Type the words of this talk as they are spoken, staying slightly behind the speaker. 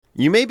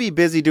You may be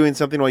busy doing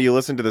something while you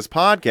listen to this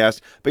podcast,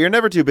 but you're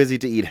never too busy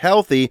to eat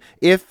healthy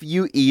if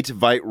you eat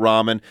Vite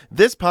Ramen.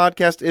 This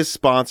podcast is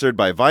sponsored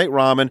by Vite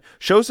Ramen.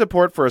 Show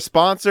support for a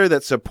sponsor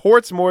that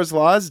supports Moore's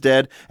Law is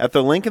Dead at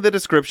the link in the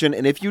description,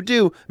 and if you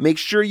do, make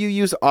sure you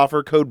use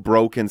offer code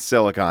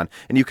BROKENSILICON.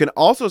 And you can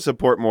also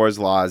support Moore's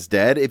Law is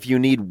Dead if you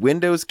need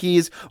Windows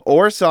keys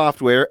or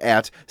software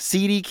at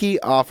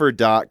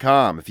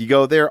cdkeyoffer.com. If you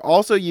go there,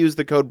 also use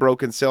the code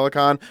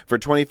BROKENSILICON for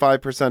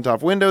 25%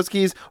 off Windows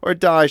keys or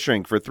Die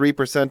Shrink for 3%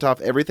 off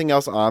everything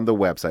else on the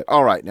website.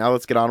 All right, now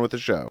let's get on with the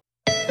show.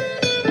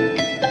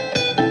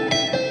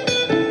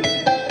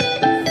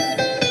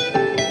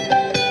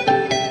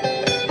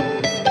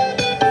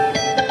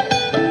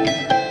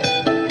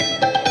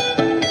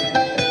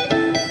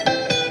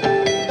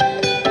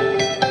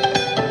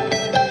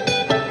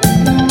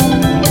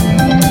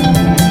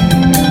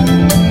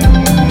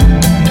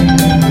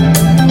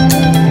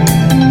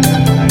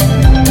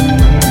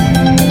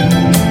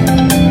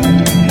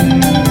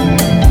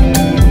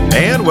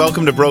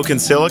 Welcome to Broken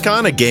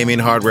Silicon, a gaming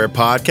hardware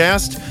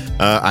podcast.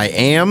 I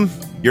am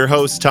your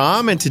host,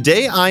 Tom, and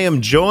today I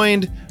am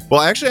joined,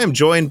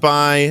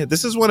 by,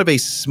 this is one of a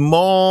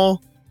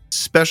small,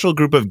 special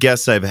group of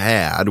guests I've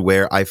had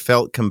where I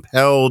felt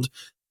compelled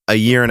a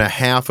year and a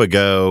half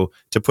ago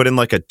to put in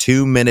like a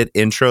 2-minute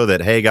intro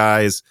that, hey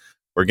guys,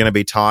 we're going to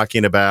be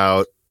talking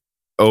about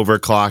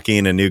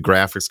overclocking and new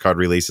graphics card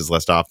releases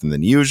less often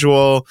than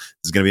usual.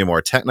 This is going to be a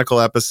more technical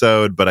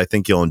episode, but I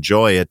think you'll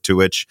enjoy it, to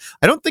which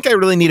I don't think I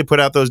really need to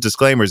put out those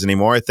disclaimers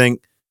anymore. I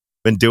think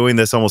I've been doing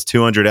this almost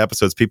 200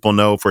 episodes. People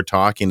know if we're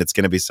talking, it's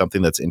going to be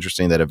something that's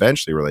interesting that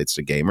eventually relates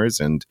to gamers.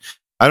 And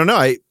I don't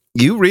know,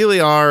 you really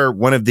are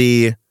one of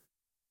the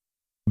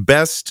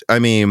best,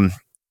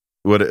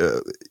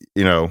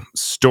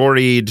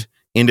 storied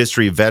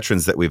industry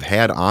veterans that we've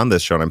had on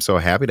this show, and I'm so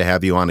happy to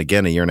have you on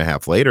again a year and a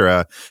half later.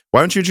 Why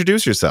don't you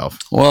introduce yourself?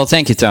 Well,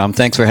 thank you, Tom.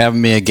 Thanks for having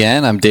me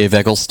again. I'm Dave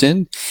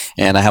Eggleston,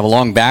 and I have a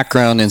long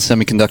background in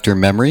semiconductor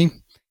memory,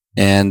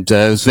 and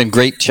it's been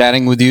great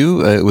chatting with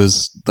you. It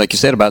was, like you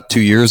said, about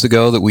 2 years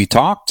ago that we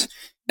talked,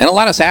 and a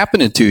lot has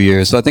happened in 2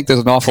 years, so I think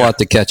there's an awful lot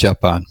to catch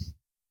up on.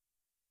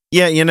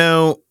 Yeah,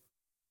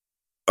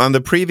 on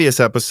the previous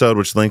episode,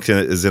 which link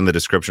is in the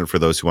description for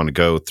those who want to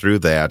go through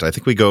that, I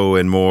think we go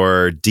in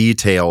more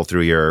detail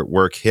through your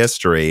work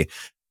history.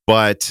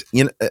 But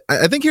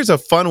I think here's a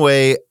fun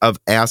way of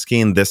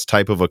asking this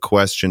type of a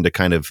question to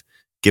kind of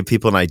give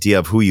people an idea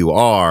of who you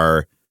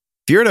are.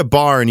 If you're at a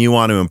bar and you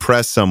want to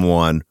impress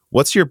someone,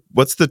 what's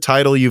the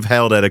title you've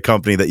held at a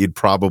company that you'd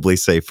probably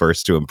say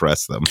first to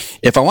impress them?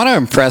 If I want to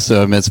impress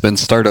them, it's been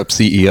startup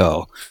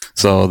CEO.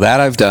 So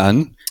that I've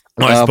done.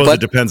 Well, I suppose it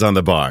depends on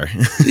the bar.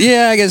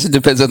 Yeah, I guess it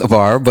depends on the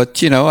bar.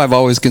 But, I've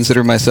always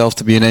considered myself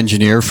to be an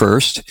engineer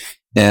first.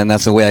 And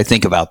that's the way I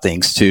think about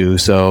things, too.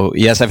 So,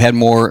 yes, I've had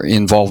more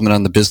involvement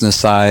on the business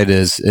side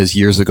as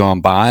years have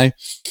gone by.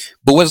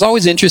 But what's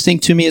always interesting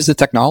to me is the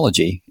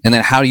technology. And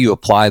then how do you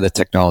apply the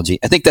technology?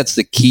 I think that's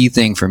the key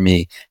thing for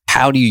me.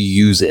 How do you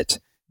use it?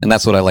 And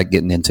that's what I like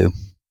getting into.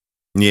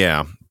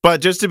 Yeah. But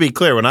just to be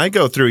clear, when I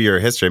go through your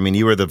history,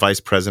 you were the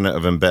vice president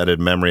of embedded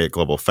memory at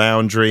Global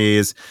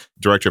Foundries,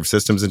 director of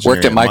systems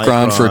engineering. Worked at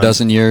Micron for a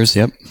dozen years.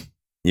 Yep.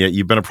 Yeah,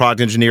 you've been a product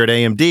engineer at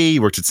AMD.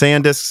 You worked at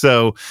SanDisk.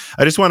 So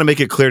I just want to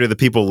make it clear to the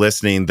people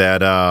listening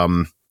that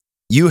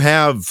you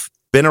have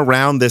been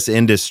around this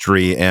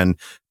industry and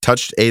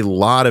touched a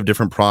lot of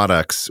different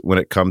products when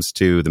it comes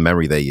to the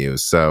memory they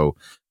use. So,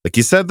 like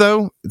you said,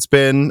 though, it's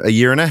been a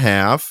year and a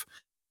half.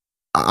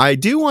 I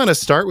do want to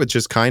start with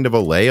just kind of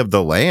a lay of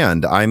the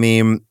land.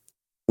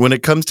 When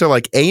it comes to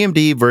like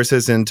AMD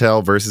versus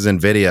Intel versus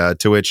NVIDIA,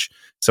 to which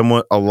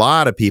a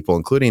lot of people,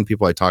 including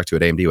people I talked to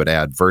at AMD, would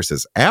add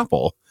versus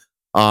Apple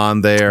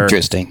on their...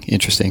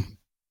 Interesting.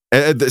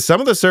 Some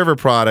of the server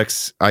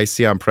products I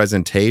see on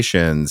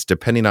presentations,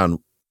 depending on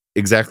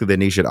exactly the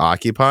niche it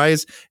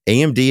occupies,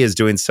 AMD is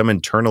doing some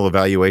internal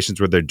evaluations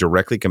where they're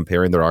directly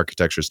comparing their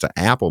architectures to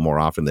Apple more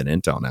often than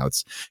Intel. Now,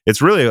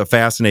 it's really a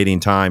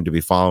fascinating time to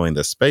be following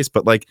this space.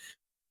 But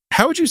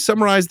how would you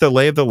summarize the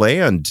lay of the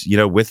land,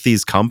 with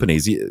these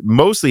companies?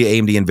 Mostly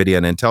AMD, NVIDIA,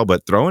 and Intel,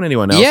 but throw in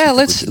anyone else. Yeah,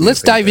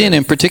 let's dive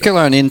in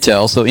particular on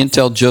Intel. So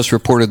Intel just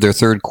reported their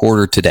third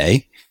quarter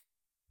today.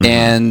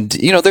 And,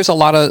 there's a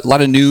lot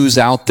of news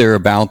out there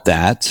about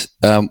that.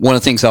 One of the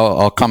things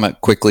I'll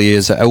comment quickly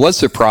is I was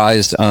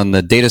surprised on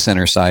the data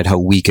center side how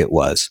weak it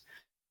was.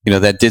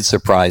 That did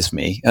surprise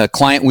me. A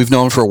client we've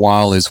known for a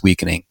while is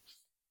weakening.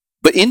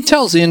 But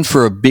Intel's in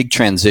for a big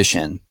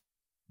transition.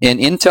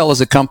 And Intel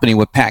as a company,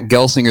 what Pat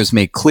Gelsinger's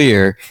made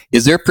clear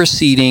is they're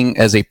proceeding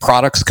as a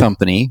products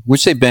company,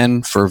 which they've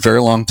been for a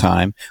very long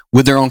time,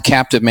 with their own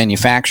captive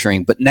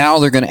manufacturing. But now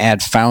they're going to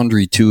add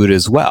foundry to it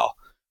as well.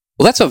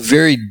 Well, that's a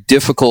very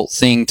difficult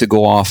thing to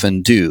go off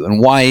and do.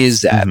 And why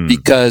is that? Mm-hmm.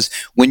 Because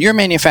when you're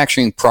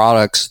manufacturing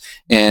products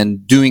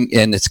and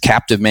it's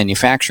captive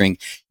manufacturing,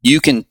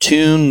 you can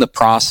tune the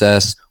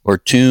process or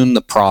tune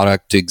the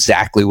product to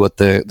exactly what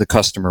the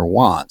customer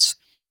wants.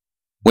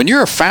 When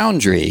you're a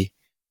foundry,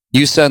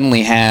 you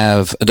suddenly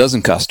have a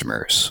dozen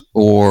customers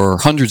or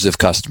hundreds of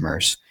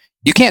customers.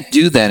 You can't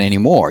do that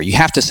anymore. You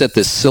have to set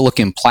this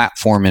silicon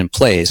platform in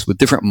place with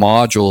different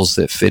modules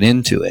that fit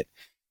into it.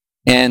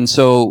 And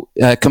so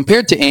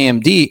compared to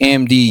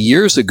AMD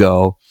years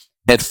ago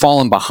had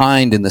fallen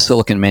behind in the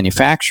silicon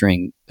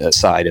manufacturing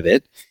side of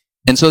it.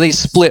 And so they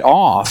split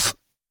off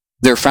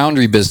their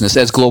foundry business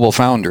as Global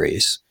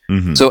Foundries.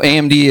 Mm-hmm. So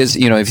AMD is,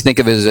 if you think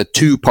of it as a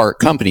two-part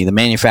company, the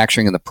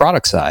manufacturing and the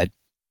product side,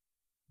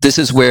 this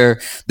is where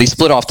they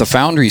split off the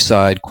foundry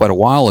side quite a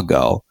while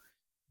ago.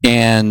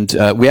 And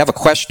we have a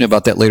question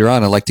about that later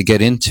on I'd like to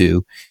get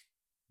into.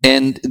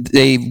 And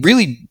they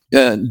really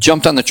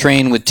jumped on the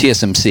train with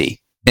TSMC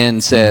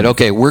and said,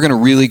 okay, we're going to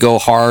really go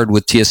hard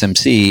with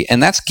TSMC.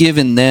 And that's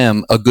given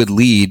them a good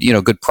lead,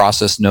 good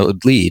process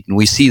node lead. And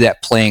we see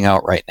that playing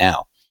out right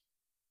now.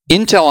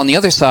 Intel, on the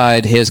other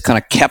side, has kind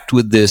of kept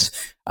with this,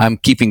 I'm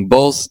keeping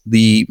both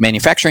the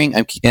manufacturing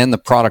and the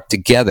product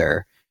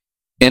together.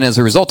 And as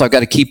a result, I've got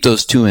to keep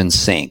those two in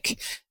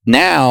sync.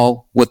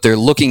 Now, what they're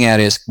looking at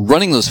is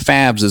running those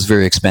fabs is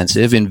very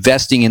expensive.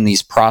 Investing in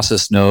these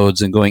process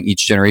nodes and going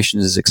each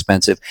generation is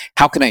expensive.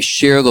 How can I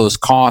share those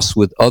costs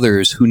with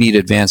others who need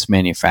advanced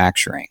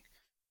manufacturing?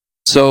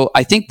 So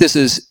I think this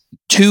is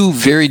two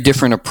very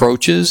different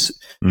approaches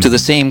to the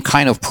same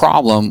kind of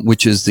problem,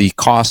 which is the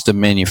cost of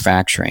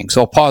manufacturing.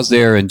 So I'll pause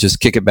there and just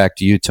kick it back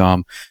to you,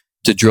 Tom,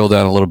 to drill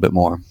down a little bit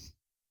more.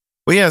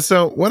 Well, yeah.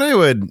 So what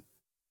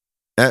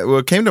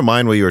came to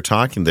mind while you were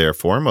talking there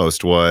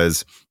foremost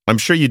was, I'm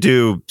sure you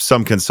do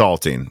some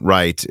consulting,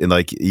 right? And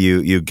like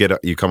you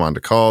come on to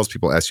calls,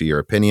 people ask you your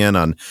opinion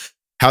on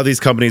how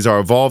these companies are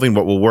evolving,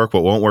 what will work,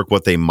 what won't work,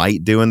 what they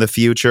might do in the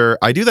future.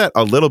 I do that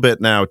a little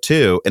bit now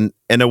too.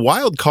 And a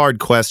wild card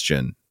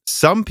question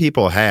some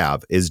people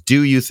have is,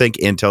 do you think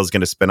Intel is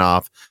going to spin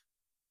off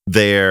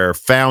their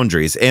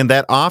foundries? And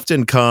that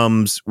often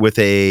comes with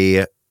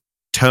a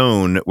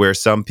tone where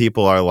some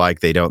people are like,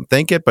 they don't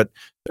think it, but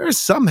there are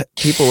some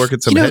people work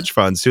at some hedge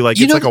funds who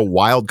it's like a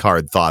wild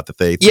card thought that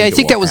they think. Yeah, I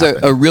think that was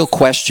a real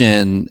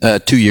question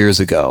 2 years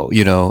ago,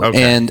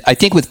 okay. And I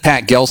think with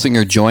Pat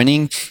Gelsinger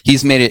joining,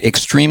 he's made it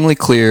extremely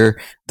clear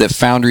that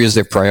foundry is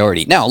their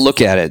priority. Now, look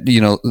at it.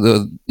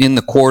 In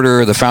the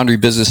quarter, the foundry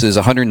business is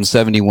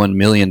 $171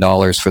 million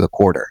for the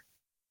quarter.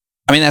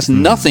 I mean, that's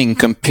nothing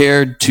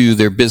compared to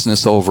their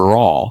business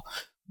overall.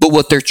 But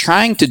what they're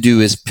trying to do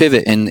is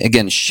pivot and,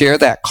 again, share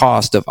that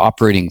cost of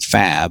operating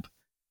fab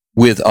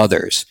with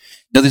others.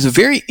 Now, there's a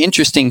very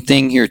interesting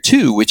thing here,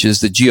 too, which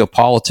is the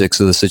geopolitics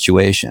of the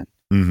situation.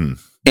 Mm-hmm.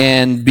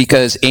 And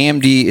because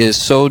AMD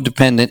is so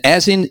dependent,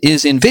 is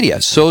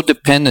NVIDIA, so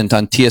dependent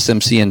on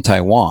TSMC in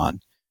Taiwan.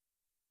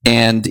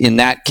 And in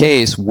that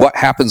case, what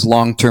happens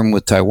long-term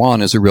with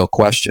Taiwan is a real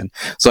question.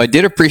 So I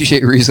did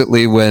appreciate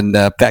recently when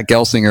Pat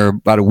Gelsinger,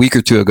 about a week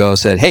or two ago,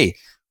 said, hey,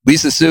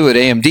 Lisa Su at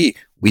AMD,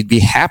 we'd be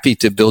happy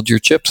to build your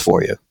chips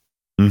for you.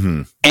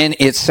 Mm-hmm. And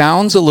it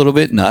sounds a little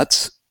bit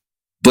nuts,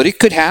 but it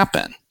could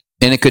happen.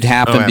 And it could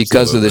happen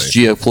because of this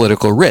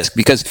geopolitical risk.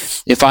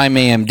 Because if I'm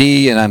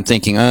AMD and I'm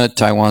thinking,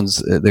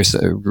 Taiwan's, there's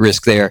a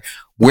risk there,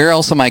 where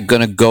else am I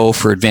going to go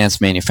for advanced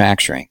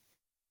manufacturing?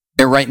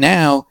 And right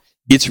now,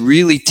 it's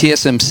really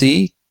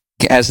TSMC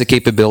has the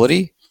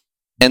capability,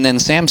 and then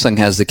Samsung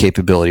has the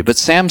capability. But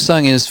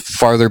Samsung is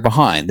farther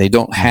behind. They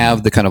don't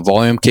have the kind of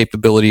volume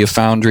capability of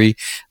foundry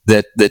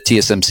that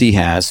TSMC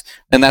has.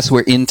 And that's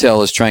where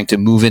Intel is trying to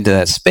move into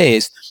that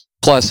space.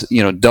 Plus,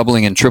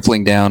 doubling and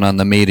tripling down on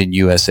the made in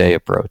USA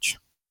approach.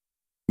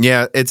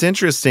 Yeah, it's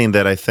interesting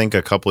that I think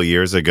a couple of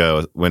years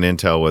ago when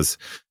Intel was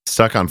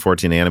stuck on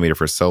 14 nanometer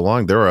for so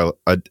long, there were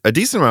a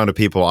decent amount of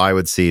people I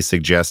would see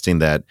suggesting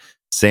that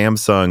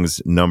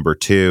Samsung's number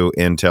 2,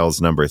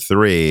 Intel's number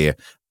 3. I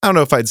don't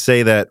know if I'd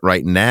say that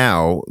right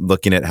now,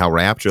 looking at how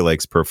Raptor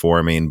Lake's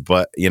performing,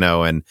 but,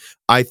 and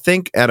I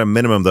think at a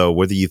minimum, though,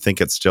 whether you think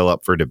it's still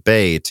up for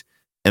debate,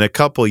 in a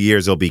couple of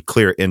years, it'll be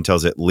clear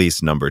Intel's at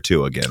least number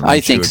 2 again. I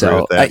think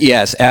so.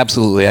 Yes,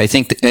 absolutely. I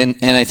think, and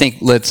I think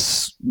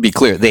let's be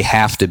clear, they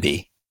have to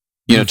be,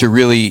 to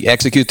really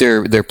execute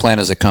their plan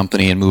as a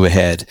company and move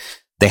ahead.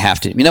 They have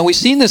to. We've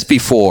seen this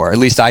before. At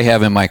least I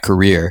have in my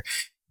career.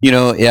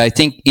 I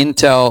think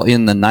Intel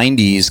in the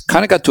 90s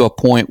kind of got to a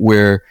point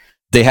where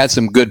they had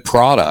some good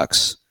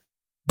products,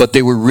 but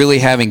they were really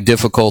having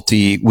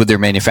difficulty with their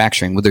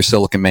manufacturing, with their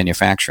silicon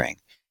manufacturing.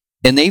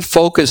 And they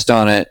focused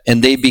on it,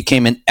 and they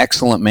became an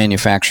excellent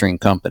manufacturing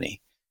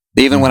company.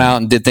 They even went out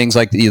and did things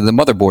like the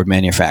motherboard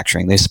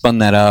manufacturing. They spun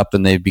that up,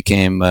 and they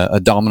became a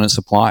dominant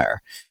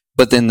supplier,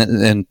 but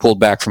then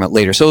pulled back from it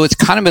later. So it's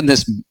kind of been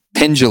this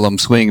pendulum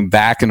swinging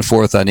back and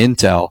forth on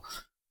Intel,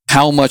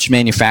 how much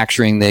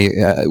manufacturing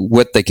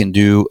what they can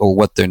do or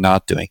what they're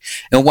not doing.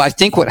 And I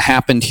think what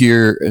happened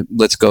here,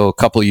 let's go a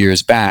couple of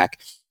years back,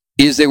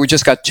 is they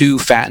just got too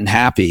fat and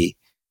happy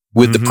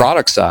with the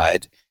product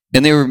side.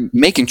 And they were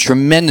making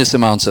tremendous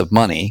amounts of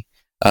money,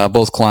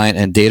 both client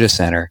and data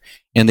center,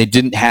 and they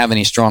didn't have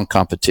any strong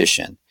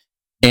competition.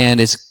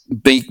 And it's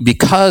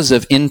because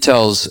of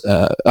because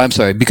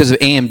of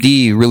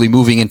AMD really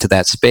moving into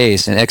that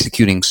space and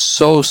executing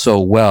so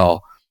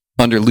well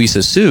under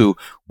Lisa Su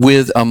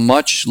with a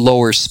much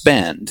lower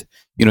spend.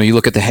 You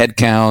look at the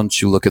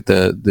headcounts, you look at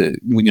the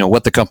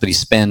what the company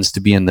spends to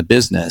be in the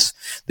business.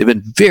 They've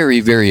been very,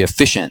 very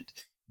efficient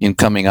in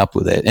coming up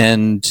with it.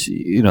 And,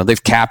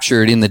 they've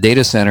captured in the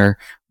data center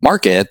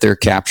market, they're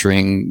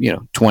capturing,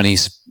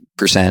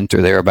 20%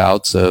 or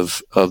thereabouts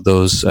of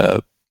those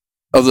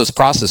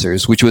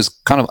processors, which was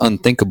kind of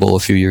unthinkable a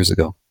few years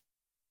ago.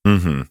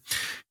 Mm-hmm.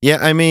 Yeah.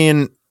 I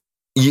mean,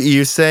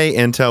 you say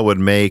Intel would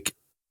make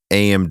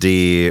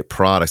AMD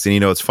products.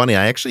 And it's funny,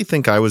 I actually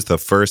think I was the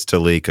first to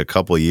leak a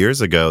couple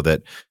years ago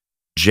that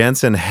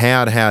Jensen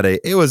had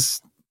it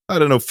was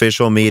not an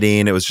official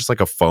meeting. It was just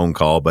like a phone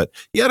call, but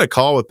he had a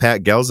call with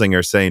Pat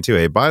Gelsinger saying too,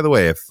 hey, by the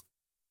way, if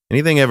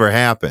anything ever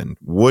happened,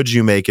 would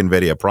you make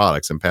NVIDIA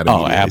products? And Pat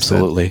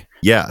absolutely said,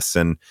 yes.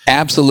 And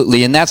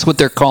absolutely. And that's what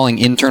they're calling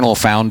internal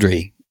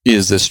foundry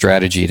is the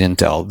strategy at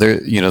Intel.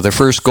 Their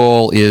first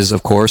goal is,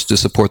 of course, to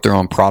support their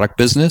own product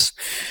business.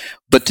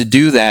 But to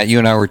do that, you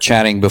and I were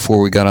chatting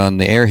before we got on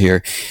the air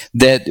here,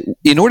 that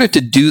in order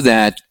to do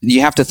that,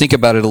 you have to think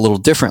about it a little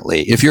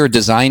differently. If you're a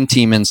design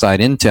team inside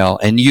Intel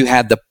and you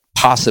had the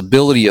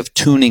possibility of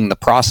tuning the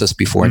process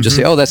before and just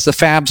say, oh, that's the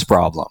fab's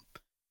problem.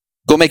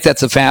 Go make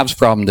that's the fab's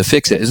problem to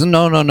fix it.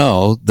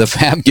 No. The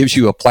fab gives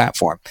you a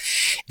platform.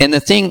 And the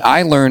thing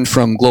I learned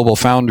from Global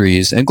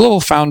Foundries, and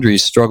Global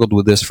Foundries struggled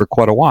with this for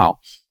quite a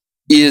while,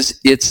 is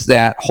it's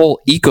that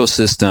whole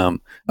ecosystem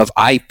of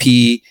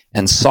IP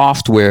and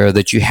software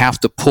that you have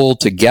to pull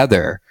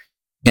together.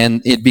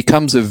 And it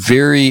becomes a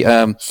very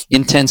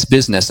intense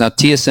business. Now,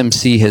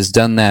 TSMC has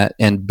done that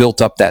and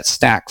built up that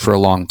stack for a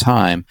long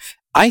time.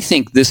 I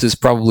think this is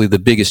probably the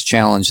biggest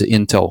challenge that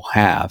Intel will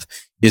have,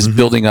 is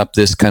building up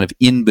this kind of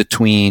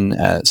in-between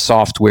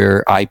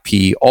software,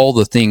 IP, all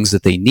the things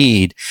that they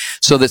need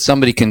so that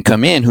somebody can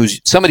come in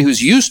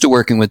who's used to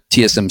working with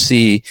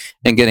TSMC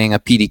and getting a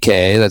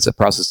PDK, that's a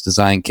process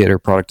design kit or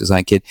product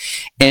design kit,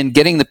 and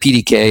getting the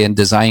PDK and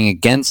designing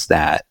against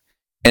that,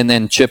 and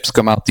then chips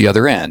come out the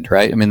other end,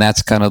 right? I mean,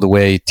 that's kind of the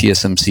way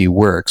TSMC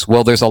works.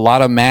 Well, there's a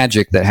lot of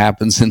magic that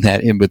happens in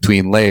that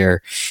in-between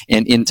layer,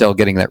 and Intel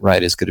getting that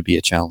right is going to be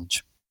a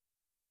challenge.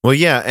 Well,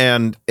 yeah,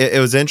 and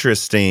it was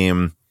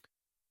interesting.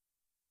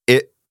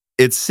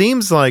 It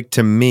seems like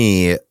to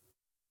me,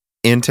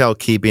 Intel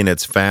keeping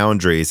its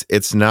foundries,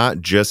 it's not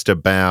just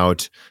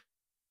about,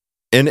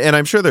 and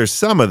I'm sure there's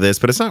some of this,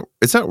 but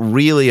it's not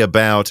really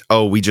about,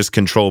 oh, we just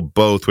control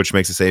both, which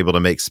makes us able to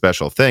make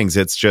special things.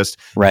 It's just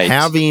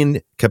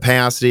having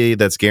capacity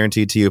that's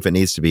guaranteed to you if it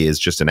needs to be is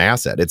just an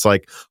asset. It's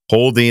like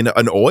holding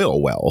an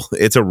oil well.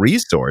 It's a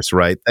resource,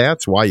 right?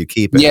 That's why you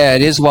keep it. Yeah,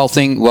 it is while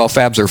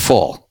fabs are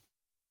full.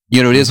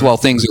 It is while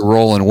things are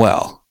rolling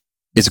well.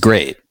 It's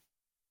great.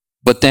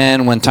 But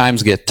then when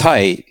times get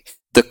tight,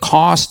 the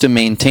cost to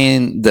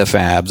maintain the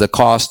fabs, the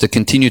cost to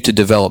continue to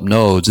develop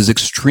nodes is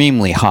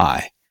extremely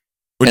high.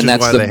 Which is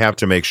why they have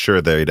to make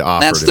sure they'd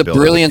offer. That's the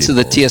brilliance of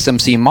the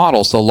TSMC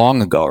model so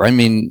long ago. Right? I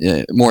mean,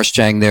 Morris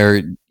Chang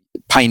there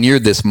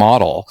pioneered this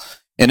model.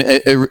 And,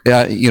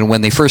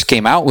 when they first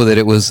came out with it,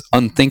 it was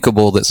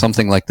unthinkable that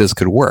something like this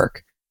could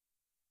work.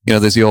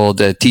 There's the old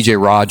T.J.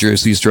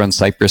 Rogers who used to run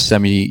Cypress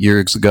 70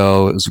 years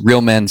ago. It was real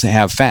men to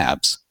have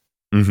fabs.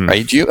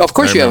 Right? Of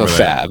course you have a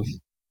fab.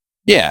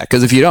 Yeah,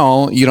 because if you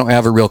don't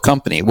have a real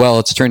company. Well,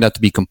 it's turned out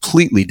to be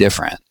completely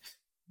different.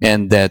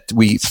 And that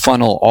we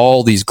funnel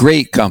all these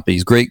great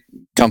companies like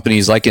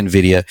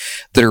NVIDIA,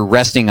 that are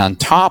resting on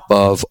top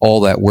of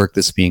all that work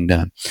that's being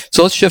done.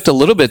 So let's shift a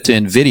little bit to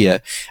NVIDIA.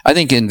 I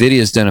think NVIDIA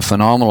has done a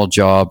phenomenal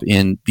job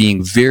in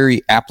being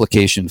very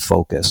application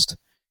focused.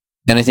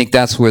 And I think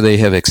that's where they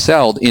have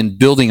excelled in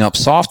building up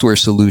software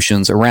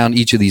solutions around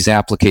each of these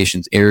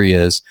applications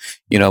areas,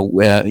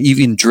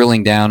 even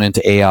drilling down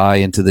into AI,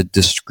 into the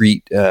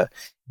discrete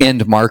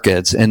end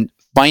markets and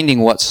finding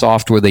what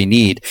software they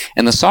need.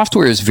 And the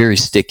software is very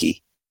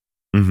sticky.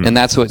 And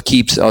that's what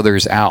keeps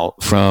others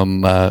out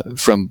from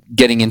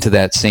getting into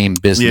that same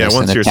business. Yeah,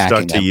 once and you're stuck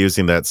them. to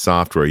using that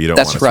software, you don't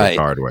want to switch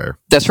hardware.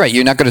 That's right.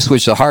 You're not going to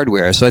switch the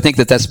hardware. So I think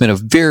that's been a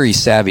very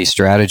savvy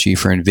strategy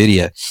for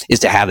NVIDIA, is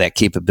to have that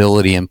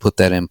capability and put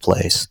that in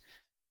place.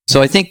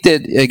 So I think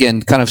that,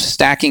 again, kind of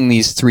stacking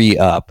these three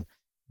up,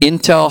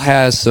 Intel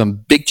has some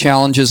big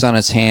challenges on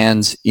its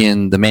hands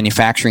in the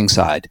manufacturing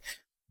side.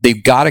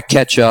 They've got to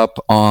catch up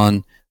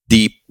on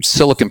the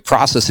silicon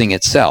processing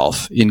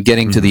itself in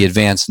getting to the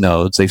advanced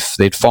nodes.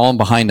 They've fallen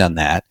behind on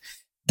that.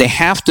 They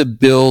have to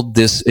build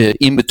this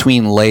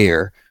in-between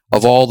layer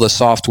of all the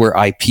software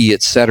IP,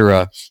 et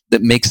cetera,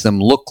 that makes them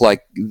look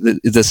like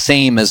the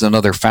same as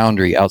another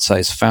foundry,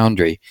 outsized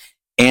foundry.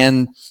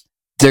 And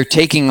they're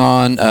taking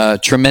on a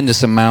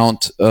tremendous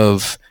amount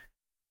of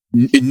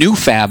new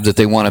fab that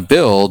they want to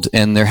build,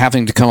 and they're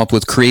having to come up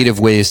with creative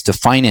ways to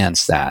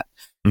finance that.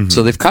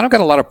 So they've kind of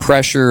got a lot of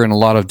pressure and a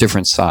lot of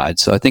different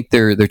sides. So I think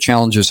their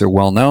challenges are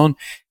well known.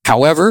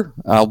 However,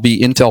 I'll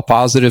be Intel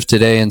positive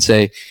today and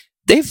say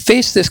they've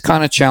faced this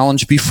kind of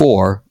challenge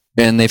before,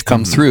 and they've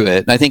come through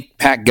it. And I think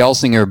Pat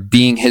Gelsinger,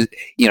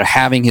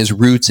 having his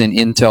roots in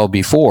Intel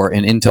before,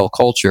 in Intel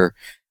culture,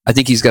 I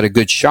think he's got a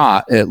good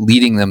shot at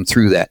leading them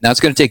through that. Now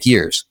it's going to take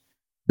years.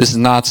 This is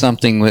not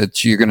something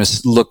which you're going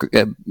to look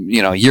at,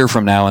 a year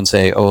from now and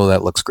say, "Oh,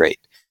 that looks great."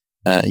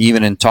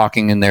 Even in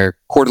talking in their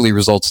quarterly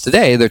results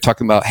today, they're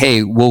talking about,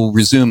 "Hey, we'll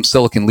resume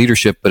silicon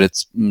leadership, but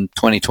it's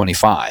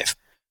 2025."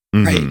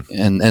 Right,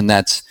 and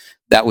that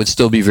would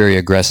still be very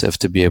aggressive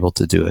to be able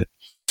to do it.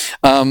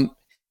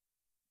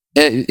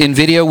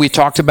 NVIDIA, we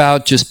talked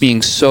about just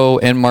being so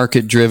end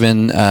market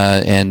driven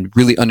and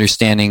really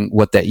understanding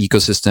what that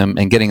ecosystem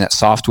and getting that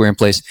software in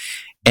place.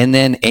 And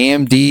then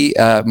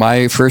AMD,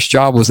 my first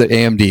job was at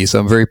AMD, so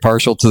I'm very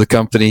partial to the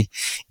company,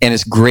 and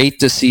it's great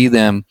to see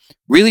them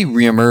really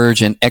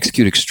reemerge and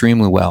execute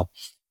extremely well.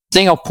 The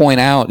thing I'll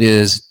point out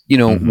is,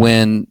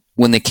 when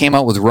they came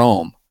out with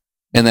Rome,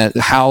 and that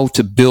how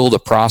to build a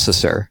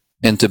processor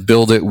and to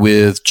build it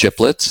with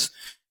chiplets,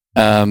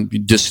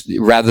 just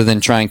rather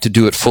than trying to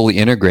do it fully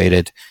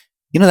integrated,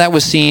 that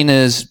was seen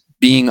as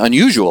being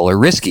unusual or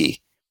risky.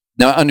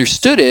 Now, I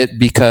understood it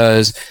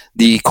because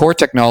the core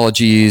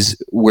technologies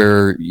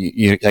where,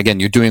 you're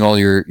doing all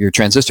your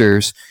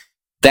transistors,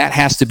 that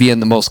has to be in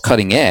the most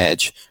cutting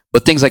edge.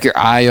 But things like your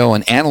I/O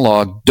and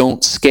analog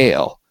don't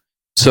scale.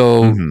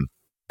 So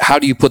how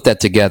do you put that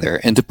together?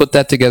 And to put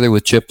that together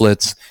with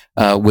chiplets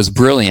was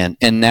brilliant.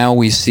 And now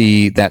we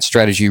see that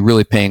strategy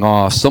really paying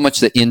off, so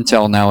much that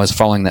Intel now is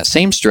following that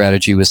same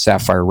strategy with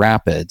Sapphire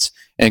Rapids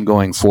and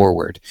going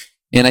forward.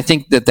 And I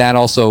think that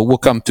also, we'll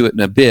come to it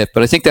in a bit,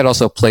 but I think that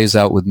also plays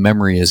out with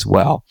memory as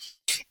well.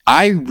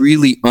 I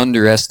really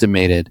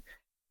underestimated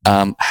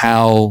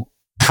how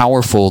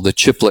powerful the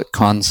chiplet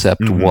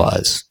concept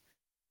was.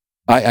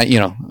 I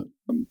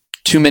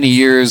too many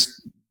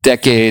years,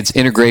 decades,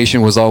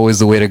 integration was always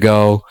the way to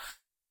go.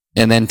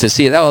 And then to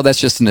see it, that's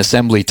just an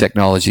assembly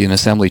technology, an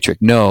assembly trick.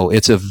 No,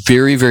 it's a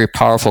very, very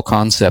powerful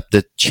concept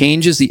that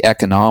changes the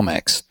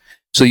economics.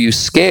 So you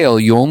scale,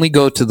 you only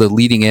go to the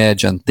leading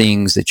edge on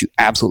things that you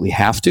absolutely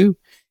have to,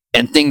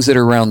 and things that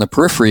are around the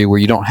periphery where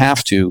you don't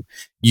have to,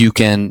 you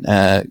can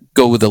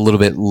go with a little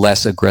bit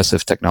less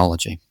aggressive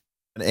technology.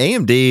 And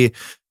AMD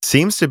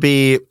seems to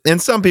be,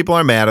 and some people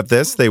are mad at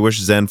this, they wish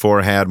Zen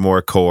 4 had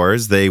more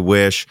cores. They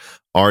wish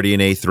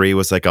RDNA 3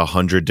 was like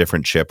 100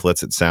 different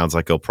chiplets. It sounds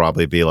like it'll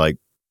probably be like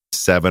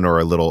 7 or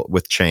a little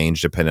with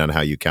change, depending on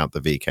how you count the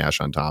V-cache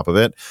on top of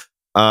it.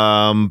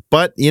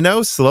 But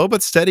slow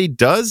but steady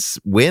does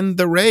win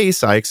the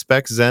race. I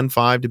expect Zen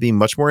 5 to be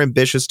much more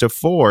ambitious to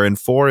 4, and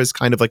 4 is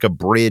kind of like a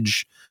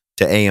bridge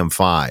to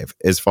AM5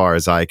 as far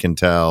as I can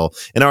tell.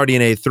 And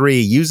RDNA 3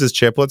 uses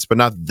chiplets, but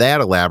not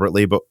that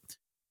elaborately, but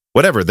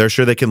whatever, they're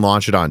sure they can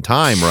launch it on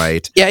time,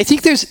 right? Yeah, I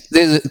think there's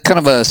kind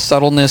of a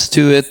subtleness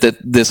to it, that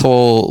this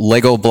whole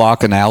Lego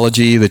block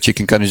analogy that you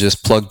can kind of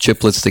just plug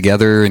chiplets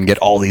together and get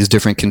all these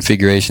different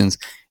configurations.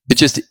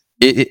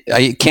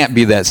 It can't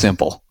be that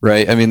simple,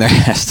 right? I mean, there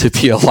has to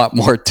be a lot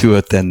more to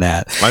it than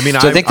that. I mean,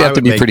 so I think they have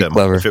to be pretty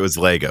clever. If it was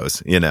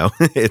Legos,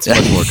 it's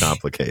much more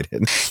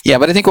complicated. Yeah,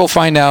 but I think we'll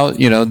find out.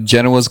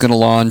 Genoa's going to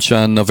launch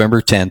on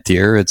November 10th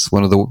here. It's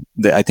one of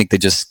I think they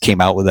just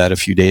came out with that a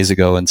few days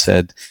ago and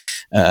said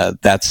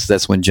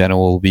that's when Genoa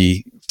will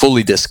be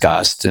fully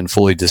discussed and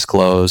fully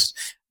disclosed.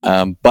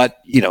 But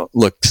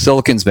look,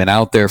 silicon's been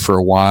out there for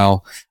a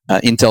while.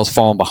 Intel's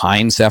fallen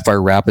behind.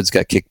 Sapphire Rapids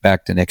got kicked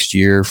back to next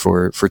year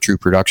for true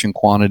production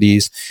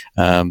quantities.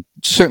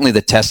 Certainly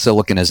the test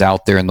silicon is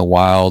out there in the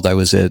wild. I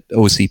was at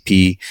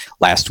OCP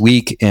last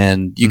week,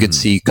 and you could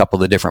see a couple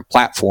of the different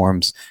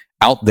platforms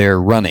out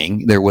there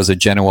running. There was a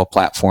Genoa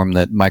platform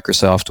that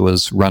Microsoft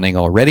was running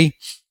already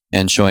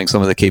and showing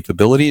some of the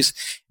capabilities.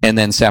 And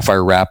then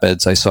Sapphire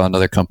Rapids, I saw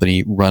another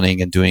company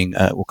running and doing,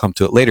 we'll come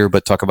to it later,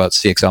 but talk about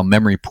CXL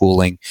memory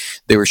pooling.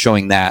 They were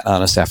showing that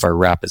on a Sapphire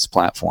Rapids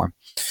platform.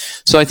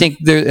 So I think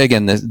there,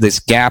 again, this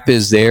gap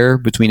is there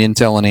between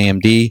Intel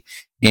and AMD.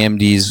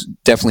 AMD's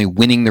definitely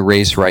winning the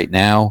race right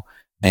now.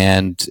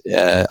 And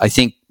I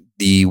think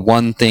the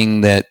one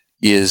thing that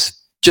is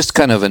just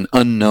kind of an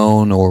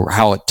unknown or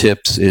how it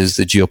tips is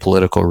the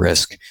geopolitical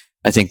risk.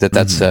 I think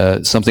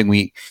that's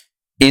something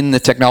in the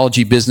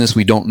technology business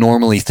we don't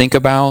normally think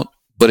about,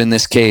 but in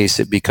this case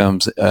it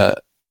becomes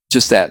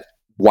just that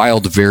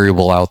wild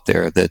variable out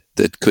there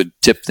that could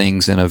tip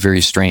things in a very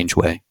strange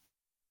way.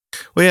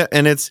 Well, yeah,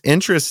 and it's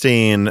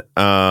interesting.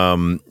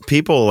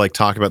 People like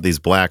talk about these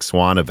black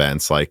swan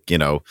events, like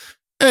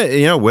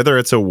whether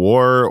it's a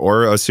war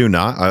or a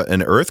tsunami,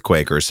 an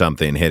earthquake or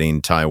something hitting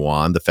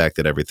Taiwan. The fact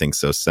that everything's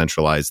so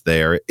centralized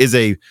there is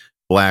a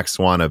black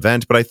swan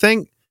event. But I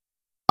think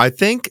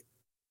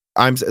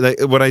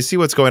when I see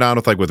what's going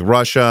on with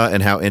Russia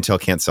and how Intel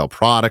can't sell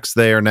products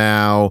there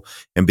now,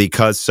 and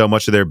because so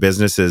much of their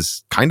business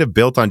is kind of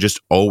built on just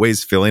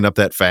always filling up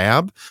that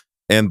fab,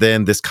 and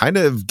then this kind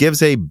of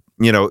gives a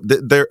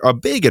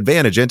big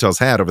advantage Intel's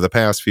had over the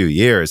past few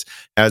years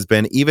has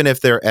been, even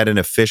if they're at an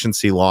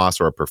efficiency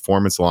loss or a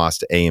performance loss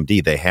to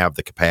AMD, they have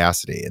the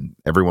capacity and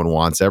everyone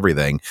wants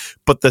everything.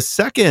 But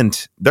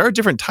there are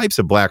different types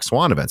of black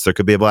swan events. There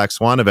could be a black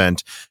swan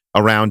event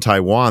around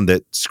Taiwan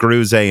that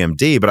screws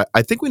AMD. But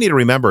I think we need to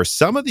remember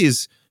some of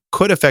these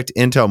could affect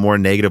Intel more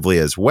negatively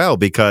as well,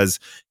 because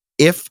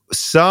if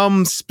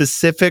some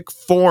specific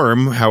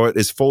form, how it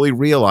is fully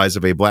realized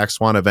of a black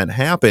swan event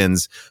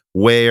happens,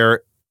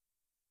 where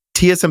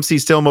TSMC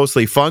still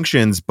mostly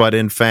functions, but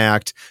in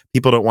fact,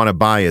 people don't want to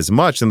buy as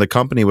much, and the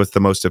company with the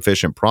most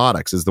efficient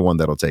products is the one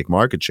that'll take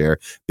market share,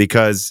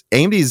 because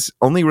AMD's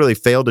only really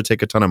failed to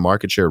take a ton of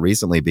market share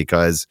recently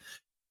because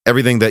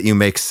everything that you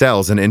make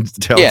sells, and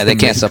Intel they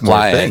can't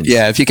supply it.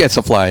 Yeah, if you can't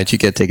supply it, you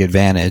can't take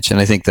advantage. And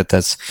I think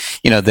that's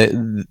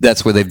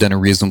that's where they've done a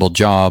reasonable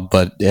job.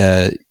 But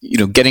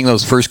getting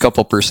those first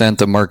couple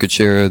percent of market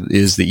share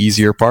is the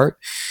easier part.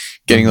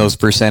 Getting those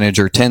percentage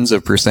or tens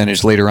of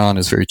percentage later on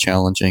is very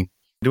challenging.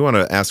 I do want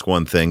to ask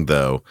one thing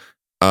though,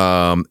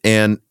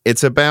 and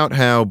it's about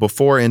how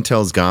before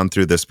Intel's gone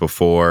through this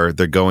before,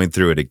 they're going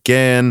through it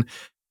again.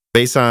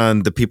 Based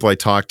on the people I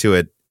talked to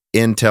at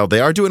Intel, they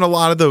are doing a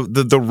lot of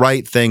the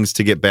right things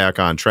to get back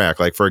on track.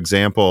 Like, for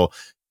example,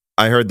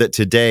 I heard that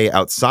today,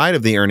 outside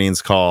of the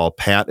earnings call,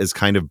 Pat is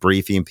kind of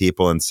briefing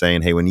people and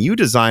saying, hey, when you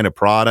design a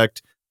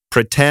product,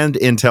 pretend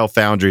Intel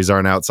foundries are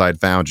an outside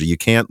foundry. You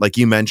can't, like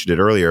you mentioned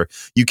it earlier,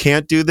 you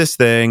can't do this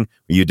thing.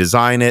 You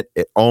design it,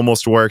 it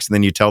almost works, and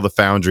then you tell the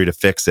foundry to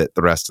fix it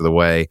the rest of the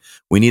way.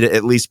 We need to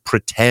at least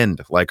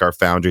pretend like our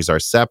foundries are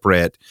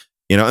separate.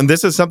 And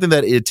this is something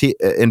that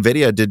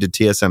NVIDIA did to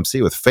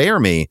TSMC with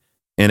Fermi.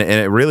 And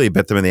it really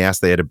bit them in the ass.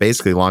 They had to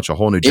basically launch a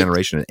whole new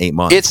generation in 8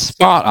 months. It's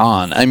spot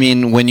on. I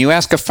mean, when you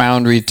ask a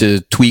foundry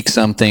to tweak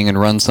something and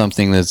run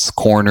something that's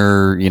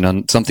corner,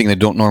 something they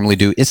don't normally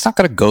do, it's not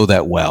going to go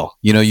that well.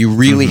 You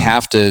really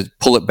have to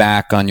pull it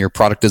back on your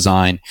product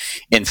design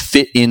and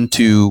fit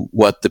into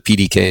what the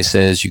PDK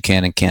says you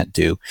can and can't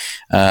do.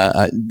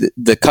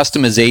 The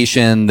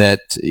customization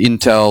that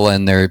Intel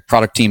and their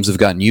product teams have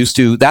gotten used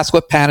to, that's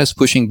what Pat is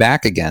pushing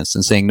back against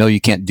and saying, no,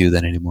 you can't do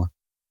that anymore.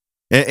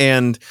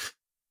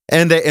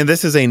 And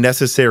this is a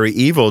necessary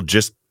evil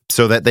just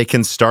so that they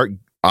can start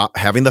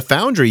having the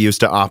foundry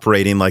used to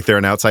operating like they're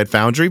an outside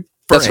foundry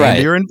for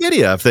AMD or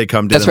NVIDIA if they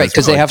come to That's right,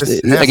 because they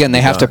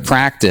have to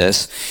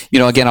practice.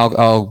 Again,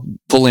 I'll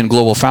pull in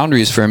Global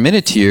Foundries for a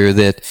minute here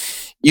that,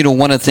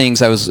 one of the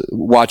things I was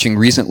watching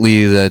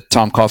recently that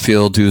Tom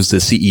Caulfield, who's the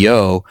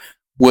CEO,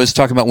 was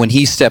talking about when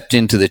he stepped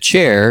into the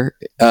chair,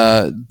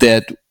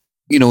 that,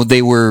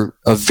 they were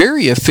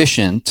very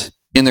efficient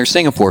in their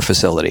Singapore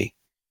facility.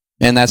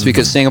 And that's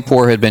because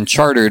Singapore had been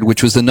chartered,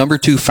 which was the number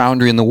 2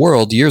 foundry in the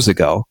world years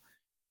ago.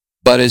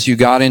 But as you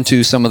got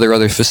into some of their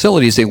other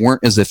facilities, they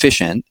weren't as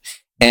efficient.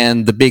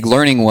 And the big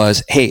learning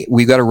was, hey,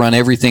 we've got to run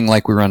everything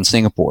like we run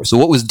Singapore. So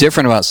what was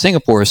different about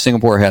Singapore is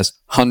Singapore has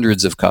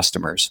hundreds of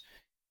customers.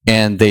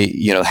 And they,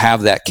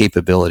 have that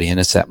capability, and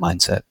it's that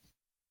mindset.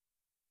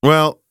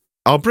 Well,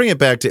 I'll bring it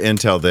back to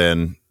Intel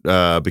then.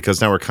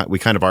 Because now we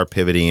kind of are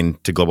pivoting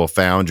to Global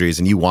Foundries,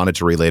 and you wanted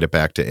to relate it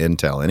back to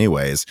Intel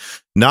anyways.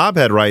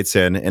 Knobhead writes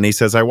in, and he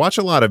says, I watch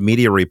a lot of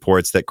media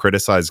reports that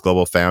criticize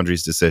Global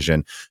Foundries'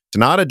 decision to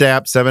not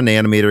adapt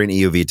 7nm and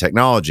EUV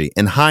technology.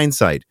 In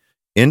hindsight,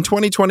 in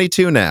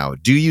 2022 now,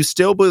 do you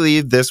still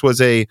believe this was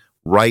a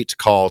right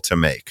call to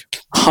make?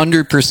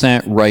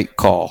 100% right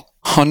call.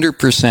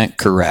 100%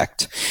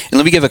 correct. And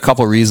let me give a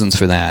couple reasons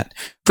for that.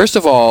 First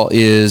of all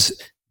is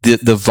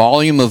the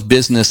volume of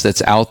business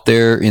that's out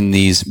there in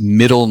these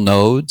middle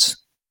nodes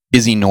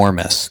is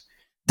enormous.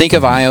 Think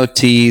of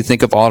IoT,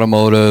 think of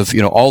automotive,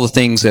 all the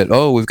things that,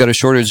 we've got a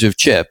shortage of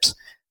chips.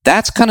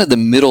 That's kind of the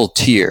middle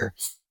tier.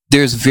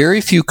 There's very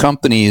few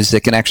companies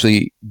that can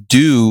actually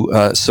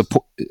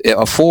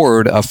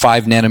afford a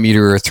 5nm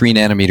or a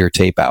 3nm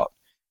tape out.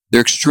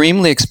 They're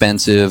extremely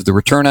expensive. The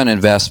return on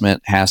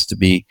investment has to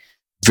be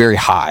very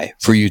high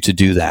for you to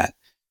do that.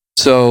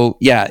 So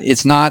yeah,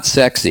 it's not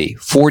sexy.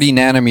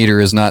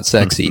 40nm is not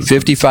sexy.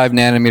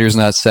 55nm is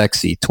not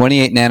sexy.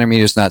 28nm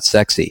is not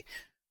sexy.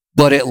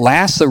 But it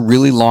lasts a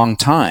really long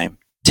time,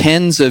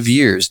 tens of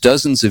years,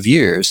 dozens of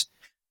years,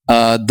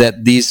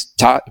 that these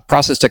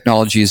process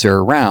technologies are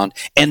around,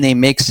 and they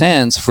make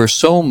sense for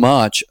so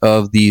much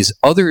of these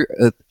other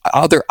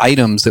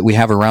items that we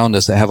have around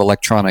us that have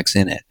electronics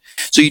in it.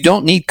 So you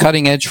don't need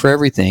cutting edge for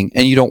everything,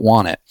 and you don't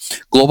want it.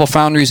 Global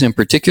Foundries in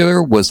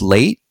particular was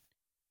late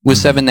with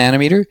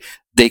 7nm.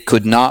 They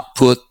could not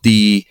put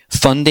the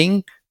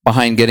funding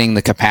behind getting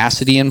the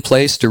capacity in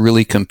place to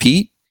really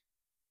compete.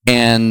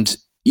 And,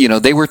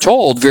 they were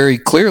told very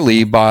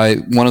clearly by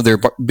one of their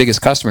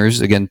biggest customers,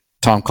 again,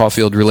 Tom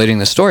Caulfield relating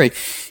the story,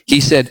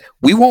 he said,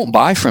 we won't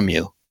buy from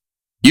you.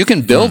 You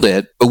can build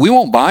it, but we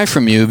won't buy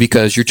from you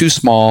because you're too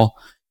small.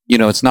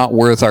 It's not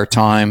worth our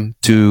time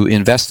to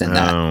invest in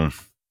that.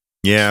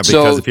 Yeah,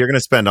 because if you're going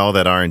to spend all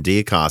that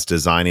R&D cost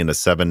designing a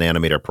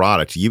 7nm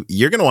product,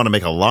 you're going to want to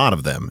make a lot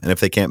of them. And if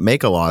they can't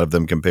make a lot of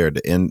them compared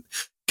to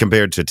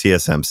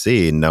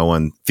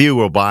TSMC, few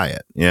will buy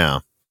it. Yeah.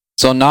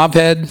 So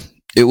Knobhead,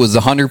 it was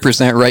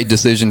 100% right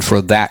decision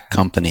for that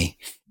company.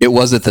 It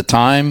was at the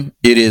time.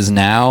 It is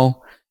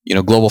now.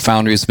 Global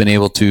Foundries has been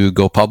able to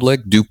go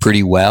public, do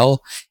pretty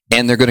well,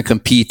 and they're going to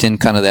compete in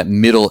kind of that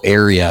middle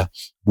area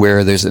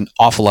where there's an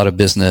awful lot of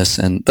business,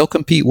 and they'll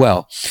compete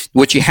well.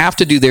 What you have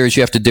to do there is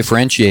you have to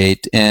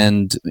differentiate.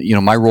 And,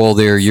 my role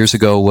there years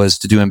ago was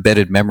to do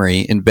embedded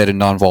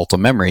non-volatile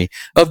memory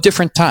of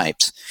different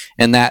types.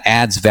 And that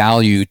adds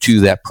value to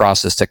that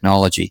process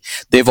technology.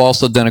 They've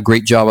also done a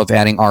great job of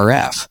adding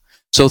RF.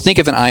 So think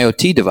of an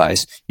IoT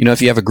device.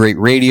 If you have a great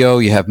radio,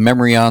 you have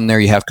memory on there,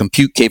 you have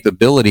compute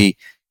capability,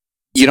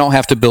 you don't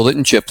have to build it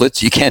in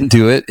chiplets. You can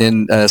do it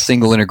in a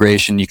single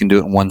integration. You can do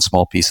it in one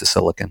small piece of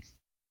silicon.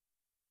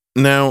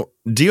 Now,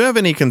 do you have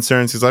any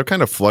concerns? Because I've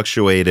kind of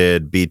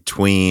fluctuated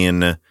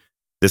between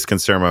this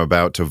concern I'm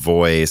about to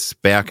voice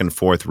back and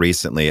forth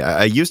recently.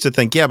 I used to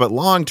think, yeah, but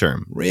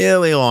long-term,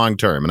 really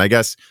long-term. And I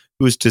guess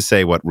who's to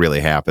say what really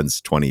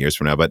happens 20 years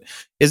from now? But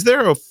is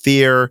there a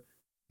fear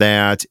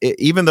that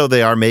even though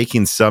they are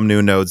making some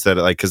new nodes that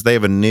because they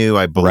have a new,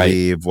 I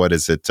believe, what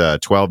is it,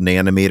 12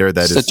 nanometer?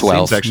 That is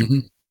 12.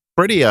 Actually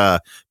pretty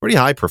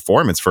high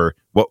performance for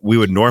what we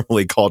would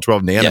normally call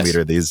 12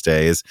 nanometer these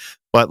days.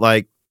 But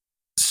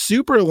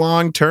super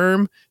long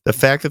term, the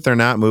fact that they're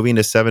not moving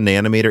to 7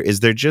 nanometer, is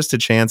there just a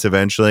chance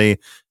eventually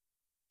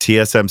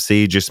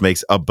TSMC just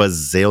makes a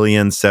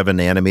bazillion 7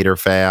 nanometer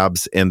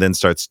fabs and then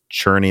starts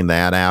churning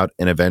that out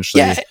and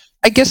eventually? Yeah,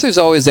 I guess there's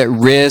always that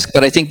risk,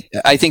 but I think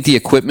the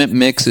equipment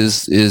mix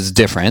is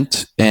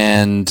different,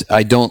 and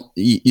I don't.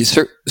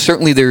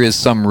 Certainly, there is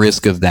some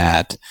risk of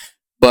that,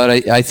 but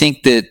I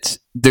think that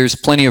there's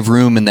plenty of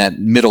room in that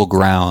middle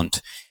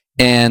ground.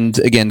 And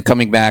again,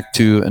 coming back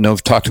to, I know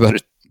I've talked about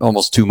it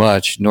almost too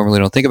much. Normally, I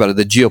don't think about it.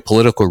 The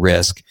geopolitical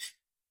risk.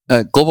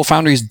 Global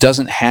Foundries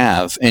doesn't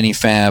have any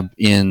fab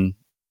in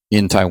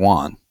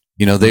Taiwan.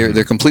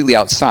 They're completely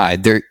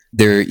outside.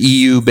 They're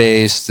EU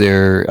based.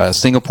 They're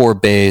Singapore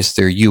based.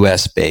 They're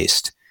US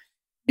based,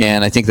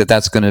 and I think that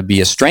that's going to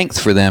be a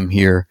strength for them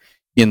here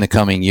in the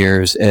coming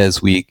years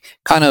as we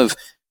kind of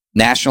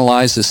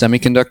nationalize the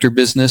semiconductor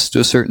business to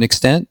a certain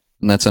extent.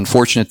 And that's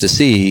unfortunate to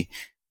see,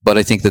 but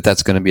I think that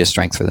that's going to be a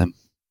strength for them.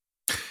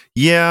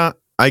 Yeah,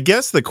 I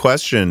guess the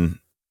question,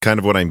 kind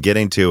of what I'm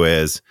getting to,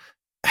 is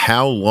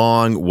how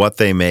long what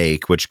they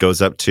make, which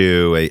goes up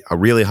to a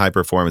really high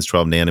performance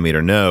 12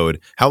 nanometer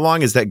node, how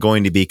long is that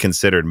going to be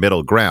considered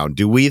middle ground?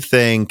 Do we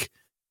think,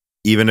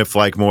 even if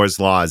Moore's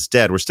law is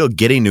dead, we're still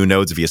getting new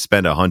nodes if you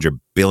spend $100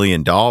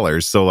 billion?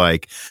 So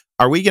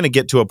are we going to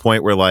get to a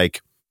point where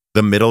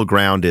the middle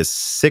ground is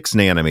 6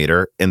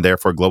 nanometer and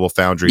therefore Global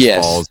Foundries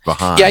falls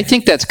behind? Yeah, I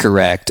think that's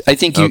correct. I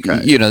think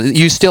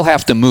you still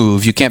have to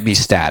move. You can't be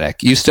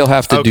static. You still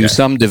have to do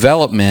some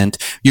development.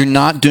 You're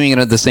not doing it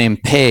at the same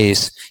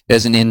pace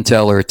as an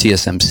Intel or a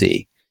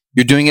TSMC.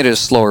 You're doing it at a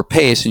slower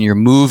pace, and you're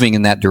moving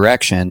in that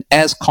direction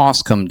as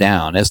costs come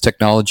down, as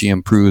technology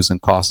improves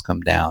and costs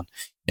come down.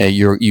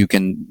 You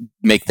can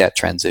make that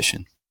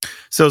transition.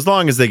 So as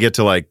long as they get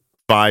to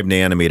 5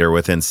 nanometer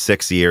within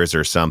 6 years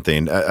or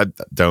something,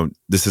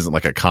 this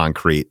isn't a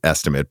concrete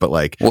estimate, but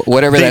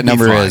whatever that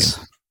number is.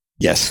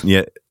 Yes.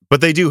 Yeah. But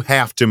they do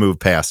have to move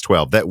past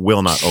 12. That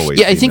will not always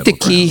be I think the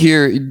key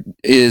here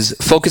is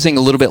focusing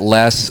a little bit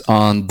less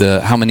on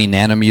how many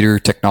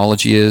nanometer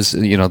technology is,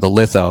 the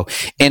litho,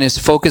 and is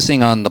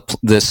focusing on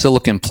the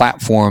silicon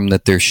platform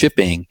that they're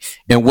shipping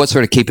and what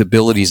sort of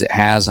capabilities it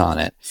has on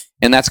it.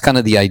 And that's kind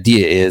of the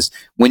idea, is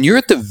when you're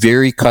at the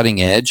very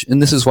cutting edge,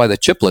 and this is why the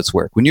chiplets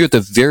work, when you're at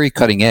the very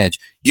cutting edge,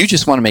 you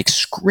just want to make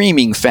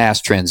screaming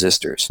fast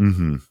transistors.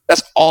 Mm-hmm.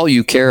 That's all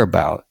you care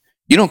about.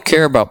 You don't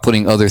care about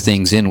putting other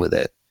things in with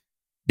it.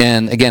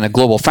 And again, a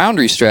Global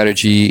Foundry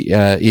strategy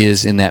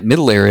is in that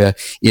middle area,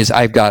 is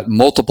I've got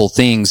multiple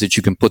things that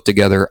you can put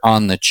together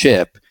on the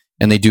chip,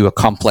 and they do a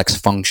complex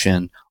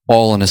function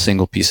all in a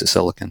single piece of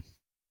silicon.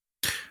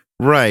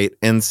 Right.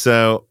 And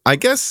so I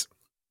guess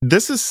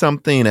this is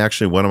something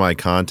actually one of my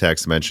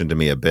contacts mentioned to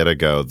me a bit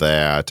ago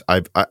that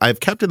I've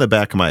kept in the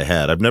back of my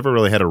head. I've never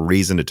really had a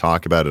reason to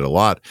talk about it a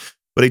lot,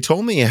 but he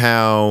told me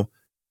how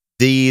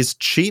these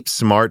cheap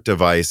smart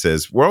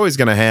devices, we're always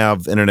going to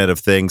have Internet of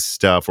Things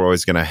stuff. We're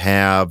always going to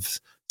have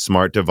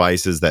smart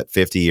devices that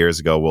 50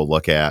 years ago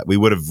we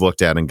would have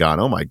looked at and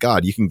gone, oh my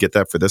God, you can get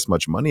that for this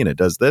much money and it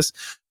does this.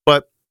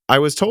 But I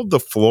was told the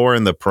floor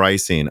and the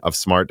pricing of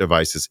smart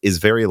devices is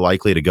very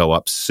likely to go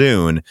up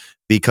soon,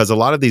 because a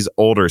lot of these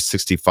older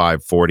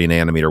 65, 40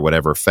 nanometer,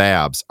 whatever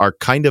fabs are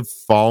kind of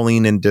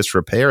falling in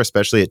disrepair,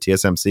 especially at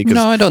TSMC.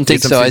 No, I don't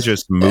think so.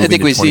 Just moving to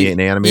 28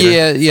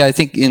 nanometer. Yeah. I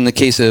think in the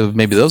case of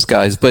maybe those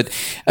guys, but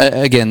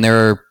again,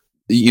 there are,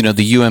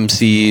 the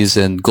UMCs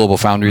and Global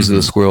Foundries of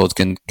this world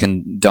can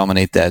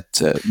dominate that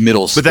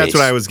middle space. But that's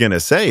what I was going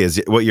to say,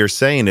 is what you're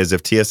saying is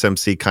if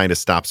TSMC kind of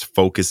stops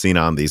focusing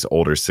on these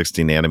older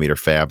 60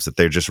 nanometer fabs that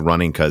they're just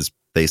running because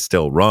they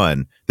still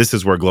run, this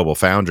is where Global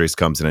Foundries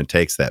comes in and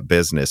takes that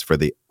business for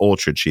the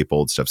ultra cheap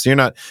old stuff. So you're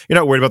not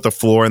worried about the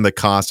floor and the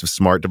cost of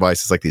smart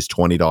devices, like these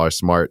 $20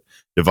 smart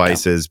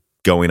devices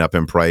going up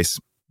in price.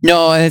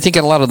 No, and I think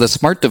in a lot of the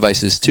smart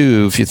devices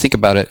too, if you think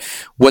about it,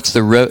 what's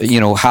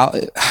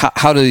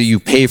how do you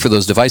pay for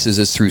those devices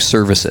is through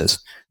services.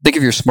 Think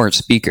of your smart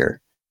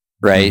speaker.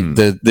 right?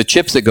 Mhm. The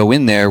chips that go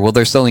in there, well,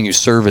 they're selling you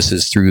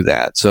services through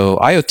that. So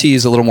IoT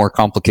is a little more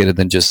complicated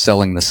than just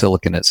selling the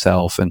silicon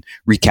itself and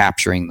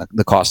recapturing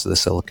the cost of the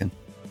silicon.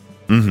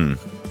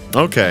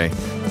 Okay.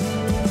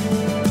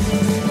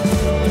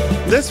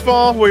 This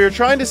fall, where you're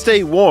trying to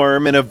stay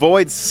warm and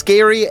avoid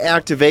scary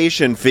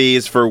activation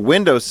fees for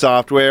Windows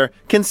software,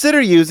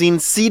 consider using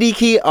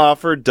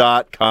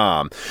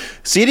CDKeyOffer.com.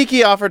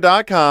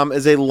 CDKeyOffer.com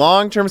is a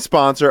long-term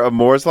sponsor of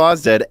Moore's Law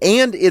is Dead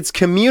and its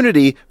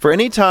community for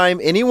any time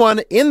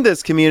anyone in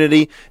this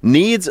community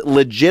needs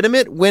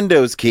legitimate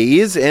Windows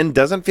keys and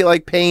doesn't feel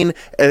like paying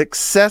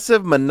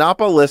excessive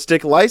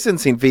monopolistic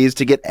licensing fees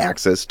to get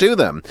access to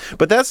them.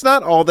 But that's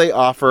not all they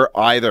offer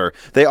either.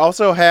 They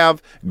also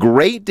have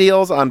great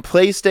deals on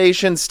PlayStation,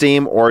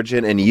 Steam,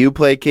 Origin, and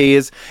Uplay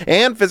keys,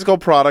 and physical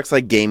products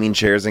like gaming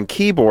chairs and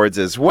keyboards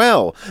as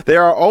well. They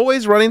are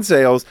always running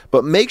sales,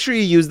 but make sure you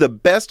use the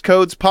best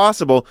codes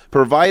possible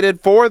provided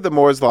for the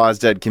Moore's Law is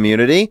Dead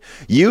community.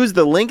 Use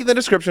the link in the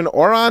description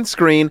or on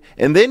screen,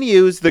 and then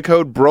use the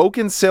code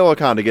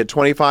BROKENSILICON to get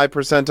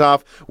 25%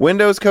 off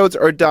Windows codes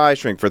or die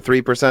shrink for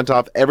 3%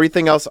 off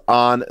everything else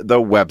on the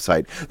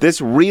website.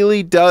 This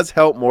really does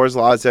help Moore's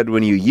Law is Dead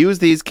when you use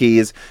these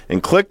keys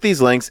and click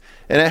these links,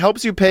 and it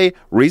helps you pay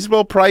reasonable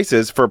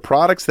prices for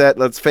products that,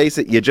 let's face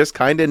it, you just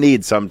kind of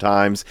need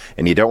sometimes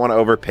and you don't want to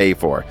overpay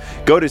for.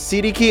 Go to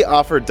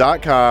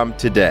CDKeyOffer.com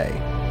today.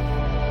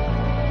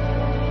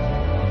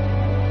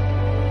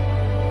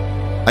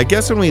 I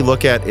guess when we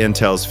look at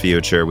Intel's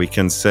future, we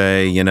can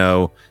say, you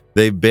know,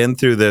 they've been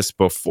through this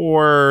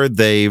before,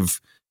 they've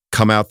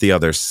come out the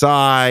other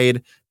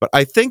side, but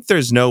I think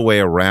there's no way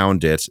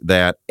around it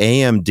that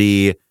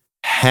AMD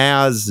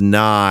has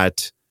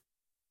not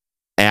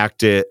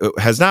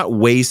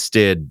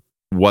wasted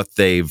what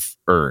they've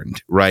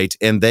earned, right?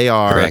 And they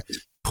are Correct.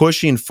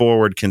 pushing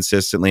forward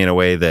consistently in a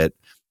way that,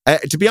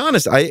 to be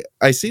honest, I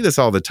see this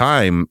all the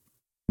time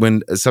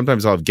when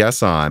sometimes I'll have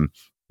guests on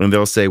and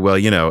they'll say, well,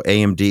 you know,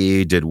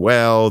 AMD did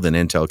well, then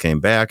Intel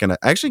came back. And I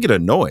actually get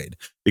annoyed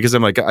because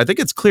I'm like, I think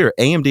it's clear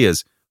AMD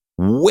is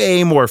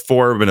way more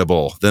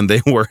formidable than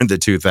they were in the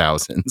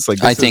 2000s.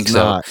 Like, I think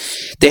so.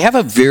 They have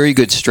a very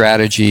good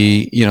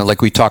strategy, you know,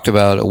 like we talked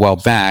about a while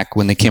back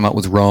when they came out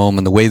with Rome,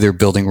 and the way they're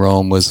building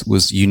Rome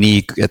was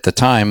unique at the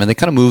time, and they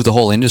kind of moved the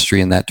whole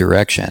industry in that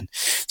direction.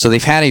 So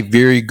they've had a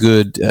very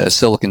good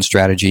silicon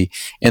strategy,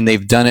 and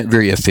they've done it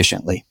very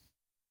efficiently.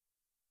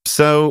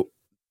 So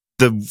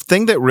the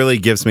thing that really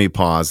gives me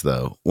pause,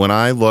 though, when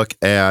I look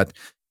at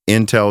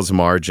Intel's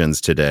margins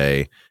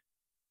today,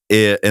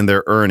 in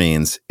their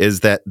earnings, is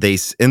that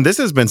and this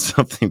has been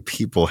something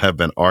people have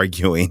been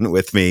arguing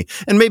with me,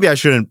 and maybe I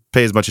shouldn't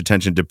pay as much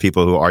attention to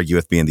people who argue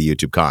with me in the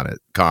YouTube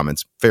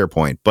comments, fair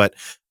point, but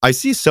I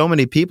see so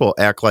many people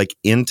act like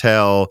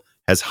Intel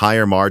has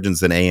higher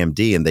margins than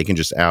AMD and they can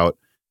just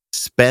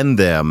outspend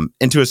them,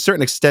 and to a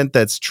certain extent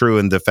that's true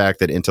in the fact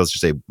that Intel's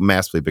just a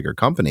massively bigger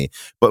company,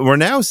 but we're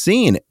now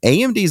seeing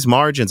AMD's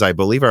margins, I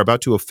believe, are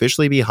about to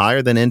officially be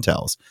higher than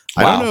Intel's.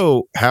 Wow. I don't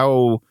know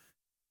how.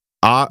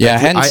 I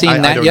hadn't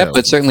seen that yet, know.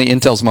 but certainly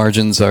Intel's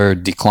margins are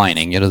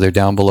declining. You know, they're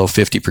down below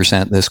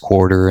 50% this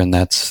quarter, and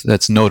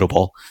that's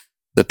notable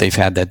that they've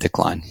had that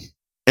decline.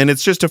 And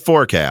it's just a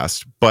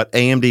forecast, but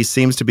AMD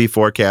seems to be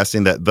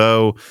forecasting that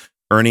though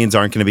earnings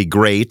aren't going to be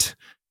great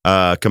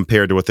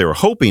compared to what they were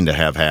hoping to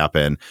have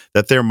happen,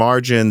 that their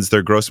margins,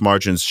 their gross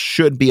margins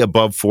should be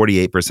above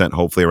 48%,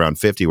 hopefully around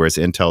 50%, whereas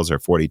Intel's are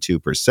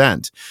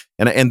 42%.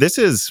 And this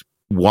is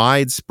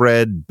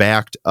widespread,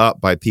 backed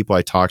up by people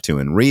I talk to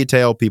in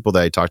retail, people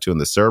that I talk to in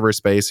the server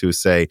space who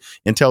say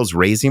Intel's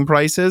raising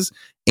prices.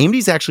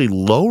 AMD's actually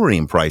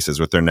lowering prices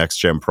with their next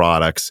gen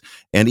products.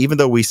 And even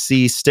though we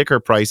see sticker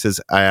prices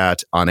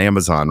on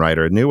Amazon, right,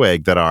 or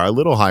Newegg that are a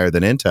little higher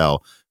than Intel,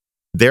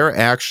 they're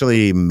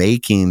actually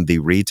making the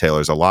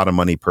retailers a lot of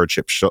money per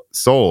chip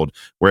sold,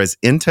 whereas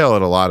Intel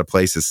at a lot of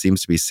places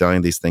seems to be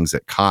selling these things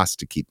at cost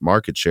to keep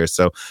market share.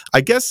 So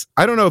I guess,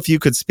 I don't know if you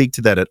could speak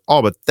to that at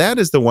all, but that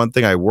is the one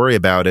thing I worry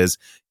about is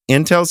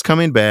Intel's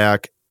coming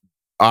back.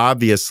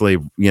 Obviously,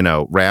 you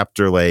know,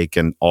 Raptor Lake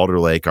and Alder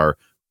Lake are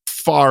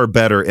far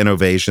better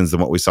innovations than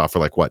what we saw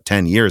for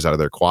 10 years out of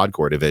their quad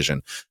core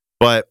division.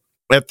 But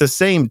at the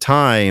same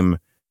time,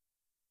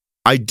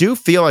 I do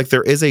feel like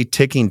there is a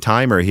ticking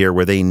timer here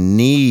where they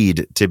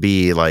need to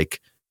be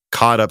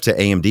caught up to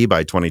AMD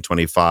by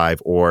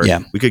 2025, or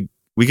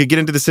we could get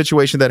into the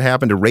situation that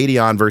happened to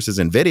Radeon versus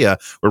NVIDIA,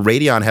 where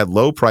Radeon had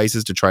low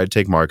prices to try to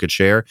take market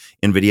share.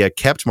 NVIDIA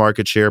kept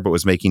market share, but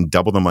was making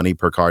double the money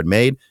per card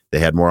made. They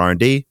had more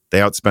R&D. They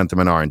outspent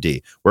them in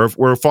R&D.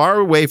 We're far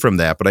away from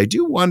that, but I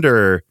do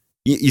wonder,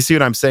 you see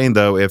what I'm saying,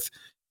 though, if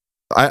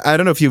I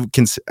don't know if you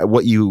can,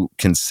 what you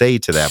can say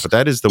to that, but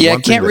that is the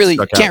one thing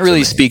that can't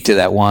really speak to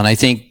that one. I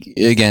think,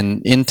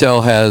 again,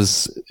 Intel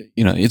has,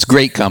 it's a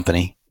great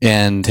company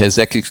and has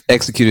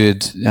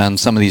executed on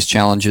some of these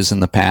challenges in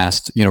the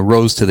past,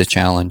 rose to the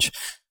challenge.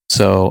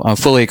 So I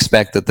fully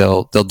expect that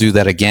they'll do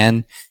that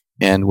again,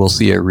 and we'll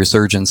see a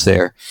resurgence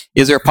there.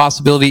 Is there a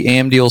possibility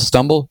AMD will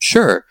stumble?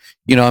 Sure.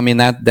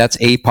 That's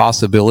a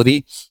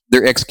possibility.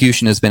 Their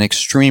execution has been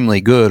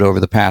extremely good over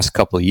the past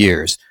couple of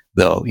years,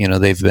 though.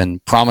 They've been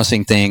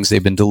promising things,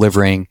 they've been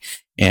delivering,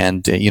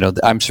 and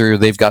I'm sure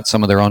they've got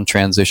some of their own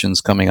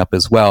transitions coming up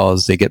as well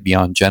as they get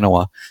beyond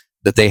Genoa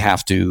that they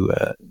have to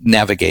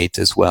navigate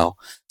as well.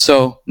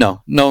 So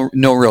no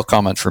real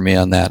comment for me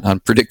on that, on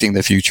predicting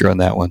the future on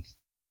that one.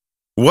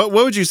 What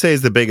would you say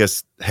is the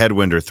biggest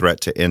headwind or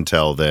threat to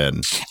Intel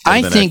then?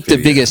 I think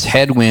the biggest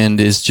headwind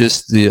is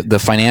just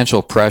the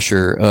financial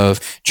pressure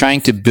of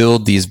trying to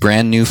build these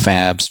brand new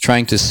fabs,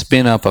 trying to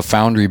spin up a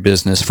foundry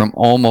business from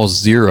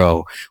almost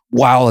zero,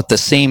 while at the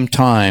same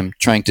time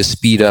trying to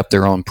speed up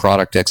their own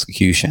product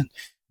execution.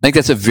 I think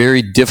that's a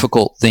very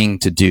difficult thing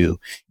to do.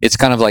 It's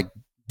kind of like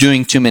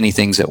doing too many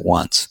things at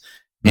once.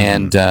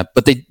 And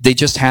but they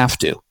just have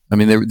to. I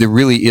mean, there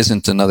really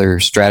isn't another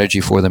strategy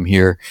for them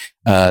here.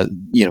 Pat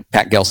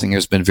Gelsinger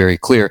has been very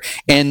clear,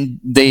 and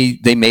they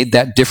made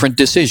that different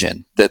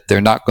decision that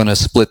they're not going to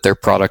split their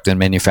product and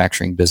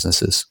manufacturing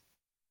businesses.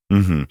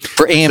 Mm-hmm.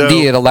 For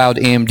AMD, it allowed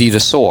AMD to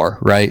soar,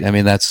 right? I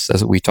mean, that's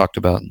what we talked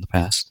about in the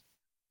past.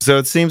 So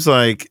it seems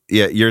like,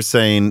 you're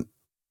saying,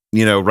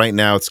 right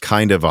now it's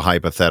kind of a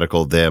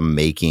hypothetical, them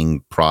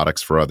making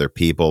products for other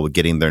people,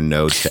 getting their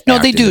nodes to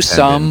act they do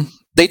some.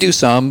 They do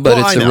some, but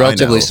it's a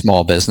relatively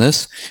small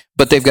business.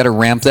 But they've got to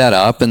ramp that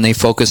up, and they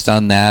focused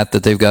on that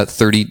they've got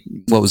 30,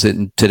 what was it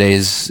in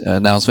today's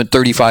announcement,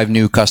 35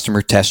 new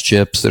customer test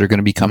chips that are going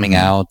to be coming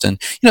out. And,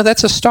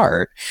 that's a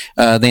start.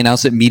 They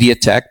announced that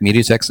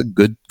MediaTek's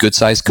a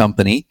good-sized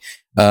company,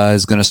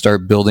 is going to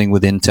start building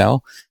with Intel.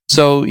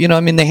 So,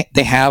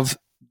 they have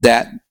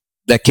that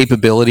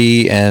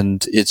capability,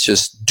 and it's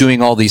just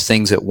doing all these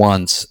things at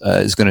once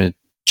is going to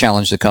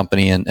challenge the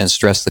company and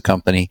stress the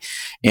company.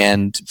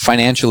 And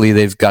financially,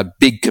 they've got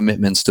big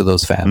commitments to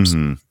those fabs.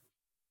 Mm-hmm.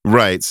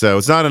 Right. So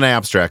it's not an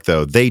abstract,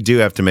 though. They do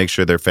have to make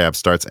sure their fab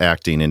starts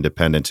acting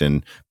independent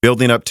and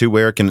building up to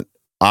where it can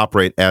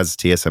operate as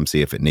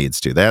TSMC if it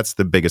needs to. That's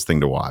the biggest thing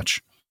to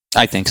watch.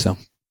 I think so.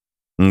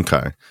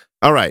 Okay.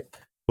 All right.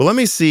 Well, let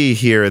me see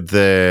here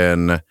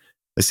then.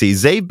 Let's see.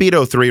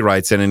 Zabeto3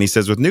 writes in and he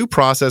says, with new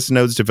process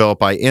nodes developed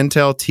by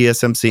Intel,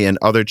 TSMC, and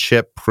other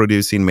chip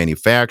producing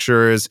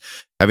manufacturers,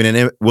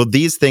 will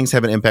these things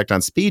have an impact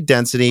on speed,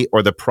 density,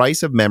 or the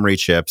price of memory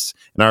chips?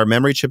 And are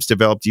memory chips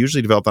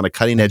usually developed on a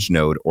cutting edge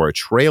node or a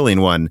trailing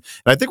one?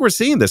 And I think we're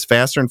seeing this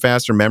faster and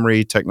faster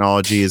memory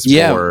technologies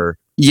for.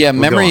 Yeah,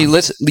 memory.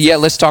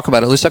 Let's talk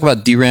about it. Let's talk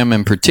about DRAM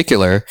in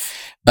particular,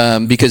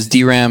 because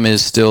DRAM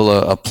is still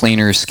a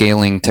planar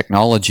scaling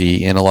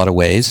technology in a lot of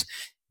ways,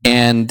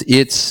 and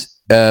it's.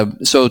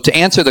 So to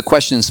answer the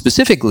question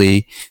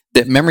specifically,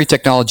 that memory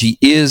technology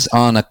is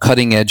on a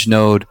cutting edge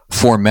node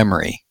for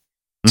memory.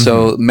 Mm-hmm.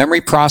 So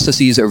memory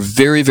processes are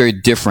very, very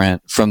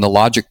different from the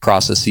logic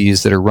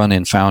processes that are run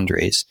in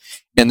foundries.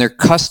 And they're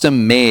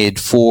custom made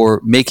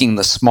for making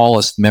the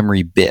smallest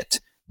memory bit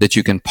that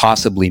you can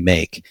possibly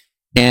make.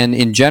 And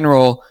in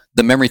general,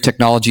 the memory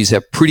technologies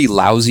have pretty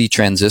lousy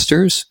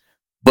transistors,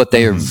 but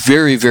they are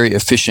very, very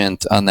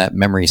efficient on that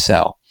memory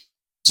cell.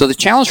 So the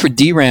challenge for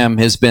DRAM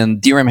has been,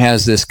 DRAM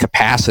has this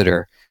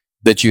capacitor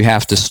that you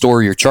have to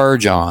store your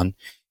charge on,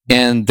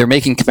 and they're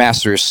making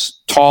capacitors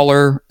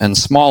taller and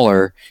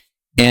smaller,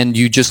 and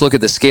you just look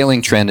at the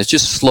scaling trend, it's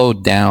just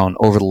slowed down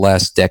over the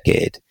last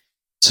decade.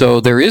 So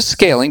there is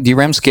scaling,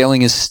 DRAM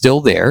scaling is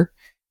still there,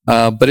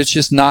 but it's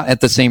just not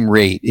at the same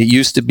rate. It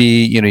used to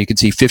be, you could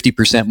see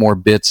 50% more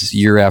bits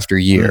year after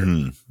year.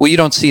 Mm-hmm. Well, you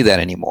don't see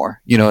that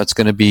anymore. It's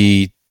going to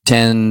be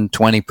 10,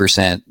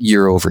 20%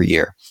 year over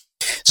year.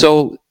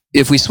 So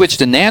if we switch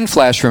to NAND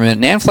flash for a minute,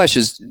 NAND flash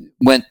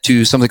went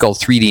to something called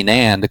 3D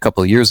NAND a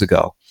couple of years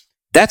ago.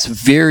 That's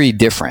very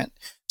different.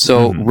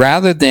 So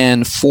rather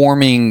than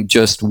forming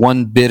just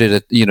one bit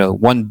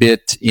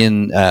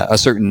in a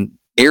certain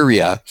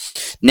area,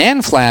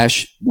 NAND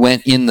flash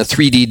went in the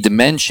 3D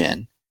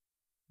dimension,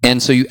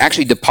 and so you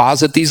actually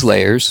deposit these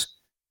layers,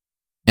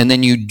 and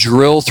then you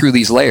drill through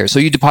these layers. So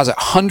you deposit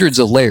hundreds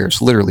of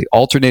layers, literally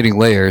alternating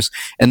layers,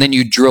 and then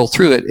you drill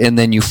through it, and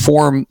then you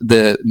form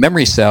the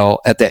memory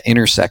cell at that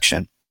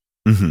intersection.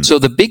 Mm-hmm. So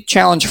the big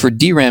challenge for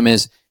DRAM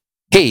is,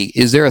 hey,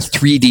 is there a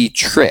 3D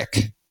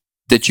trick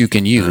that you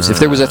can use? If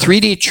there was a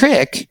 3D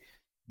trick,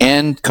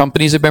 and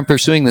companies have been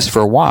pursuing this for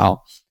a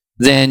while,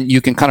 then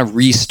you can kind of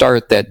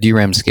restart that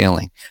DRAM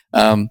scaling.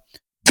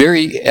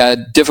 Very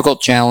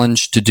difficult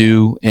challenge to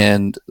do,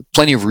 and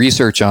plenty of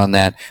research on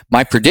that.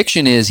 My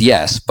prediction is,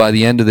 yes, by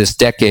the end of this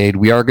decade,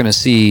 we are going to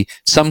see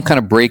some kind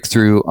of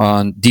breakthrough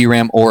on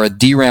DRAM or a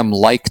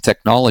DRAM-like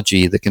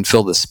technology that can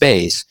fill the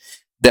space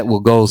that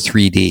will go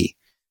 3D.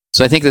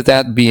 So I think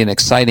that would be an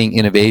exciting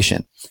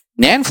innovation.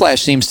 NAND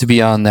flash seems to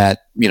be on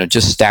that,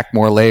 just stack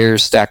more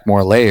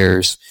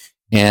layers,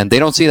 and they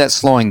don't see that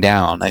slowing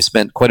down. I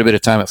spent quite a bit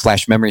of time at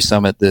Flash Memory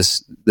Summit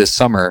this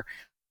summer,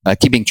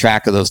 keeping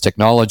track of those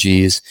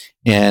technologies,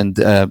 and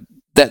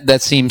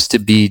that seems to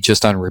be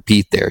just on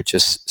repeat there.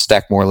 Just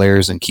stack more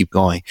layers and keep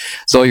going.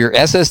 So your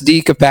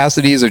SSD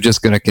capacities are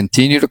just going to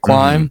continue to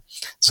climb.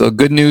 Mm-hmm. So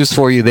good news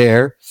for you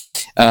there.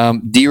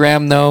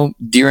 DRAM, though,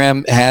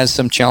 DRAM has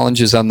some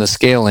challenges on the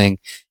scaling,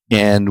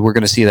 And we're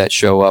going to see that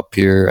show up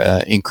here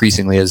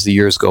increasingly as the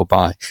years go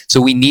by.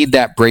 So we need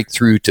that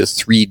breakthrough to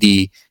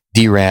 3D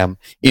DRAM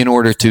in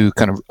order to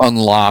kind of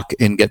unlock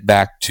and get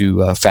back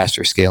to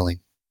faster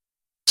scaling.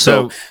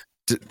 So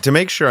to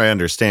make sure I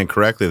understand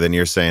correctly, then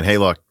you're saying, hey,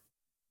 look,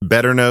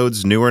 better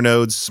nodes, newer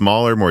nodes,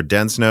 smaller, more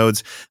dense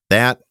nodes,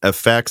 that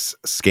affects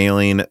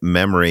scaling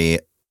memory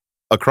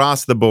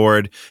across the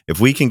board. If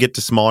we can get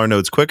to smaller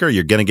nodes quicker,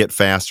 you're going to get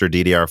faster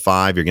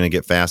DDR5, you're going to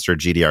get faster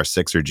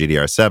GDR6 or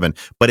GDR7,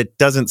 but it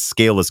doesn't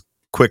scale as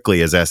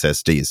quickly as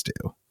SSDs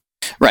do.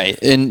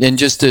 Right. And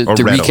just to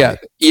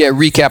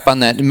recap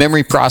on that,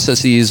 memory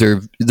processes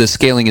or the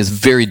scaling is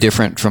very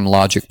different from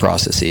logic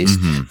processes.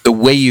 Mm-hmm. The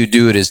way you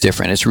do it is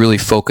different. It's really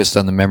focused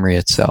on the memory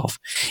itself.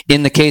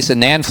 In the case of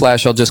NAND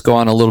flash, I'll just go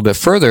on a little bit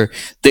further.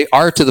 They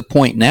are to the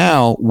point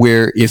now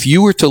where if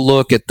you were to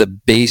look at the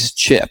base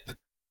chip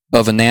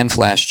of a NAND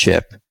flash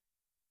chip,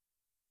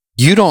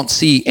 you don't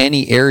see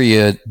any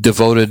area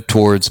devoted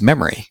towards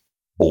memory.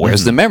 Well,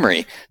 where's the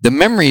memory? The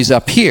memory's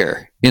up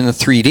here in the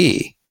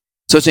 3D.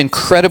 So it's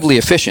incredibly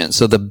efficient.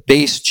 So the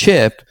base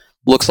chip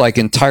looks like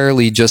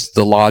entirely just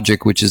the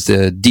logic, which is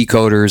the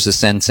decoders, the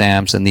sense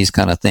amps, and these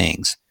kind of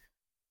things.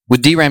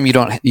 With DRAM,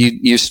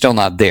 you're still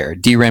not there.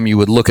 DRAM, you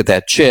would look at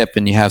that chip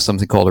and you have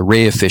something called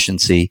array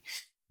efficiency.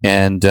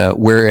 And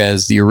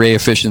whereas the array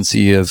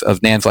efficiency of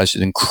NAND flash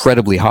is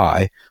incredibly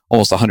high,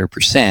 almost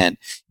 100%,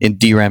 in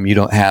DRAM, you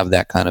don't have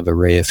that kind of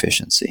array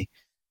efficiency.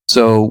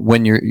 So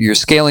when you're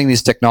scaling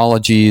these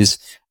technologies,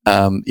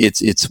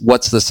 it's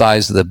what's the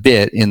size of the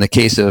bit. In the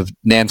case of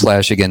NAND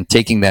flash, again,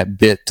 taking that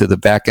bit to the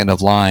back end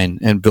of line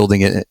and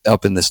building it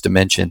up in this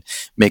dimension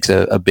makes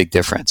a big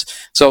difference.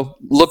 So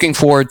looking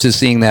forward to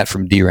seeing that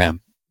from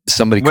DRAM.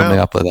 Somebody coming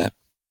up with that.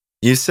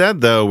 You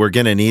said, though, we're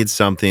going to need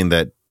something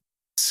that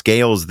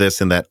scales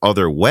this in that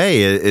other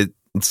way. It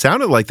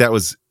sounded like that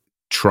was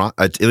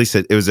at least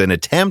it was an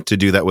attempt to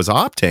do that was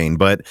Optane,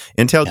 but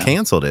Intel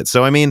canceled it.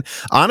 So, I mean,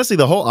 honestly,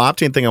 the whole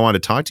Optane thing I want to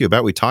talk to you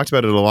about, we talked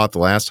about it a lot the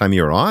last time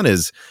you were on,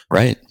 is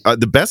right.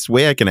 The best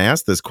way I can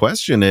ask this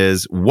question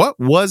is, what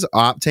was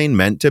Optane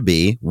meant to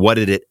be? What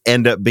did it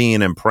end up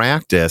being in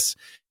practice?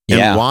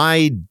 And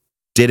why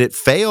did it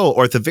fail?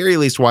 Or at the very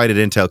least, why did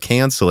Intel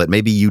cancel it?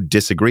 Maybe you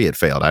disagree it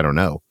failed. I don't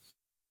know.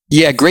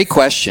 Yeah, great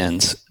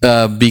questions,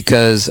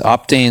 because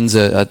Optane's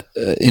an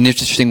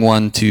interesting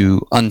one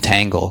to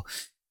untangle.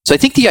 So I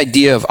think the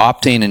idea of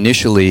Optane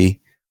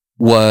initially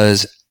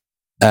was,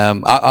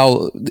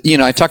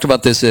 I talked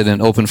about this at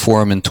an open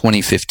forum in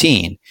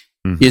 2015,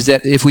 is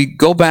that if we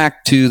go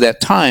back to that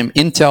time,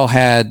 Intel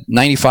had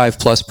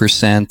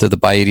 95+% of the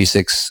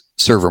x86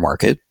 server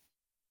market.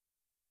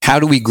 How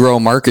do we grow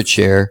market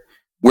share?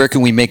 Where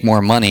can we make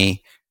more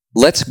money?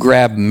 Let's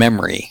grab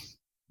memory.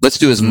 Let's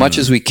do as much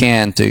as we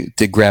can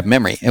to grab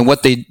memory. And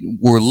what they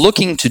were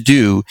looking to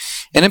do,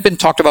 and had been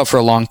talked about for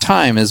a long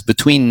time, is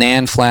between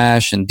NAND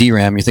flash and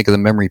DRAM, you think of the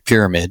memory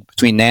pyramid,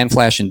 between NAND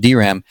flash and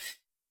DRAM,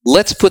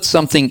 let's put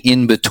something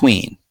in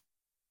between.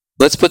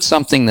 Let's put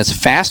something that's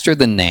faster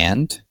than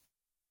NAND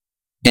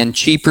and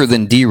cheaper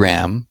than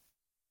DRAM,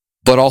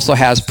 but also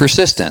has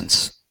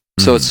persistence.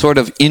 So it's sort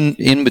of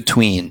in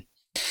between.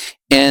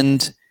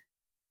 And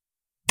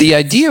the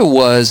idea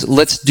was,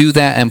 let's do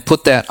that and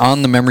put that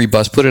on the memory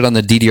bus, put it on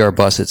the DDR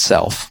bus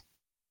itself.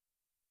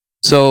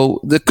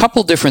 So the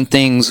couple different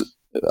things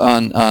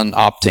on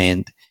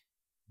Optane.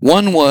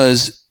 One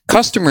was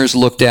customers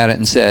looked at it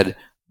and said,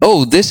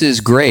 oh, this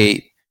is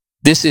great.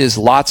 This is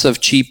lots of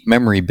cheap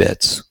memory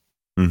bits.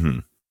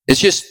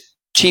 It's just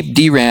cheap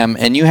DRAM,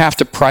 and you have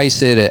to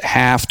price it at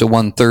half to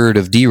 1/3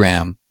 of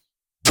DRAM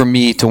for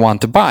me to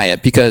want to buy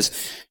it because,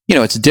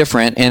 it's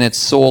different and it's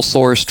sole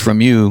sourced from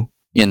you,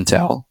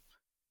 Intel.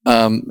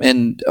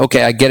 And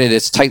okay, I get it.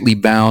 It's tightly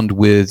bound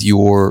with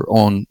your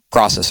own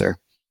processor.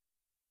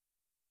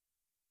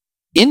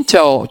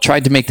 Intel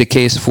tried to make the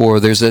case for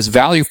there's this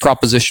value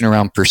proposition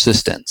around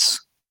persistence.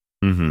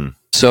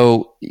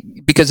 So,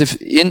 because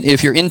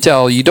if you're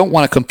Intel, you don't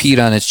want to compete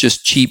on it's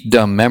just cheap,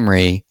 dumb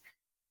memory,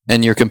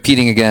 and you're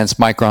competing against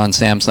Micron,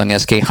 Samsung,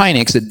 SK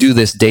Hynix that do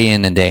this day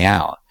in and day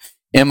out.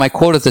 And my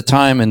quote at the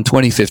time in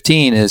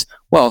 2015 is,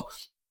 well,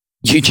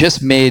 you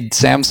just made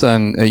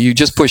Samsung, you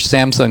just pushed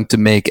Samsung to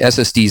make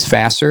SSDs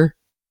faster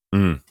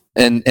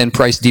and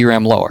price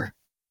DRAM lower,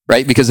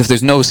 right? Because if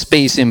there's no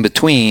space in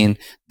between,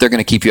 they're going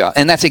to keep you out.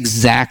 And that's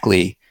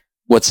exactly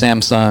what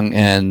Samsung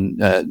and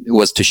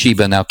was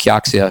Toshiba, now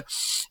Kioxia,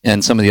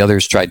 and some of the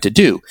others tried to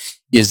do,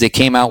 is they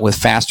came out with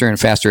faster and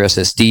faster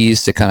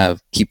SSDs to kind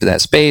of keep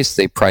that space.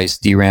 They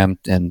priced DRAM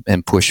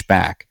and push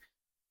back.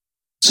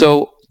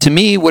 So to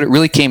me, what it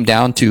really came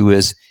down to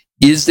is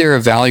there a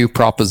value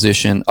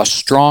proposition, a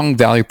strong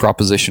value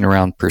proposition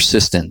around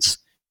persistence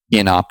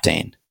in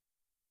Optane?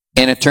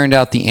 And it turned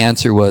out the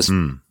answer was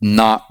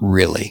not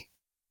really.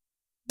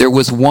 There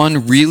was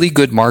one really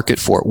good market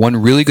for it, one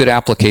really good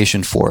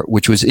application for it,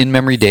 which was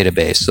in-memory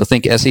database. So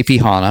think SAP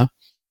HANA.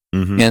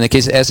 In the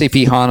case of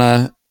SAP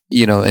HANA,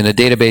 in a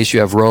database, you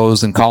have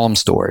rows and column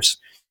stores.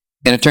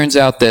 And it turns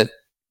out that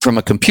from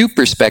a compute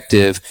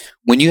perspective,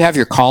 when you have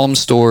your column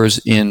stores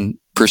in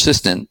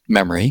persistent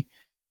memory,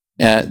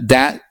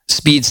 that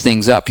speeds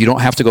things up. You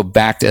don't have to go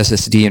back to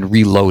SSD and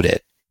reload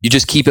it. You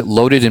just keep it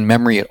loaded in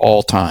memory at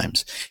all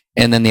times.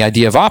 And then the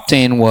idea of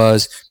Optane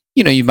was,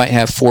 you might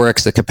have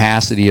 4x the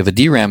capacity of a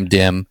DRAM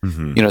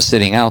DIMM,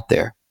 sitting out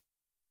there.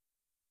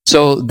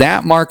 So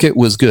that market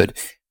was good.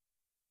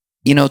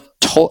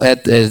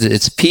 At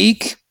its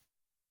peak,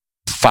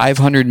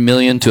 $500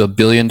 million to $1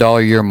 billion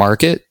a year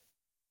market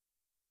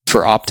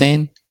for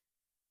Optane.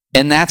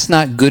 And that's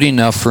not good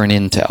enough for an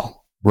Intel,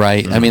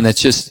 right? I mean,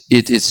 that's just,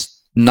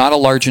 it's not a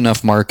large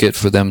enough market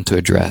for them to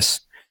address.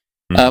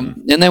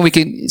 And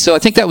then so I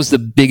think that was the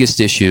biggest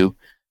issue,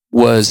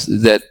 was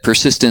that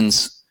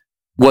persistence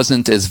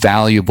wasn't as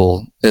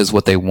valuable as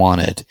what they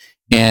wanted.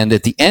 And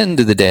at the end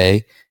of the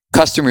day,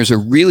 customers are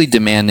really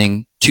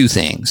demanding two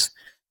things.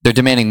 They're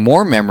demanding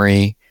more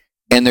memory,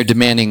 and they're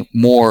demanding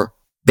more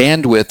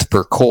bandwidth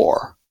per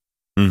core.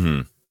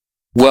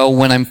 Well,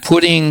 when I'm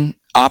putting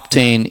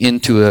Optane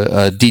into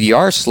a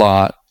DDR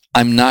slot,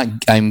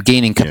 I'm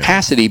gaining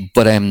capacity,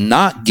 but I'm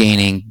not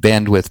gaining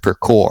bandwidth per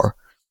core.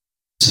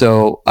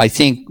 So I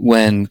think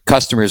when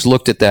customers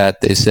looked at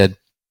that, they said,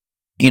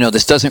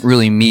 this doesn't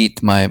really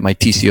meet my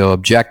TCO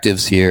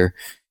objectives here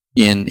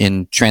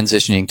in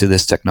transitioning to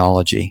this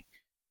technology.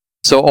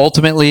 So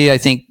ultimately, I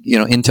think,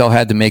 Intel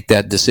had to make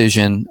that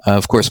decision.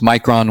 Of course,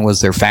 Micron was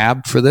their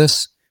fab for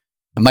this.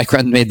 And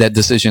Micron made that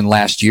decision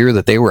last year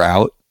that they were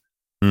out.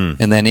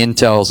 And then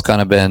Intel's kind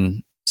of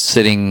been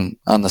sitting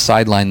on the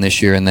sideline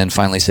this year, and then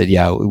finally said,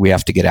 yeah, we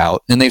have to get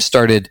out. And they've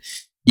started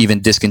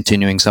even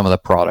discontinuing some of the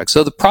products.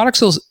 So the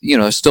products will,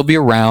 still be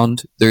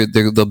around.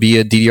 There'll be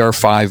a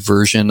DDR5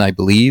 version, I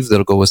believe,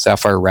 that'll go with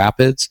Sapphire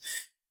Rapids.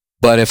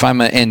 But if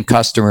I'm an end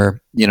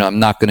customer, I'm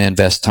not going to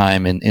invest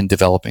time in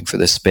developing for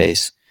this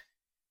space.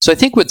 So I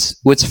think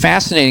what's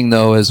fascinating,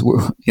 though, is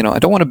I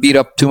don't want to beat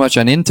up too much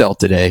on Intel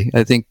today.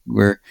 I think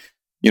we're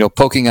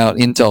poking out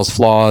Intel's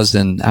flaws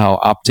and how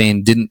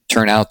Optane didn't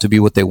turn out to be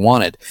what they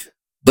wanted.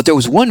 But there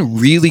was one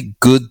really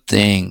good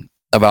thing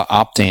about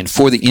Optane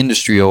for the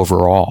industry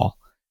overall.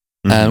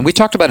 And we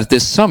talked about it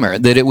this summer,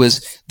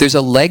 that there's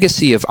a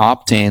legacy of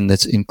Optane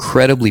that's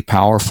incredibly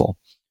powerful,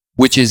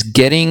 which is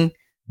getting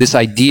this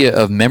idea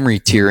of memory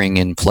tiering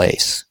in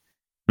place.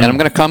 And I'm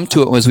going to come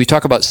to it as we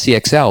talk about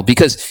CXL,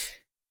 because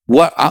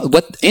what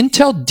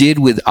Intel did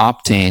with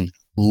Optane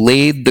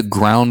laid the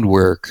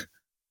groundwork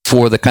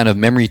for the kind of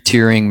memory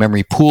tiering,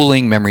 memory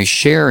pooling, memory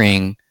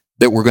sharing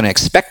that we're going to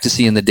expect to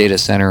see in the data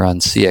center on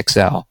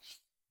CXL.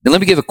 And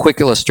let me give a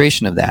quick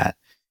illustration of that.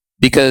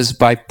 Because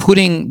by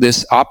putting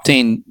this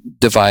Optane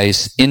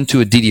device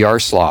into a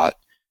DDR slot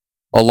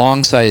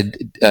alongside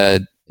a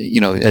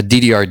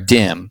DDR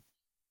DIMM,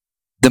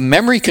 the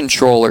memory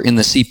controller in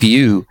the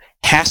CPU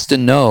has to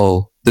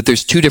know that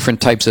there's two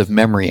different types of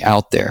memory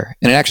out there.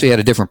 And it actually had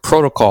a different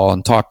protocol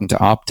in talking to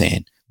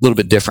Optane, a little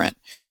bit different.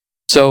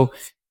 So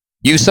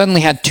you suddenly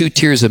had two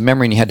tiers of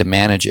memory and you had to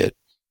manage it.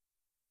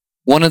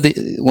 One of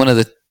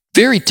the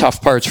very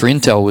tough parts for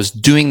Intel was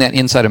doing that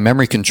inside a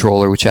memory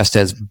controller, which has to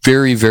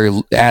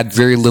add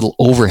very little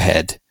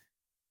overhead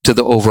to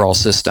the overall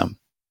system.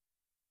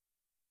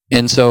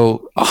 And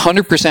so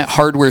 100%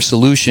 hardware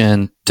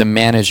solution to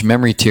manage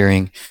memory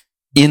tiering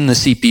in the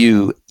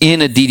CPU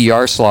in a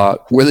DDR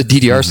slot, where the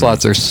DDR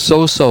slots are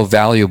so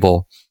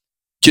valuable,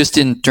 just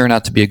didn't turn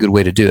out to be a good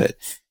way to do it.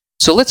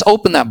 So let's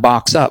open that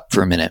box up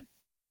for a minute.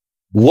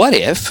 What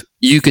if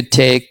you could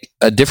take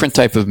a different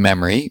type of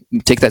memory,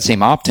 take that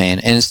same Optane,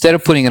 and instead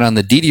of putting it on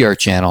the DDR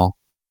channel,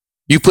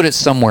 you put it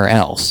somewhere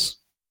else?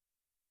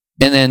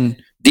 And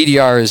then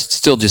DDR is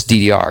still just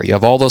DDR. You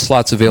have all those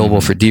slots available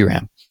for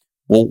DRAM.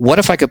 Well, what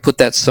if I could put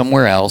that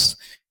somewhere else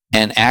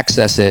and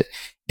access it?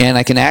 And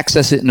I can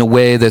access it in a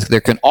way that there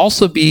can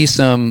also be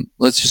some,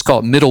 let's just call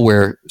it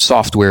middleware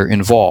software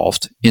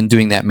involved in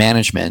doing that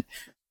management.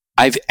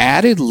 I've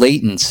added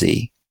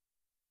latency.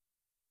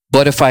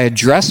 But if I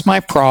address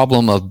my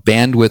problem of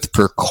bandwidth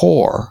per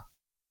core,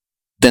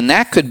 then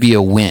that could be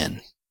a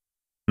win.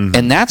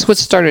 And that's what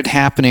started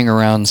happening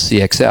around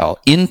CXL.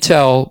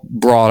 Intel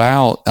brought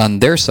out on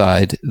their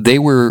side, it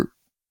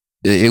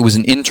was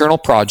an internal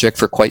project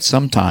for quite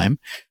some time.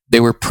 They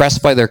were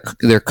pressed by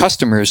their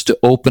customers to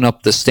open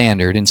up the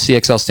standard, and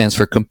CXL stands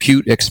for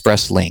Compute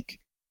Express Link.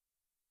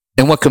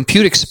 And what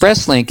Compute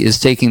Express Link is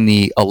taking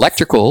the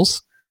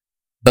electricals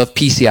of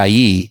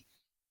PCIe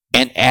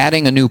and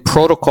adding a new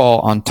protocol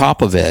on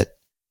top of it,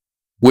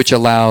 which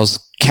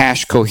allows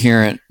cache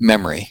coherent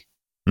memory.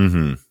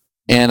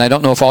 And I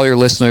don't know if all your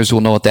listeners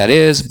will know what that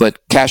is, but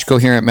cache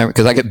coherent memory,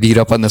 because I get beat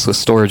up on this with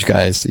storage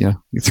guys. You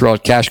throw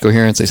out cache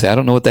coherence, they say, I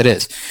don't know what that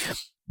is.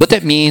 What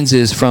that means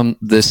is from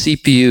the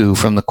CPU,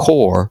 from the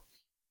core,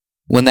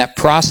 when that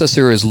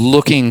processor is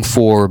looking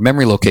for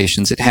memory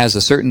locations, it has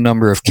a certain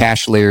number of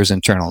cache layers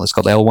internal. It's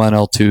called L1,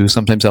 L2,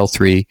 sometimes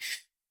L3.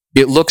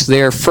 It looks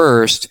there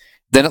first,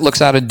 then it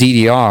looks out of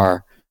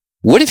DDR.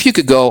 What if you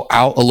could go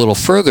out a little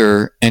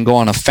further and go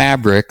on a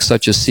fabric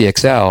such as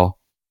CXL?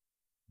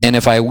 And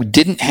if I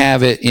didn't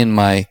have it in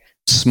my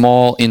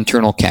small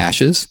internal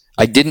caches,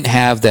 I didn't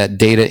have that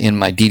data in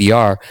my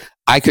DDR,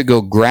 I could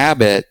go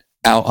grab it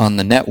out on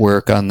the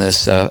network on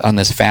this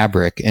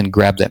fabric and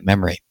grab that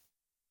memory.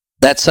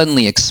 that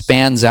suddenly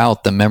expands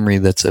out the memory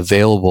that's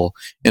available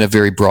in a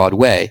very broad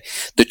way.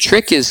 The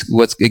trick is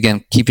what's,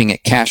 again, keeping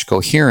it cache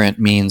coherent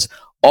means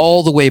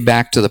all the way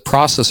back to the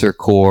processor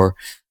core,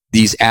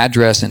 these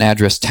address and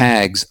address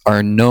tags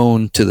are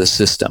known to the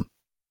system.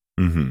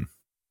 Mm-hmm.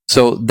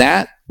 So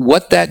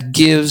what that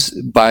gives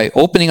by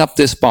opening up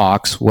this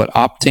box, what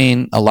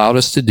Optane allowed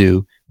us to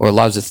do, or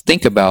allows us to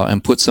think about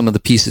and put some of the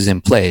pieces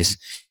in place,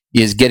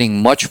 is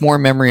getting much more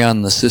memory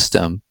on the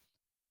system,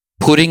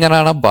 putting it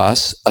on a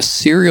bus, a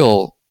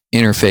serial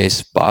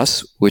interface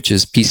bus, which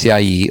is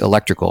PCIe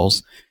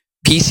electricals.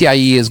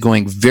 PCIe is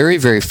going very,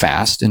 very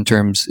fast in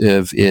terms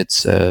of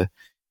its,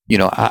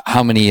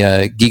 how many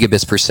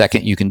gigabits per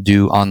second you can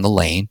do on the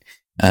lane.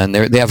 And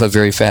they have a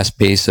very fast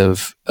pace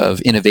of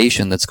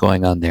innovation that's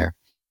going on there.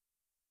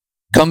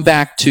 Come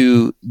back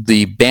to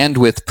the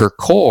bandwidth per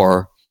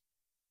core.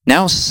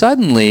 Now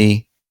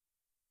suddenly,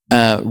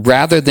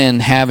 rather than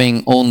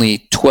having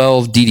only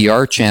 12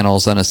 DDR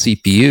channels on a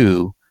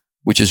CPU,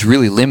 which is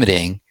really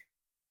limiting,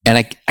 and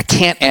I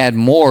can't add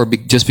more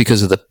just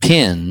because of the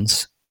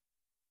pins,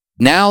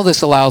 now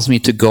this allows me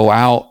to go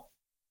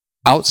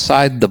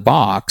outside the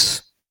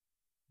box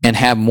and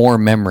have more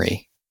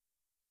memory.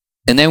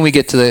 And then we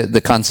get to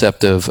the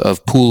concept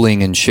of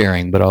pooling and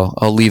sharing, but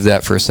I'll leave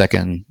that for a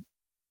second.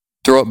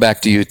 Throw it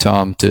back to you,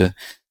 Tom, to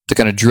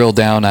kind of drill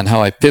down on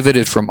how I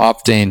pivoted from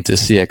Optane to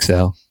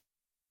CXL.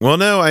 Well,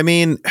 no, I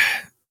mean,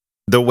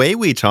 the way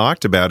we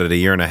talked about it a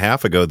year and a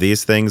half ago,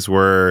 these things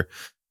were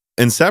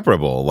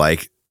inseparable.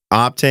 Like,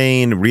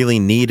 Optane really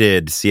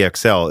needed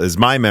CXL, is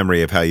my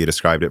memory of how you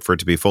described it, for it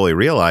to be fully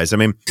realized. I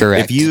mean,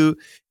 correct.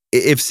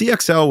 If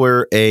CXL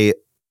were a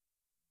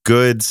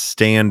good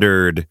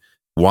standard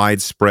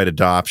widespread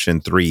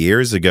adoption 3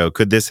 years ago,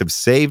 could this have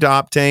saved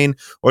Optane?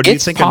 Or do you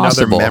think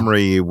possible. Another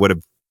memory would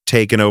have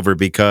taken over?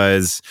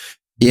 Because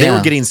they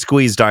were getting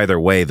squeezed either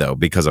way, though,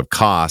 because of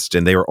cost,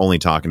 and they were only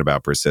talking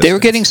about persistence. They were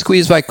getting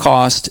squeezed by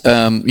cost.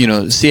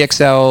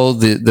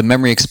 CXL, the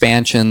memory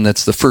expansion,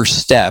 that's the first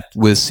step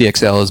with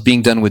CXL, is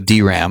being done with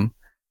DRAM.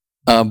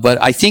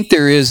 But I think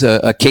there is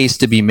a case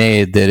to be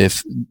made that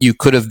if you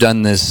could have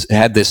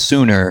had this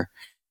sooner,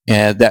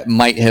 that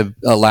might have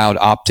allowed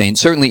Optane.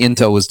 Certainly,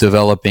 Intel was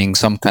developing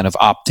some kind of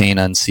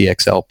Optane on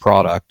CXL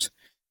product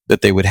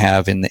that they would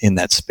have in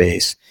that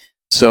space.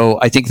 So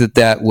I think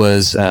that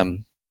was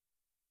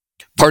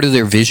part of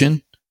their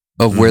vision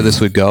of where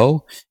this would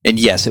go. And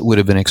yes, it would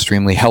have been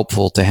extremely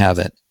helpful to have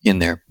it in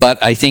there.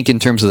 But I think in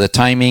terms of the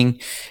timing,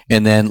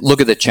 and then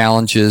look at the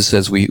challenges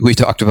as we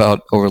talked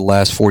about over the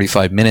last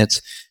 45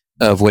 minutes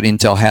of what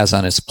Intel has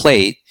on its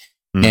plate.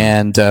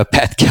 And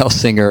Pat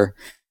Gelsinger,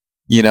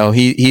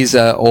 he's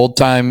an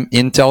old-time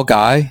Intel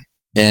guy,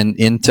 and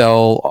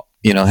Intel,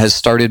 has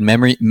started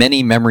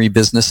many memory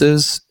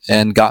businesses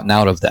and gotten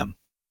out of them.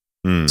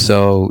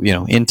 So,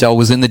 Intel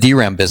was in the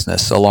DRAM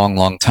business a long,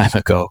 long time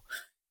ago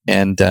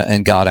and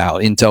got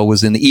out. Intel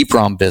was in the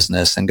EEPROM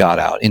business and got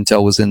out.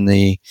 Intel was in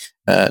the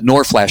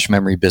NOR flash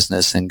memory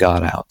business and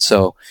got out.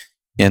 So,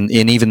 in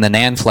even the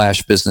NAND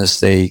flash business,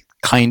 they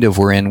kind of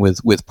were in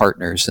with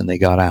partners and they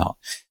got out.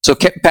 So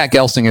Pat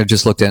Gelsinger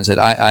just looked at it and said,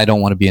 I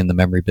don't want to be in the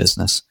memory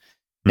business.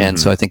 And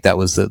so I think that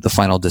was the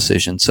final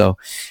decision. So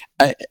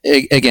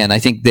again, I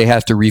think they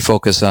have to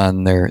refocus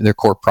on their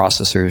core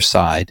processor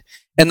side,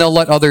 and they'll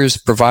let others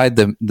provide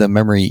the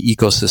memory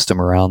ecosystem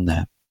around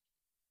that.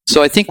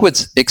 So I think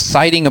what's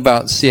exciting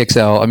about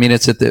CXL, I mean,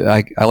 it's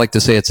I like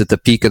to say it's at the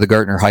peak of the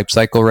Gartner hype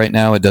cycle right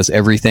now. It does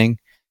everything.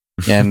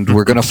 And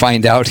we're going to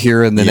find out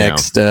here in the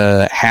next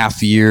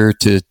half year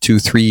to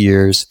 2-3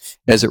 years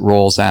as it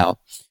rolls out.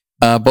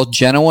 Both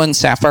Genoa and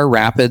Sapphire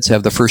Rapids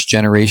have the first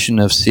generation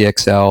of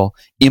CXL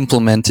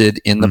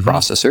implemented in the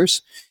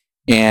processors.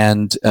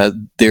 And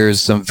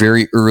there's some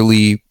very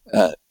early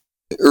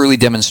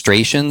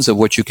demonstrations of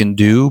what you can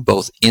do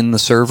both in the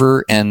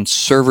server and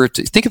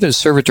think of it as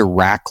server to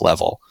rack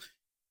level.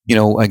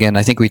 Again,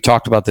 I think we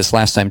talked about this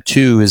last time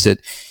too, is that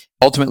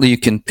ultimately you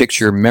can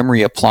picture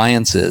memory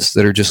appliances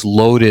that are just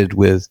loaded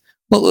with,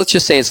 let's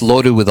just say it's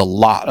loaded with a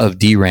lot of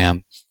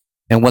DRAM.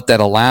 And what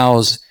that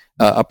allows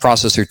a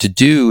processor to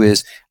do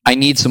is, I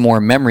need some more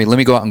memory. Let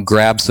me go out and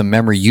grab some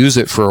memory, use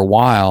it for a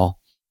while,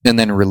 and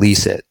then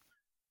release it.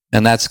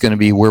 And that's going to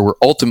be where we're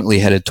ultimately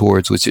headed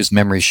towards, which is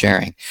memory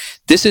sharing.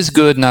 This is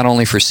good not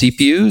only for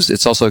CPUs,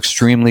 it's also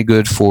extremely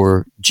good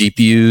for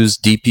GPUs,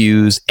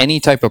 DPUs, any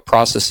type of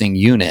processing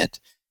unit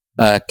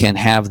can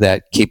have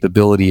that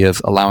capability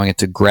of allowing it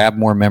to grab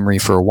more memory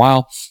for a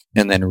while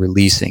and then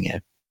releasing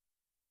it.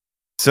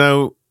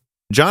 So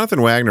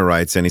Jonathan Wagner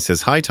writes in, he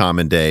says, "Hi, Tom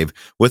and Dave.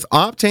 With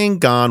Optane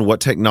gone,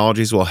 what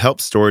technologies will help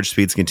storage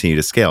speeds continue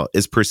to scale?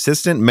 Is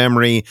persistent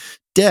memory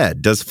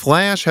dead? Does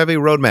Flash have a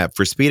roadmap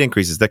for speed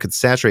increases that could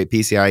saturate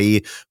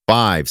PCIe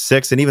 5,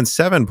 6, and even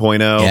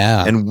 7.0?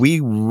 Yeah.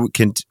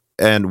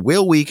 And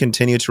will we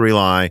continue to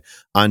rely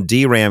on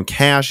DRAM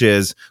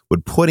caches?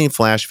 Would putting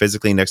Flash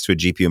physically next to a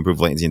GPU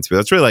improve latency and speed?"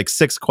 That's really like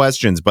 6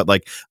 questions, but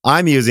like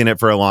I'm using it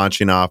for a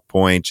launching off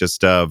point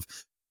just of,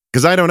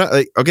 because I don't know.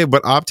 Like, okay,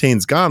 but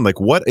Optane's gone. Like,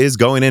 what is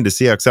going into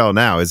CXL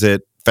now? Is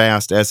it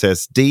fast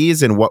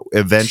SSDs, and what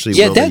eventually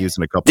will they use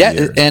in a couple of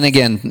years? And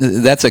again,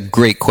 that's a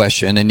great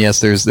question. And yes,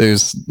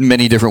 there's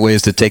many different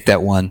ways to take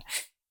that one.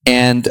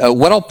 And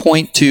what I'll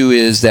point to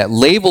is that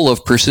label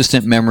of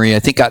persistent memory, I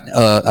think, got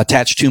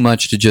attached too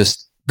much to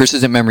just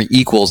persistent memory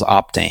equals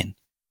Optane.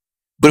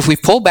 But if we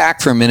pull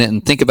back for a minute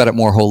and think about it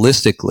more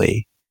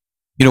holistically,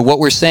 what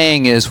we're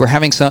saying is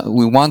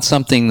we want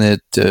something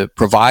that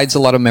provides a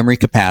lot of memory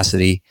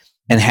capacity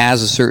and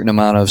has a certain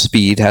amount of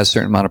speed, has a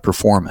certain amount of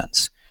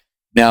performance.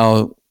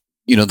 Now,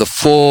 the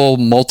full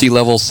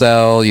multi-level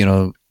cell,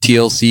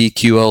 TLC,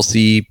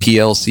 QLC,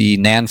 PLC,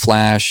 NAND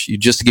flash,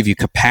 just to give you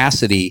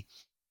capacity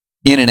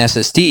in an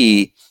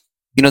SSD,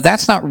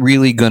 that's not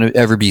really going to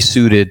ever be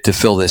suited to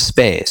fill this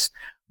space.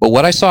 But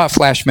what I saw at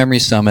Flash Memory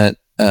Summit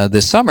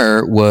this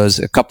summer was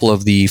a couple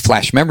of the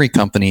flash memory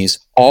companies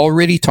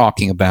already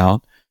talking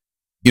about,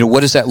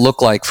 what does that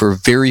look like for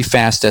very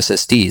fast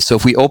SSDs? So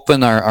if we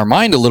open our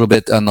mind a little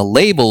bit on the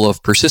label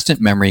of persistent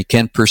memory,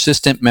 can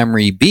persistent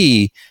memory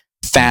be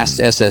fast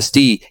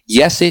SSD?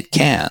 Yes, it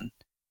can.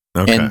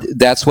 Okay. And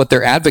that's what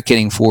they're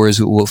advocating for, is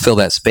it will fill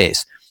that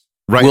space.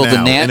 Right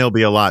now, and it'll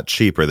be a lot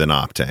cheaper than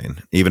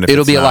Optane, even if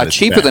it'll be a lot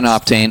cheaper than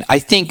Optane. I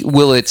think,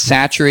 will it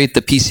saturate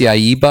the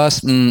PCIe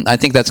bus? I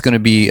think that's going to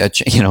be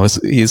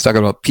he's talking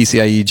about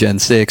PCIe Gen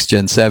 6,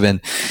 Gen 7.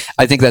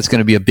 I think that's going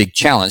to be a big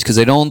challenge, because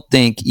I don't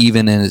think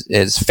even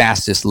as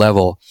fastest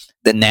level,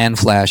 the NAND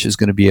flash is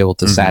going to be able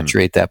to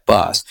saturate that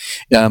bus.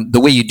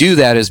 The way you do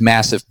that is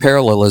massive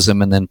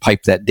parallelism, and then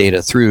pipe that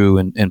data through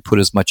and put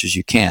as much as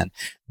you can.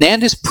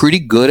 NAND is pretty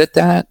good at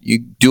that. You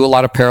do a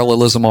lot of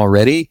parallelism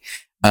already.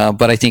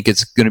 But I think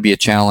it's going to be a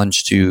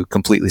challenge to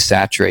completely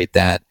saturate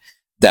that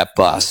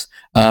bus.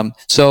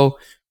 So,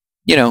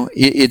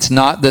 it's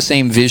not the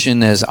same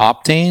vision as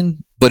Optane,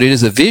 but it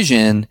is a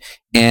vision,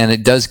 and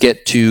it does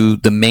get to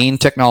the main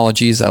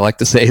technologies. I like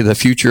to say the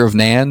future of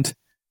NAND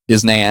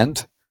is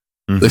NAND.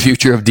 The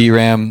future of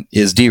DRAM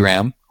is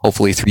DRAM,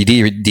 hopefully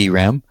 3D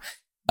DRAM.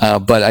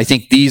 But I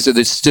think these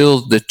are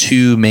still the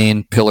two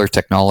main pillar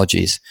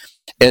technologies.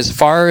 As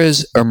far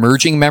as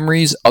emerging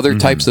memories, other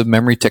types of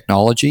memory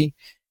technology,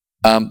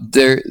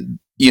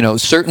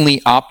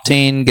 certainly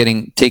Optane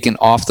getting taken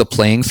off the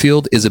playing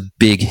field is a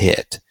big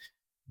hit,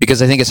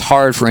 because I think it's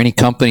hard for any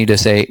company to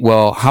say,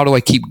 well, how do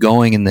I keep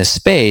going in this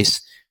space?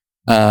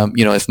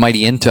 If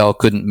mighty Intel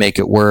couldn't make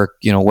it work,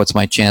 what's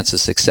my chance of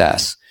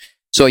success?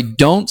 So I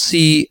don't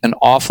see an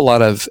awful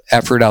lot of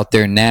effort out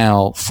there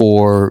now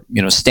for,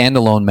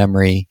 standalone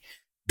memory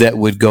that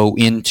would go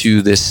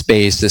into this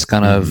space, this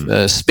kind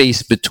of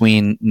space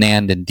between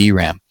NAND and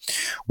DRAM.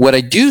 What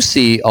I do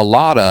see a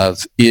lot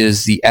of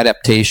is the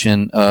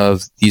adaptation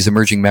of these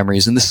emerging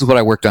memories, and this is what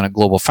I worked on at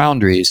Global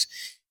Foundries,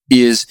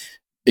 is,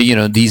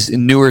 these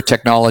newer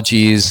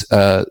technologies,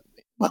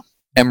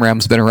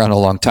 MRAM's been around a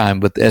long time,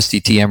 but the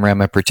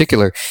STT-MRAM in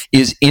particular,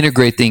 is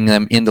integrating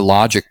them into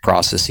logic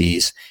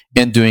processes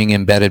and doing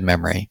embedded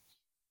memory.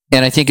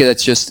 And I think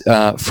that's just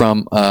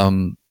from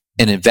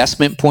an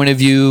investment point of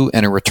view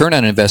and a return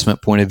on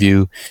investment point of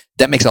view,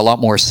 that makes a lot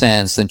more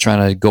sense than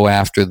trying to go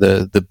after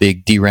the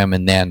big DRAM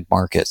and NAND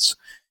markets.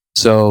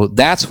 So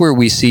that's where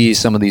we see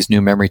some of these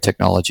new memory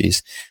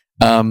technologies.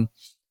 I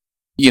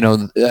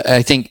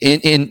think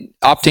in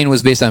Optane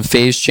was based on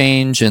phase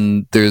change,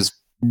 and there's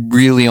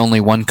really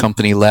only one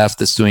company left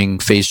that's doing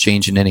phase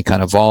change in any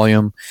kind of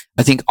volume.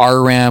 I think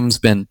RRAM's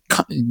been,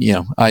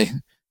 I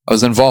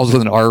was involved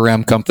with an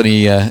RRAM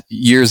company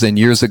years and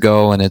years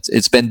ago, and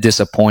it's been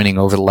disappointing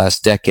over the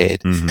last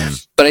decade.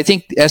 But I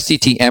think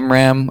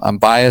STT-MRAM, I'm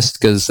biased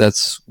because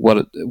that's one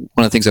of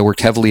the things I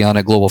worked heavily on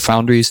at Global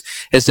Foundries,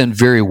 has done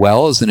very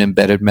well as an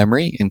embedded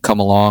memory and come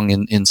along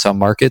in some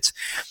markets.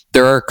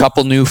 There are a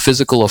couple new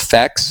physical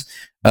effects.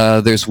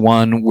 There's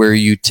one where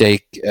you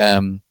take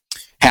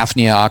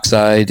hafnia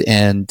oxide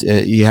and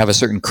you have a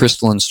certain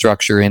crystalline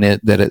structure in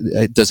it that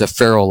it does a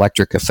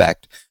ferroelectric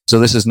effect. So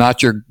this is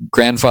not your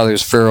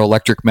grandfather's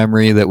ferroelectric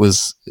memory that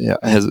was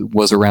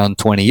around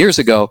 20 years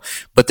ago,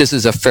 but this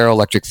is a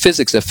ferroelectric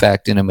physics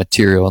effect in a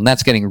material, and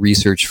that's getting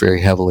researched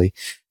very heavily.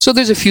 So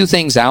there's a few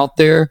things out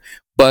there,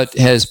 but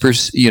has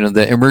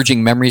the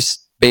emerging memory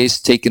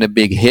space taken a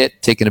big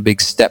hit, taken a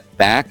big step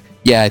back?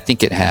 Yeah, I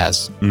think it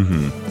has.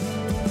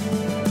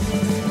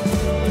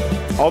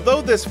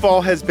 Although this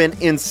fall has been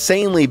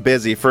insanely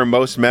busy for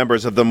most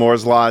members of the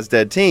Moore's Law is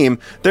Dead team,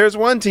 there's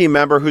one team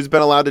member who's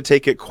been allowed to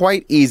take it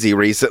quite easy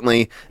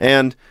recently,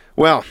 and,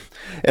 well,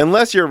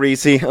 unless you're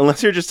Reese,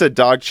 unless you're just a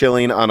dog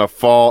chilling on a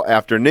fall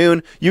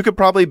afternoon, you could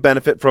probably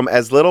benefit from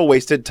as little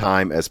wasted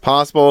time as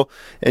possible,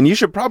 and you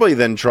should probably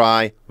then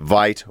try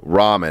Vite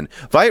Ramen.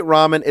 Vite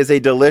Ramen is a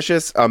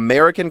delicious,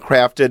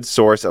 American-crafted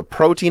source of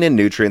protein and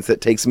nutrients that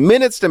takes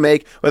minutes to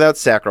make without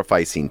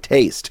sacrificing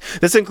taste.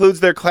 This includes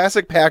their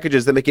classic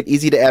packages that make it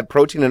easy to add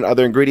protein and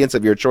other ingredients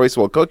of your choice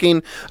while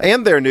cooking,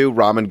 and their new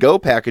Ramen Go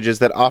packages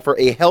that offer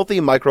a healthy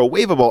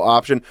microwavable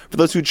option for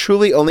those who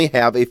truly only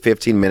have a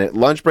 15-minute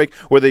lunch break,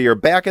 whether you're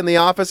back in the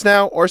office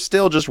now or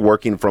still just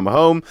working from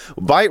home.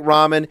 Vite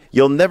Ramen,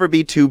 you'll never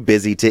be too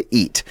busy to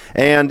eat.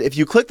 And if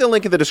you click the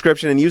link in the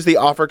description and use the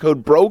offer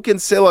code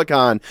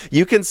BrokenSilicon,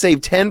 you can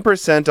save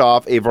 10%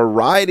 off a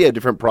variety of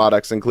different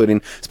products,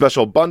 including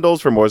special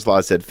bundles for Moore's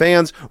Law Z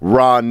fans,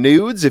 raw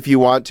nudes if you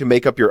want to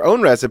make up your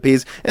own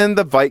recipes, and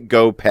the Vite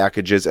Go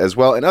packages as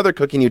well, and other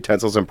cooking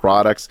utensils and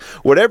products.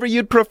 Whatever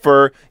you'd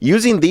prefer,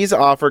 using these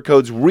offer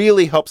codes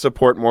really helps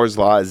support Moore's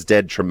Law is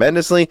Dead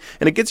tremendously,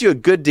 and it gets you a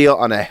good deal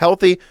on a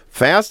healthy,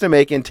 fast to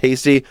make, and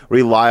tasty,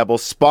 reliable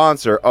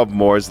sponsor of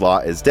Moore's Law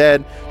is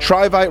Dead.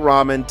 Try Vite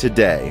Ramen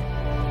today.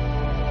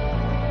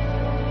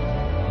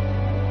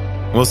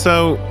 Well,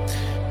 so,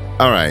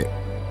 all right.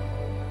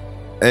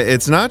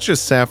 It's not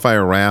just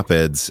Sapphire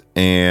Rapids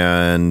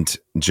and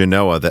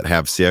Genoa that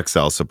have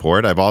CXL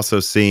support. I've also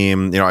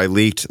seen, I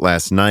leaked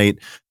last night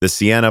the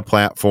Sienna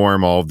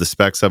platform, all of the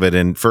specs of it,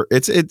 and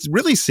it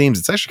really seems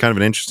it's actually kind of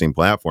an interesting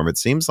platform. It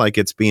seems like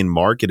it's being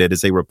marketed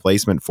as a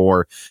replacement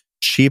for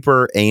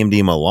cheaper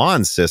AMD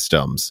Milan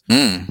systems,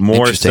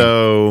 more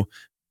so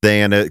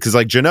than because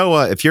like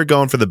Genoa, if you're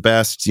going for the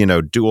best,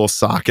 dual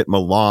socket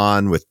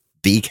Milan with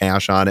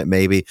Vcache on it,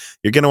 maybe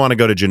you're going to want to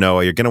go to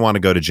Genoa. You're going to want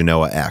to go to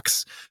Genoa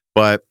X.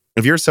 But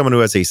if you're someone who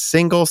has a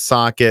single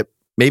socket,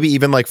 maybe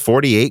even like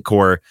 48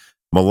 core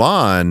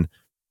Milan,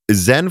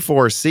 Zen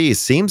 4C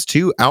seems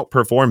to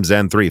outperform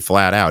Zen 3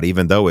 flat out,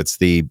 even though it's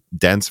the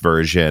dense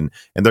version.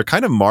 And they're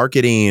kind of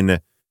marketing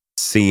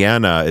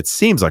Sienna, it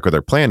seems like, or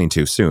they're planning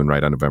to soon,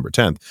 right on November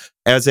 10th,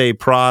 as a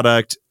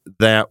product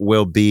that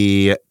will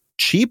be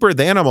cheaper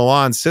than a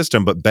Milan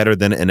system, but better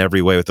than in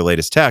every way with the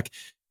latest tech,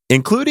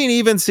 including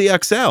even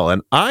CXL.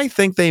 And I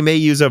think they may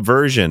use a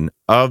version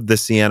of the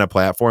Sienna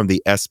platform,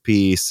 the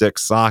SP6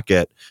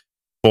 socket,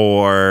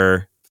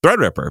 for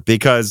Threadripper.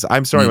 Because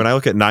I'm sorry, when I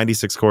look at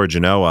 96 core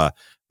Genoa,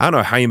 I don't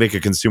know how you make a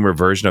consumer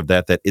version of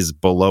that is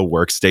below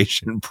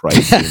workstation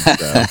pricing.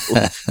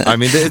 So, I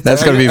mean,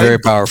 that's going to be very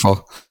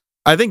powerful.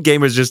 I think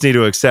gamers just need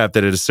to accept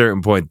that at a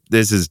certain point,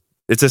 it's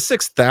a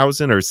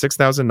 6,000 or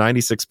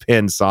 6,096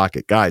 pin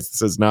socket. Guys,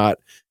 this is not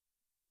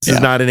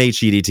an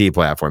HEDT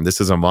platform.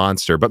 This is a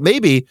monster. But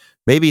maybe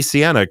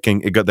Sienna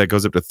that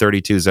goes up to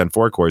 32 Zen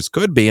 4 cores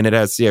could be, and it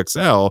has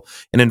CXL.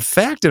 And in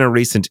fact, in a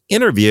recent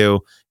interview,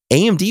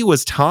 AMD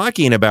was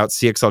talking about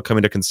CXL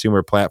coming to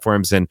consumer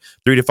platforms in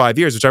 3 to 5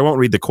 years, which I won't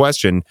read the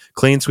question.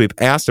 Clean Sweep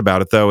asked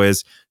about it, though,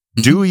 is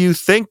do you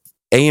think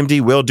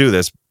AMD will do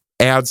this,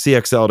 add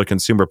CXL to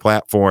consumer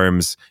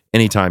platforms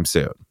anytime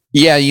soon?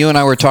 Yeah, you and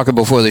I were talking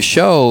before the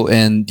show,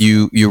 and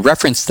you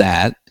referenced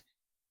that.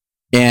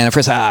 And at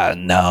first,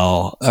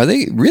 no, are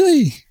they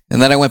really?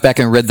 And then I went back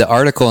and read the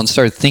article and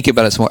started thinking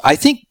about it some more. I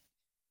think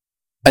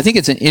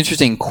it's an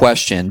interesting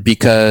question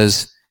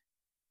because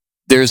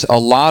there's a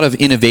lot of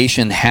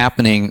innovation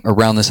happening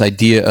around this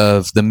idea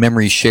of the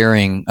memory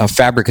sharing, of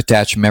fabric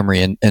attached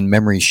memory and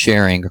memory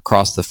sharing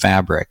across the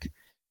fabric.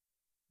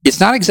 It's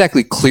not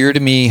exactly clear to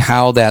me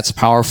how that's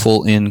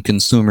powerful in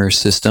consumer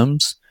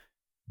systems,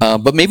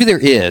 but maybe there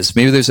is.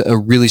 Maybe there's a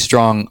really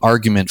strong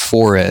argument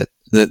for it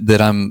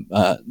that I'm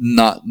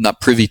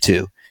not privy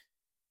to.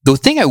 The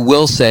thing I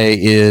will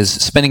say is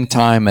spending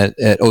time at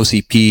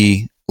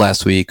OCP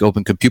last week,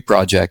 Open Compute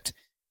Project,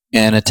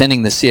 and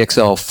attending the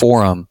CXL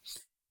forum,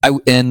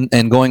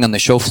 and going on the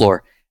show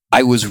floor,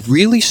 I was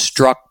really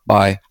struck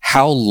by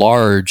how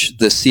large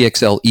the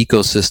CXL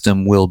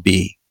ecosystem will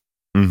be.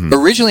 Mm-hmm.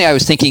 Originally, I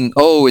was thinking,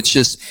 it's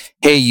just,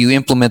 hey, you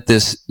implement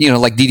this,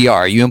 like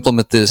DDR, you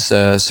implement this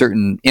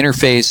certain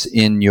interface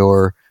in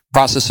your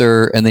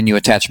processor, and then you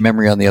attach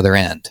memory on the other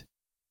end.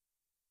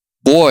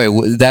 Boy,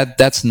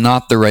 that's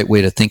not the right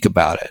way to think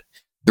about it.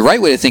 The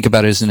right way to think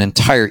about it is an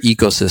entire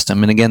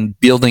ecosystem. And again,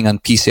 building on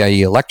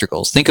PCIe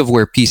electricals. Think of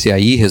where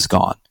PCIe has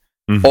gone.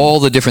 Mm-hmm. All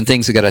the different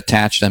things that got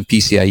attached on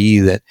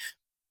PCIe that,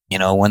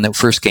 when it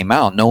first came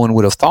out, no one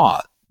would have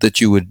thought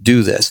that you would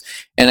do this.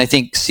 And I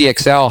think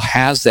CXL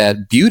has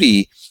that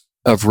beauty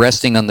of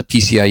resting on the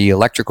PCIe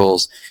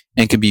electricals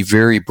and can be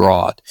very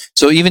broad.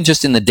 So even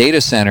just in the data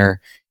center,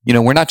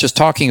 we're not just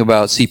talking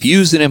about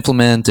CPUs that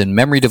implement and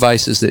memory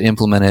devices that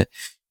implement it.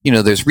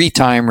 There's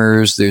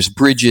retimers, there's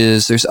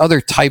bridges, there's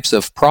other types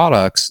of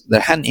products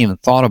that I hadn't even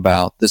thought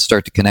about that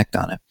start to connect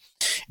on it.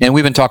 And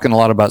we've been talking a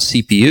lot about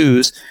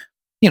CPUs.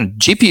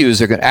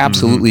 GPUs are going to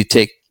absolutely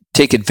take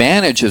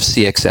advantage of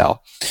CXL,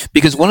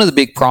 because one of the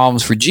big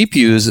problems for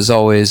GPUs is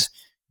always,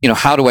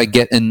 how do I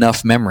get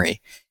enough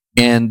memory?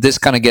 And this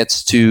kind of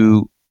gets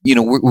to,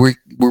 we're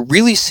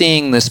really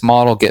seeing this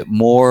model get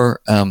more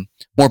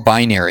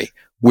binary,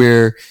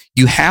 where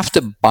you have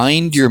to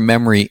bind your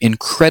memory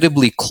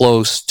incredibly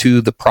close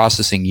to the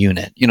processing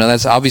unit.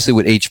 That's obviously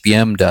what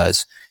HBM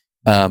does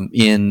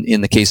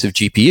in the case of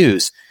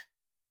GPUs.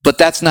 But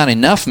that's not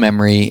enough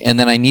memory, and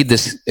then I need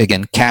this,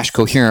 again, cache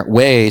coherent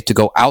way to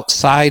go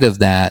outside of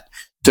that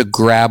to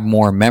grab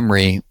more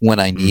memory when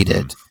I need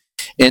it.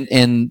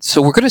 And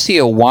so we're going to see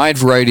a wide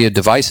variety of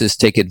devices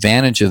take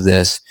advantage of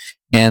this,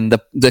 and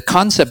the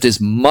concept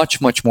is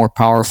much, much more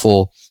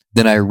powerful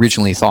than I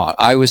originally thought.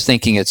 I was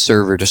thinking it's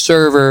server to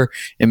server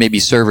and maybe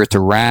server to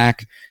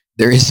rack.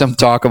 There is some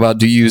talk about,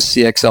 do you use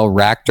CXL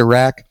rack to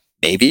rack?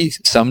 Maybe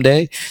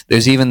someday.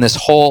 There's even this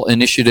whole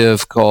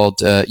initiative called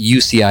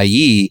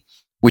UCIe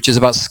which is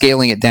about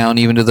scaling it down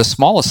even to the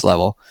smallest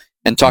level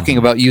and talking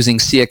about using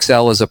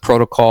CXL as a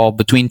protocol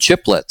between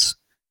chiplets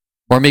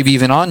or maybe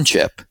even on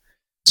chip.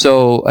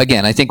 So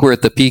again, I think we're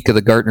at the peak of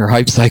the Gartner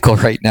hype cycle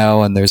right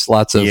now, and there's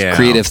lots of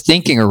creative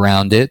thinking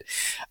around it.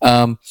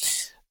 So,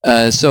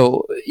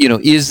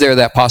 is there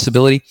that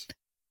possibility?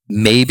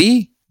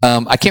 Maybe.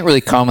 I can't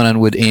really comment on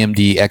would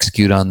AMD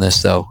execute on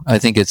this, though. I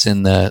think it's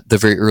in the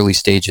very early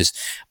stages.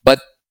 But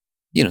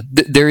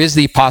there is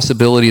the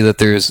possibility that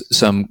there's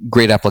some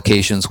great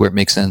applications where it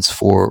makes sense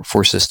for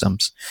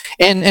systems,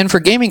 and for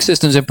gaming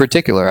systems in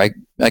particular.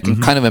 I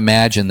can kind of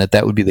imagine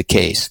that would be the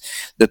case,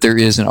 that there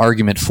is an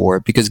argument for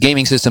it, because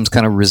gaming systems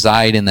kind of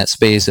reside in that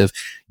space of,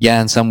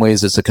 in some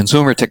ways it's a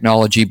consumer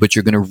technology, but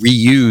you're going to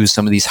reuse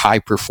some of these high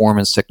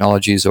performance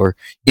technologies or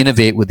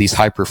innovate with these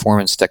high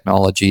performance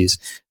technologies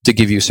to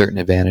give you certain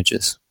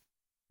advantages.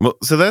 Well,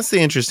 so that's the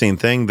interesting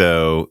thing,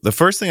 though. The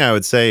first thing I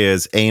would say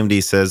is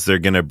AMD says they're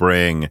going to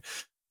bring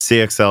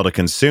CXL to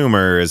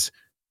consumers.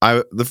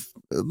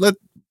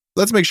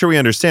 Let's make sure we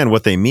understand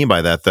what they mean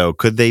by that, though.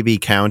 Could they be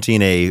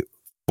counting a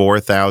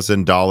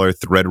 $4,000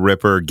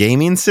 Threadripper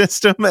gaming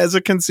system as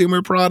a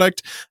consumer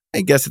product?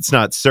 I guess it's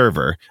not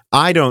server.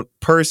 I don't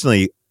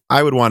personally.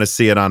 I would want to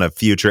see it on a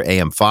future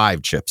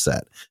AM5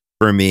 chipset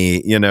for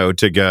me,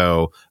 to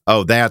go,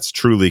 oh, that's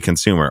truly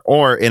consumer,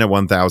 or in a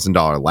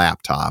 $1,000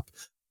 laptop.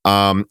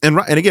 And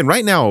again,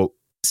 right now,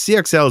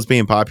 CXL is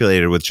being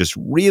populated with just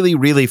really,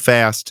 really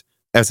fast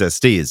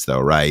SSDs, though,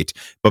 right?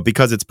 But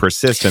because it's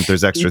persistent,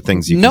 there's extra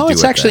things you can do. No,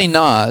 it's actually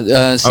not.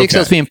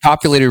 CXL is being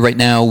populated right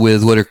now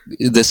with what are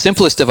the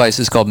simplest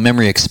devices called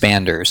memory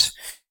expanders,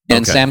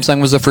 and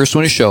Samsung was the first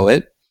one to show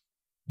it.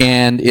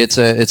 And it's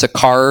a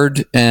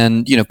card,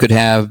 and could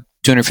have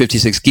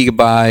 256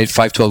 gigabyte,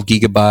 512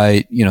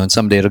 gigabyte, and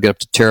someday it'll get up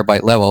to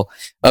terabyte level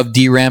of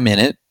DRAM in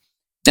it.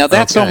 Now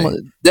that's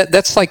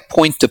that's like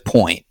point to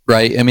point,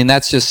 right? I mean,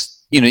 that's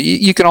just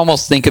you can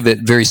almost think of it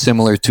very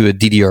similar to a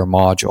DDR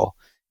module,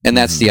 and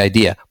that's the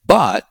idea.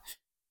 But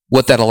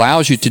what that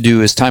allows you to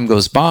do as time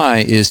goes by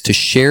is to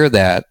share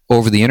that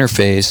over the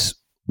interface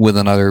with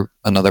another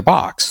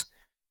box.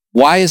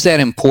 Why is that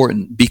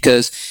important?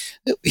 Because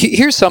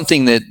here's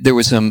something that there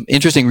was some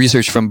interesting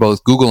research from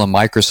both Google and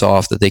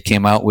Microsoft that they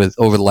came out with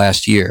over the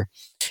last year,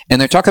 and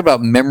they're talking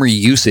about memory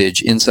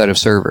usage inside of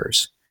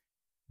servers.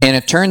 And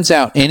it turns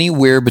out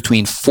anywhere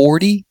between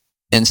 40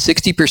 and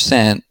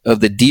 60% of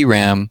the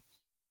DRAM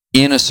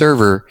in a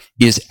server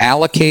is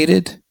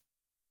allocated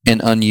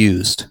and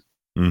unused.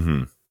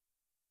 Mm-hmm.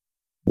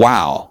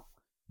 Wow.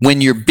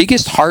 When your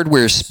biggest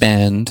hardware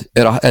spend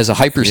as a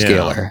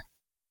hyperscaler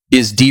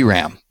is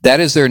DRAM, that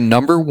is their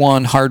number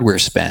one hardware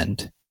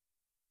spend.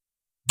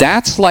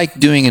 That's like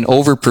doing an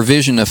over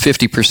provision of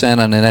 50%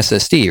 on an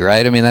SSD,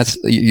 right? I mean, that's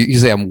you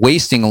say I'm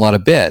wasting a lot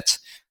of bits.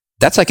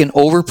 That's like an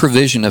over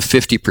provision of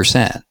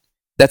 50%.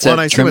 That's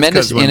a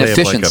tremendous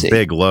inefficiency. They have like a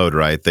big load,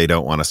 right? They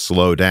don't want to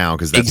slow down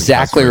because that's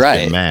exactly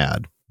right. Get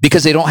mad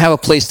because they don't have a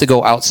place to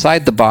go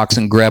outside the box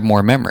and grab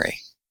more memory.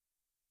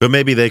 But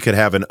maybe they could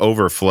have an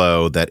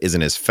overflow that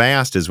isn't as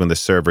fast as when the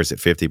server's at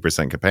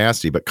 50%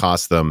 capacity, but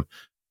costs them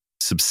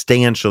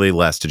substantially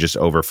less to just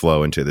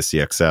overflow into the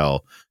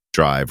CXL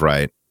drive,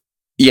 right?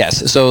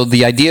 Yes. So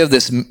the idea of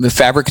this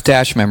fabric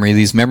attached memory,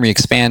 these memory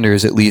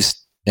expanders, at least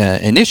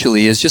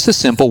initially, is just a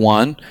simple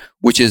one,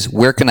 which is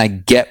where can I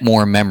get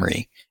more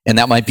memory? And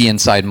that might be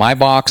inside my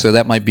box, or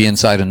that might be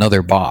inside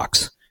another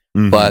box.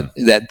 Mm-hmm. But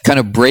that kind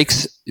of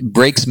breaks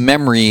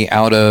memory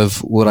out of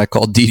what I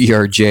call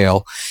DDR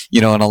jail,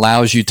 and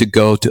allows you to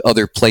go to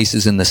other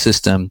places in the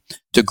system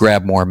to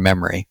grab more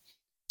memory.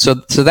 So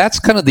that's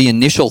kind of the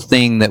initial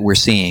thing that we're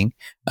seeing.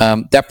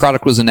 That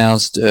product was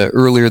announced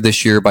earlier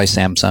this year by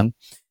Samsung.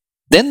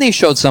 Then they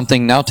showed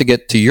something, now to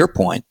get to your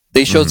point,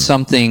 they showed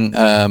something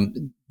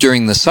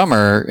during the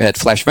summer at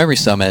Flash Memory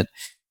Summit,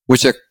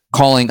 which they're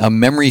calling a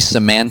memory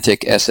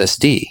semantic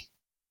SSD.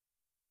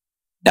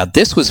 Now,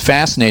 this was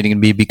fascinating to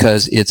me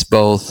because it's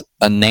both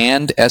a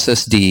NAND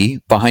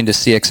SSD behind a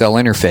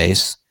CXL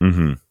interface,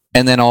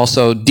 and then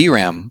also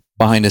DRAM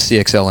behind a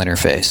CXL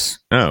interface.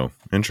 Oh,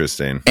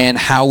 interesting. And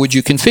how would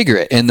you configure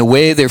it? And the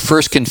way they're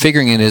first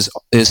configuring it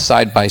is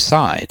side by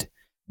side.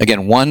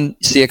 Again, one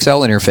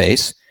CXL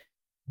interface,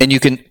 and you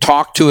can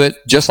talk to it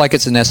just like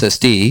it's an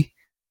SSD,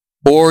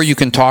 or you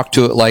can talk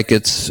to it like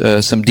it's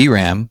some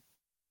DRAM,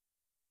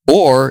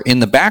 or in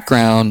the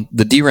background,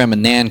 the DRAM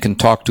and NAND can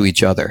talk to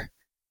each other.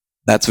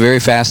 That's very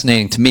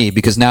fascinating to me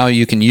because now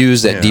you can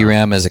use that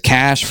DRAM as a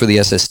cache for the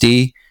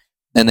SSD,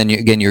 and then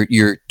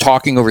you're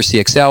talking over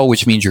CXL,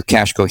 which means you're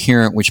cache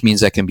coherent, which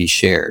means that can be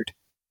shared.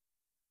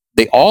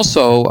 They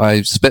also,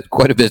 I spent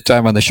quite a bit of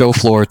time on the show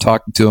floor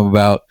talking to them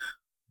about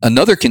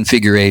another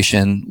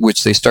configuration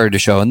which they started to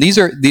show, and these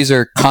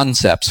are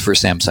concepts for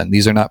Samsung.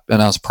 These are not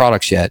announced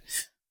products yet,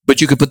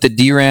 but you could put the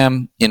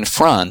DRAM in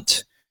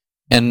front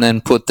and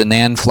then put the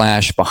NAND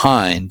flash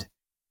behind,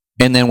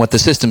 and then what the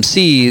system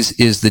sees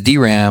is the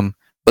DRAM,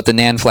 but the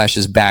NAND flash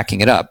is backing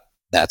it up.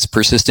 That's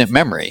persistent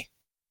memory.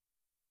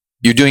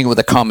 You're doing it with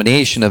a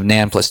combination of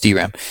NAND plus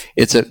DRAM.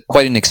 It's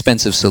quite an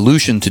expensive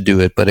solution to do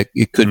it, but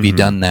it could be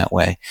done that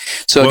way.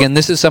 So again,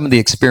 this is some of the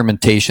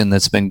experimentation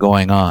that's been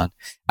going on.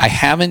 I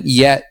haven't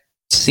yet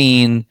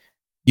seen,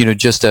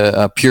 just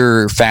a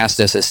pure fast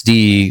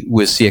SSD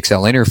with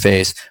CXL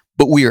interface,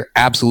 but we are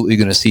absolutely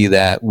going to see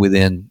that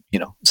within,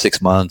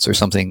 6 months or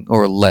something,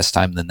 or less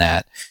time than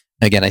that.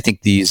 Again, I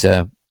think these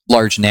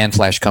large NAND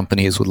flash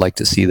companies would like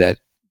to see that,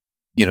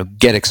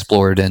 get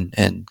explored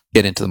and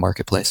get into the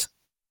marketplace.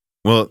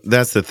 Well,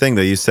 that's the thing,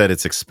 though. You said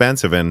it's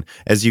expensive. And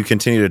as you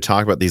continue to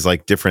talk about these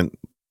like different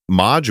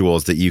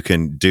modules that you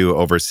can do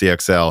over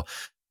CXL,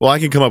 well, I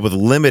can come up with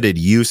limited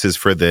uses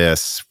for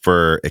this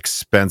for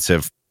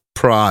expensive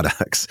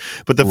products.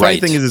 But the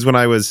funny thing is when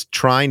I was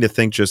trying to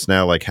think just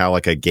now, like how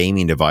like a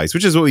gaming device,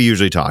 which is what we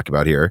usually talk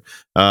about here,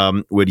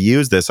 would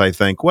use this, I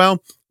think,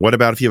 well, what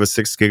about if you have a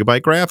 6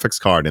 gigabyte graphics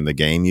card and the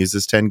game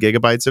uses 10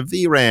 gigabytes of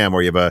VRAM,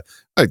 or you have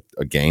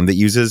a game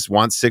that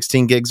wants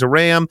 16 gigs of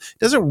RAM?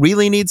 Doesn't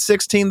really need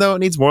 16, though. It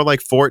needs more like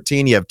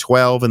 14. You have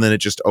 12, and then it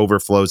just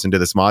overflows into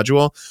this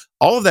module.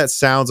 All of that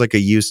sounds like a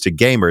use to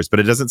gamers, but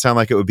it doesn't sound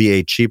like it would be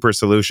a cheaper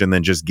solution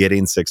than just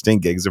getting 16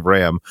 gigs of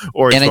RAM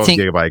or a 12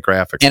 gigabyte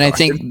graphics card. And I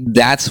think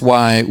that's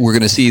why we're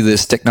going to see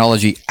this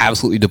technology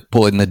absolutely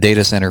deployed in the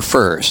data center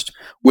first,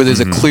 where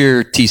there's a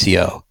clear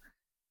TCO.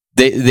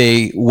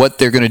 What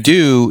they're going to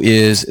do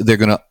is they're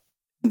going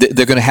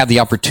to have the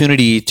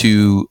opportunity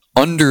to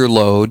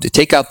underload,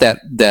 take out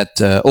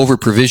that over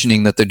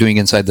provisioning that they're doing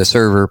inside the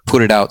server,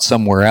 put it out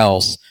somewhere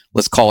else.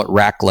 Let's call it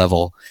rack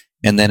level,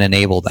 and then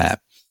enable that.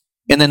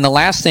 And then the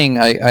last thing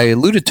I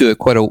alluded to it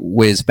quite a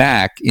ways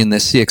back in the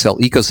CXL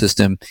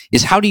ecosystem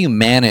is how do you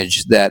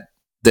manage that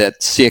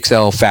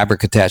CXL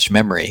fabric attached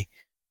memory?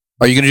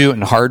 Are you going to do it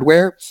in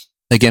hardware?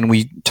 Again,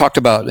 we talked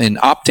about in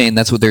Optane,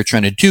 that's what they're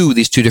trying to do,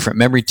 these two different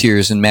memory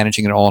tiers and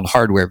managing it all in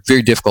hardware.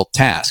 Very difficult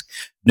task.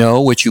 No,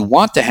 what you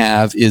want to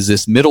have is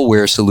this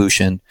middleware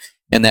solution,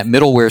 and that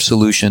middleware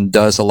solution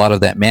does a lot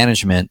of that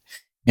management,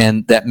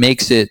 and that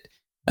makes it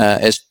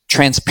as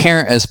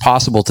transparent as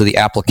possible to the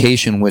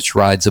application which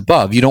rides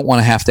above. You don't want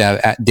to have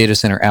data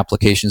center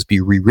applications be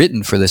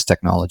rewritten for this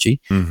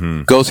technology.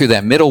 Go through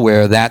that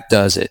middleware, that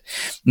does it.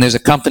 And there's a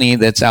company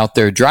that's out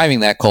there driving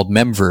that called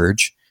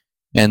MemVerge,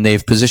 and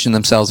they've positioned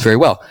themselves very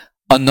well.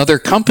 Another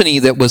company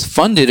that was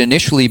funded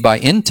initially by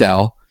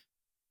Intel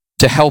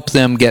to help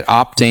them get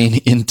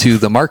Optane into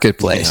the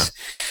marketplace.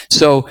 Yeah.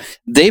 So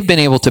they've been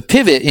able to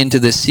pivot into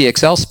this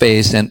CXL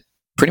space, and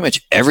pretty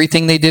much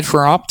everything they did for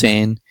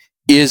Optane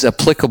is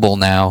applicable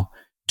now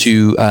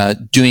to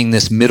doing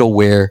this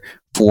middleware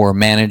for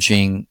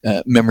managing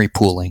memory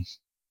pooling.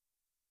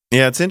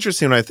 Yeah, it's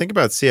interesting when I think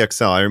about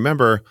CXL. I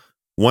remember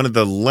one of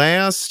the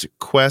last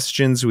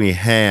questions we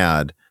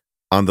had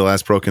on the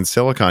last Broken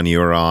Silicon you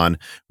were on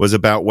was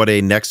about what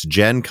a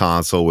next-gen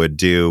console would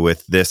do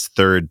with this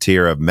third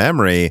tier of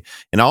memory.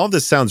 And all of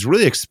this sounds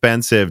really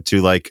expensive to,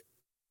 like,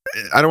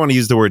 I don't want to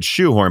use the word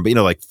shoehorn, but,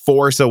 like,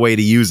 force a way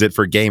to use it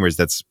for gamers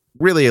that's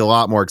really a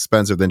lot more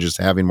expensive than just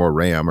having more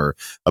RAM or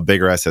a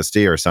bigger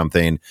SSD or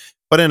something.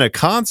 But in a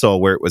console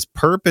where it was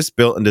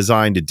purpose-built and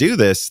designed to do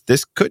this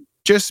could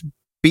just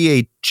be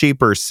a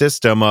cheaper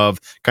system of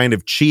kind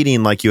of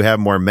cheating like you have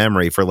more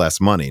memory for less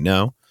money,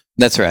 no?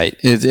 That's right.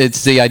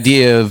 It's the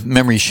idea of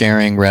memory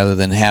sharing rather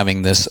than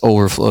having this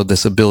overflow,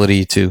 this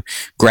ability to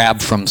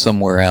grab from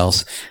somewhere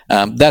else.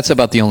 That's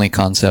about the only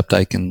concept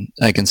I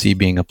can see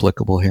being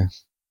applicable here.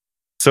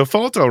 So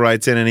Falto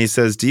writes in and he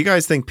says, do you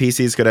guys think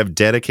PCs could have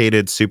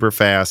dedicated super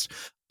fast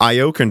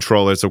I/O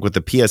controllers like what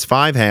the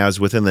PS5 has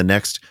within the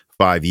next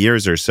 5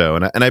 years or so?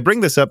 And I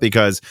bring this up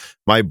because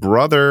my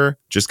brother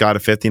just got a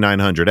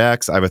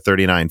 5900X. I have a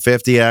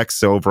 3950X.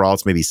 So overall,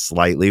 it's maybe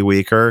slightly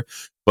weaker.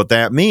 But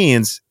that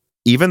means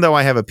even though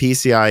I have a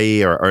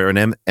PCIe or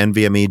an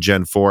NVMe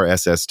Gen 4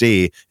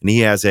 SSD, and he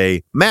has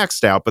a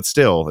maxed out, but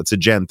still, it's a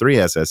Gen 3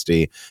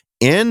 SSD,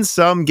 in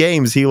some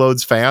games, he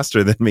loads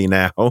faster than me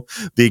now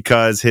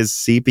because his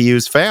CPU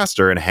is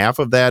faster, and half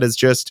of that is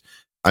just,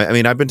 I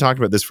mean, I've been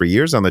talking about this for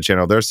years on the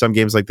channel. There are some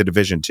games like The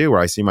Division 2 where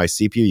I see my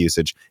CPU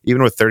usage,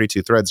 even with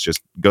 32 threads, just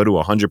go to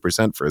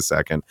 100% for a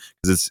second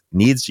because it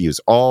needs to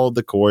use all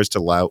the cores to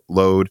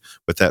load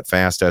with that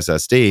fast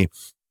SSD.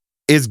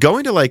 Is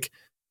going to like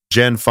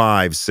Gen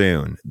 5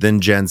 soon, then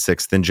Gen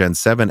 6, then Gen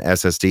 7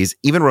 SSDs,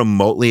 even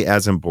remotely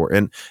as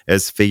important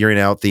as figuring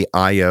out the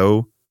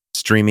I/O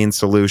streaming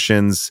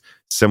solutions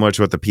similar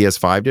to what the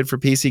PS5 did for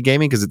PC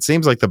gaming? Because it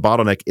seems like the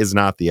bottleneck is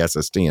not the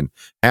SSD in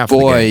half the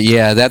game.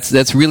 Yeah,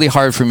 that's really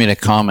hard for me to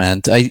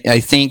comment.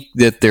 I think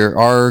that there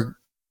are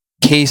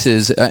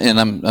cases, and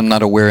I'm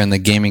not aware in the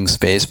gaming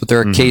space, but there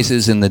are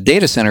cases in the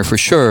data center for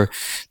sure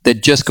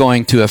that just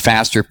going to a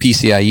faster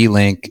PCIe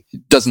link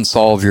doesn't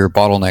solve your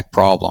bottleneck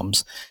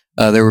problems.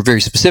 There were very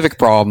specific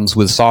problems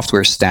with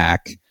software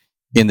stack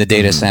in the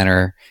data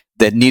center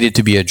that needed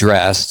to be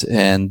addressed,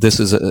 and this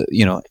is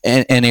an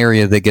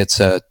area that gets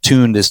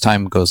tuned as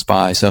time goes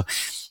by. So,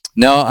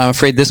 no, I'm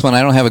afraid this one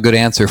I don't have a good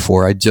answer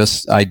for. I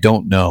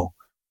don't know.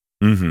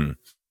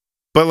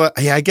 But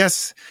yeah, I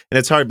guess, and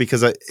it's hard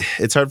because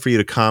it's hard for you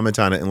to comment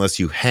on it unless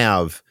you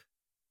have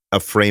a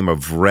frame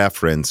of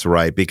reference,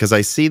 right? Because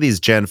I see these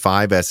Gen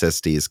 5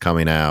 SSDs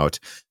coming out,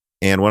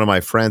 and one of my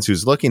friends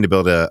who's looking to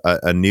build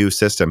a new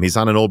system, he's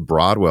on an old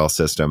Broadwell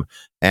system,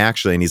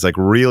 actually, and he's like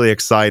really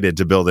excited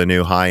to build a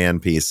new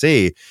high-end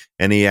PC.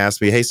 And he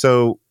asked me, hey,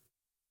 so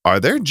are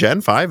there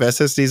Gen 5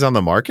 SSDs on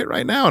the market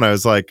right now? And I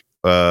was like,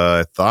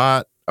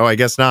 I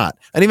guess not.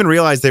 I didn't even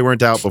realize they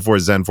weren't out before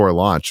Zen 4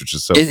 launched, which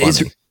is so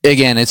funny.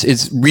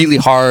 It's really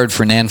hard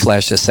for NAND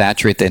flash to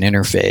saturate that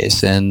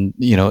interface, and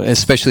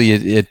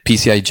especially at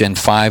PCIe Gen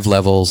 5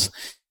 levels.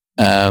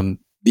 I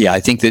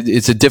think that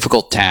it's a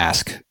difficult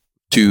task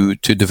to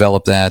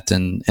develop that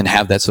and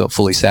have that so it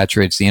fully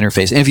saturates the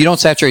interface. And if you don't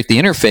saturate the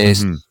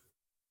interface, and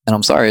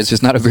I'm sorry, it's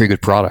just not a very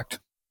good product.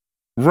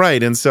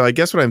 Right. And so I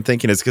guess what I'm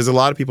thinking is, because a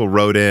lot of people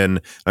wrote in,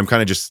 I'm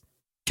kind of just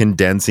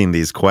condensing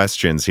these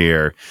questions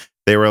here.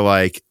 They were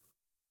like,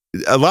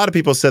 a lot of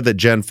people said that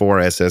Gen 4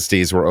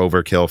 SSDs were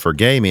overkill for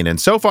gaming, and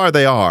so far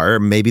they are.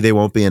 Maybe they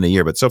won't be in a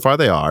year, but so far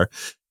they are.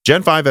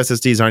 Gen 5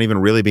 SSDs aren't even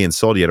really being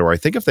sold yet, or I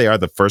think if they are,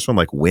 the first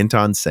one went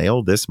on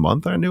sale this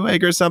month on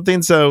Newegg or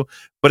something. So,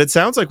 but it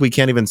sounds like we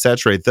can't even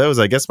saturate those.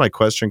 I guess my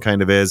question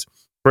kind of is,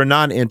 for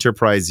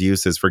non-enterprise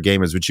uses for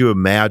gamers, would you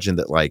imagine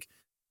that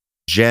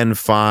Gen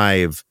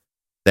 5,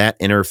 that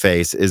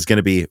interface is going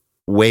to be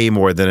way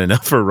more than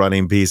enough for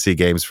running PC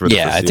games for the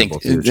foreseeable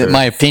future?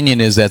 My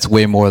opinion is that's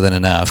way more than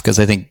enough, because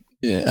I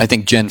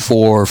think Gen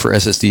 4 for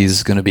SSDs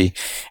is going to be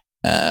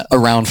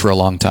around for a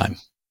long time.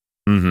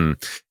 Mm-hmm.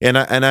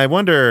 And I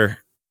wonder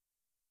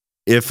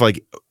if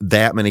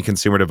that many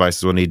consumer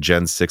devices will need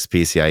Gen 6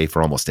 PCIe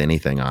for almost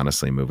anything,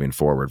 honestly, moving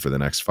forward for the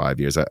next 5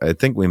 years. I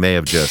think we may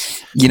have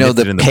just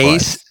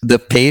the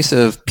pace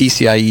of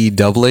PCIe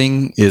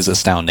doubling is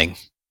astounding.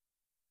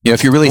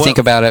 If you really think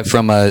about it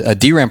from a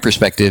DRAM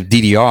perspective,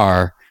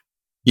 DDR,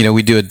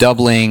 we do a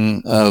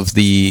doubling of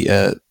the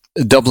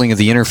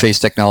interface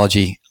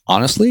technology.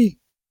 Honestly,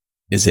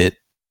 is it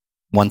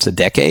once a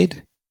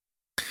decade?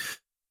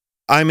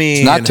 I mean,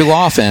 it's not too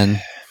often.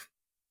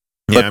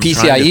 But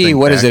PCIe,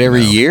 what is it,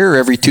 every year,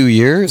 every 2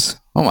 years?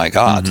 Oh my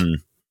God.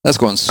 Mm-hmm. That's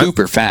going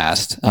super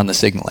fast on the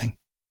signaling.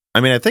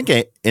 I mean, I think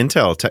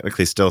Intel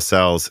technically still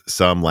sells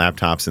some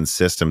laptops and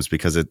systems,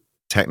 because it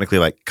technically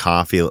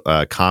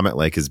Comet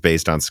Lake is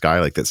based on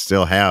Skylake, that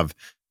still have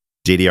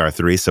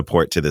DDR3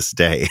 support to this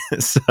day.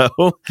 So,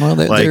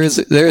 there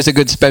is a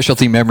good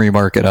specialty memory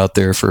market out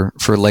there for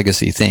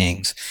legacy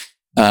things.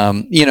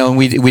 And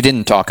we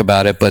didn't talk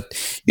about it, but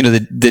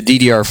the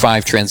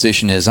DDR5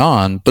 transition is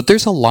on, but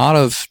there's a lot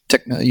of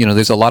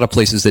there's a lot of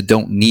places that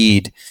don't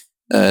need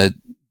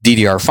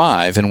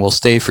DDR5 and will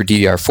stay for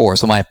DDR4.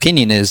 So my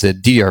opinion is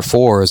that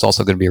DDR4 is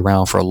also going to be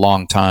around for a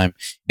long time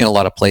in a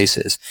lot of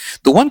places.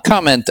 The one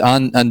comment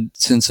on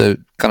since I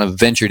kind of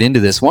ventured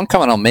into this, one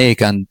comment I'll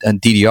make on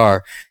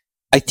DDR,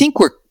 I think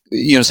we're,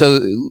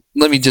 so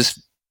let me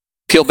just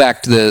peel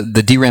back to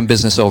the DRAM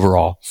business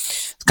overall.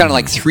 It's kind of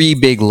like three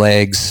big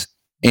legs,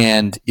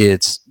 and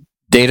it's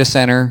data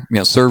center,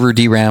 server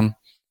DRAM,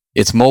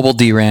 it's mobile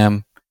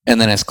DRAM, and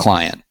then it's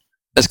client.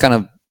 That's kind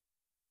of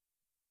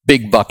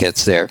big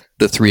buckets there,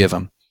 the three of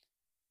them.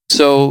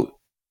 So,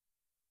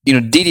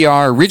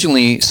 DDR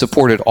originally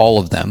supported all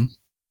of them.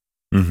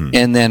 Mm-hmm.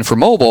 And then for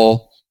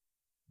mobile,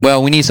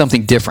 we need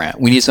something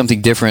different. We need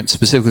something different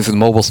specifically for the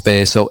mobile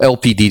space. So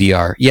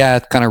LPDDR,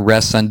 it kind of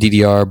rests on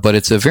DDR, but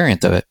it's a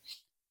variant of it.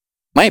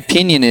 My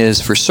opinion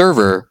is, for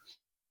server,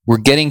 we're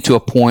getting to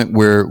a point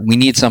where we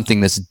need something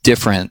that's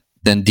different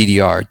than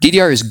DDR.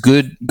 DDR is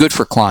good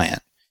for client,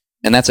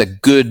 and that's a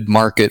good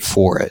market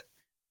for it.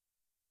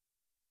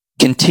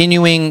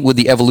 Continuing with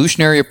the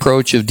evolutionary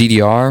approach of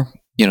DDR,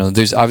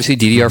 there's obviously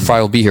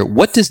DDR5 will be here.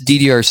 What does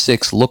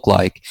DDR6 look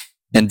like,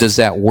 and does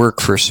that work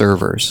for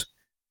servers?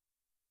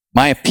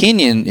 My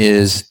opinion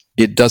is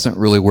it doesn't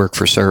really work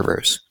for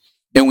servers,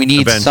 and we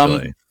need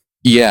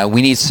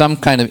we need some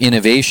kind of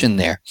innovation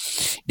there.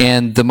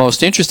 And the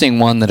most interesting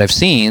one that I've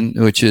seen,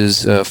 which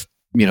is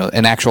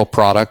an actual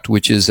product,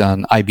 which is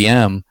on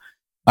IBM.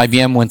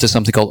 IBM went to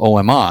something called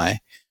OMI,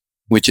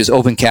 which is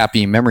Open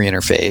CAPI Memory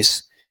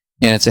Interface.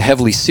 And it's a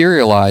heavily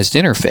serialized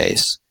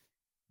interface.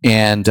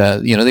 And,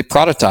 they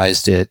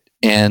productized it,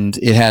 and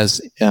it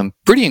has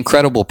pretty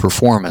incredible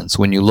performance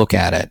when you look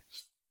at it.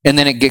 And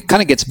then it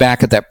kind of gets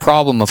back at that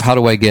problem of how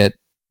do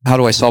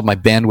I solve my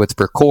bandwidth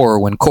per core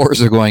when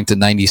cores are going to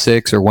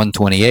 96 or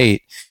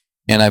 128,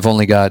 and I've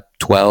only got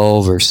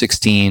 12 or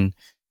 16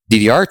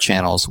 DDR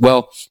channels.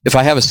 Well, if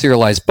I have a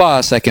serialized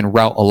bus, I can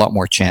route a lot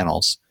more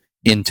channels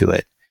into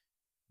it.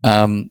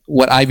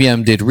 What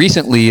IBM did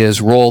recently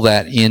is roll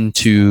that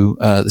into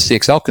the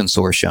CXL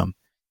consortium,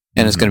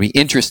 and it's going to be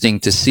interesting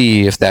to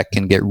see if that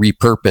can get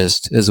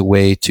repurposed as a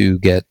way to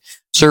get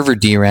server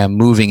DRAM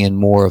moving in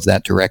more of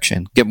that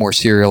direction, get more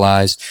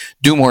serialized,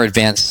 do more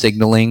advanced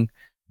signaling,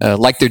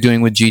 like they're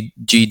doing with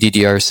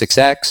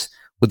GDDR6X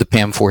with the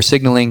PAM4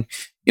 signaling.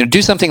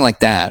 Do something like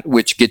that,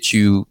 which gets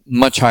you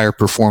much higher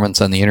performance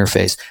on the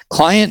interface.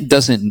 Client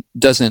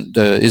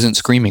isn't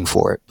screaming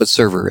for it, but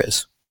server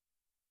is.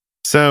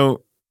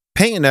 So,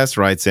 Peyton S.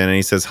 writes in and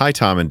he says, "Hi,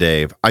 Tom and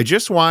Dave. I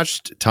just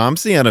watched Tom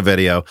Sienna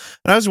video,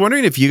 and I was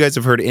wondering if you guys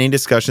have heard any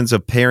discussions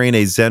of pairing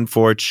a Zen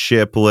 4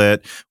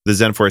 chiplet with a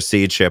Zen 4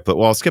 Seed chiplet.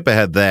 Well, I'll skip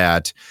ahead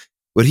that.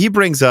 What he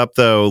brings up,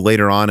 though,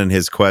 later on in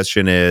his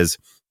question is,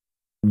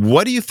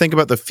 what do you think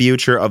about the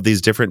future of these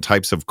different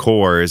types of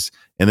cores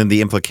and then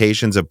the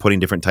implications of putting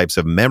different types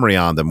of memory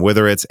on them,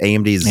 whether it's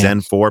AMD's Zen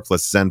 4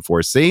 plus Zen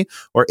 4C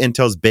or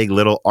Intel's Big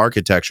Little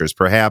architectures,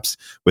 perhaps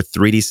with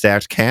 3D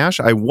stacked cache?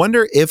 I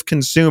wonder if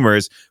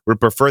consumers would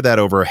prefer that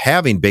over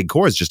having big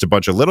cores, just a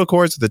bunch of little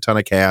cores with a ton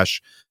of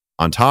cache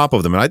on top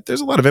of them. And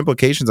there's a lot of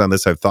implications on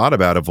this I've thought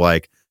about of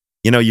like,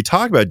 you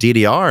talk about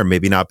DDR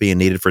maybe not being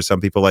needed for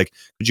some people. Like,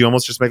 could you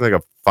almost just make like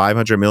a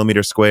 500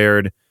 millimeter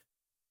squared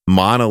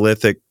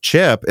monolithic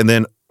chip and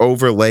then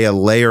overlay a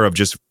layer of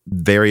just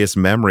various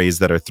memories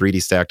that are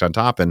 3D stacked on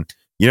top, and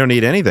you don't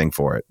need anything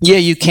for it? Yeah,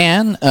 you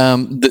can.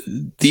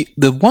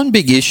 The one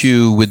big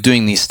issue with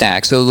doing these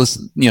stacks, so let's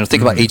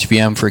think about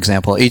HBM, for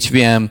example.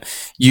 HBM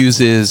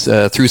uses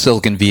through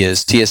silicon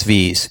vias,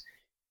 TSVs,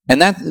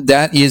 and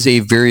that is a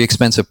very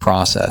expensive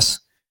process.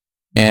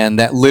 And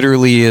that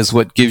literally is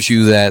what gives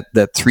you that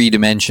 3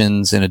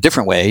 dimensions in a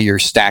different way. You're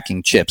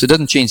stacking chips. It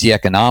doesn't change the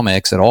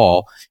economics at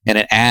all, and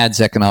it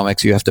adds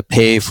economics. You have to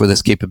pay for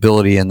this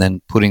capability and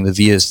then putting the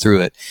vias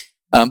through it.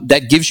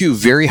 That gives you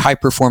very high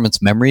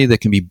performance memory that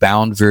can be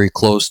bound very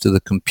close to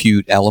the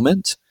compute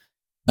element,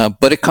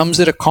 but it comes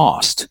at a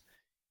cost.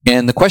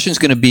 And the question is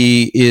going to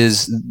be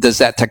does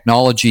that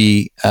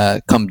technology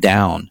come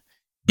down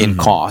in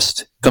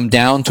cost, come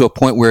down to a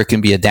point where it can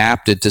be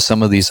adapted to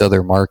some of these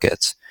other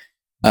markets?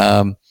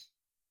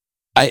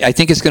 I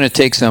think it's going to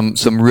take some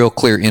real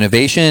clear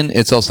innovation.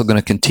 It's also going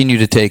to continue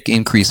to take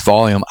increased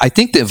volume. I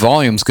think the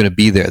volume is going to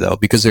be there though,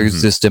 because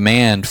there's this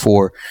demand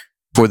for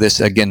this,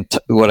 again,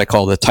 what I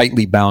call the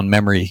tightly bound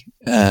memory.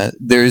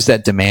 There is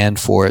that demand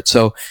for it.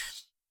 So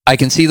I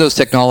can see those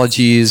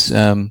technologies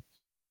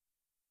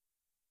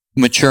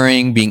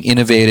maturing, being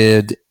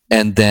innovated,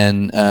 and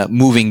then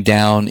moving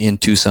down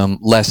into some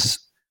less,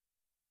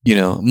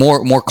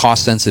 more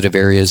cost sensitive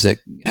areas that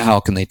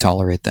how can they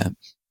tolerate that?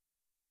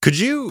 Could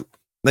you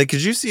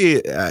see,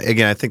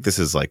 again, I think this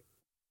is like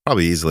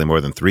probably easily more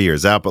than 3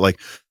 years out, but like,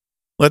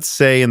 let's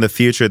say in the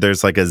future,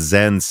 there's like a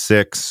Zen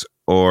 6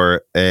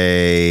 or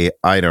an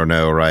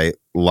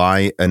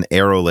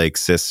Arrow Lake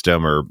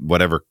system or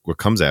whatever what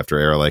comes after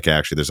Arrow Lake.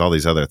 Actually, there's all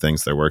these other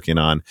things they're working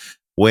on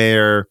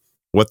where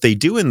what they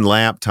do in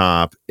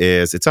laptop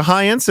is it's a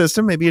high-end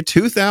system, maybe a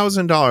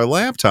 $2,000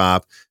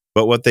 laptop.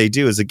 But what they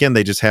do is, again,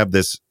 they just have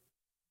this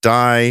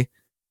die,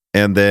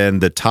 and then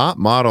the top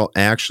model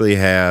actually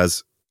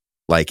has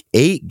like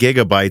 8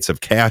 gigabytes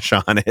of cache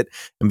on it.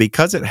 And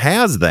because it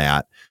has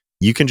that,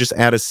 you can just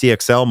add a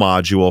CXL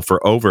module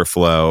for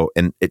overflow,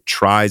 and it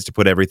tries to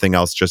put everything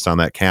else just on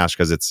that cache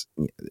because it's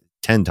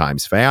 10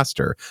 times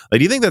faster. Like,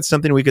 do you think that's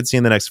something we could see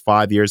in the next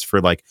 5 years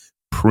for like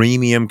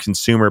premium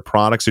consumer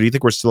products, or do you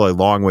think we're still a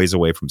long ways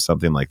away from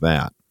something like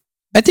that?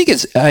 I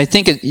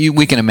think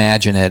we can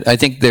imagine it. I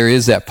think there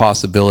is that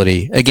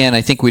possibility. Again,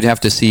 I think we'd have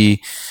to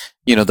see,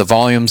 the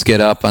volumes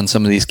get up on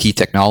some of these key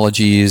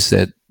technologies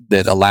that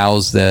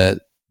allows the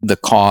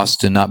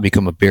cost to not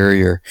become a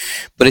barrier.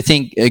 But I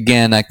think,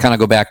 again, I kind of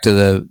go back to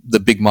the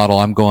big model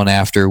I'm going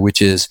after,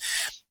 which is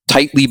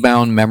tightly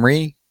bound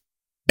memory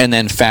and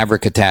then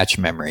fabric attached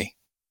memory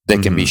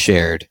that can be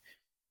shared.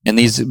 And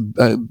these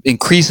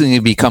increasingly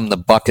become the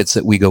buckets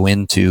that we go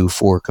into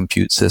for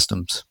compute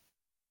systems.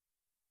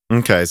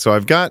 Okay, so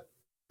I've got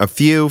a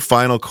few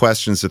final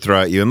questions to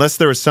throw at you, unless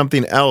there was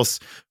something else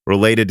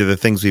related to the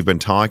things we've been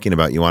talking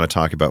about you want to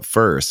talk about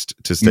first.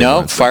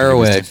 No, fire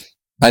away.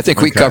 I think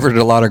we covered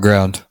a lot of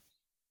ground.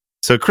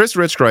 So Chris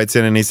Rich writes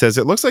in and he says,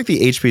 it looks like the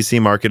HPC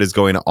market is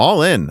going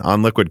all in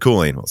on liquid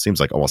cooling. Well, it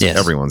seems like almost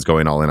everyone's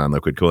going all in on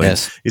liquid cooling.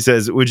 Yes. He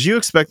says, would you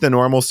expect the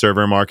normal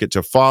server market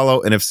to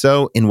follow? And if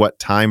so, in what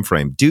time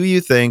frame? Do you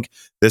think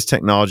this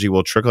technology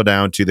will trickle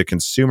down to the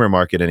consumer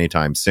market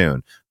anytime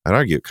soon? I'd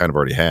argue it kind of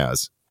already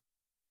has.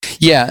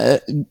 Yeah,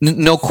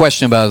 no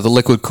question about it. The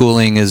liquid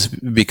cooling has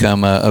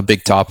become a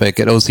big topic.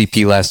 At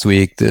OCP last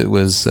week, it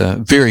was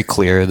very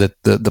clear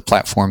that the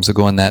platforms are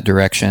going that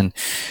direction.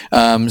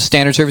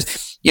 Standard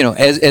service,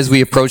 as we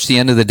approach the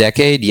end of the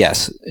decade,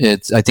 yes,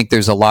 I think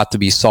there's a lot to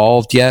be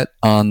solved yet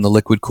on the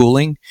liquid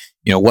cooling.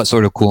 What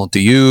sort of coolant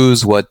to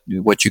use, what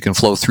you can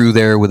flow through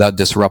there without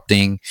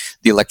disrupting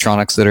the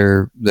electronics that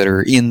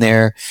are in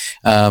there.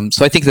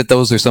 So I think that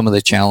those are some of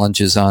the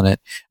challenges on it.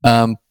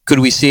 Could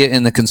we see it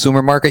in the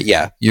consumer market?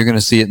 Yeah, you're going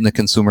to see it in the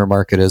consumer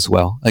market as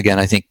well. Again,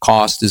 I think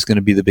cost is going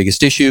to be the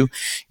biggest issue.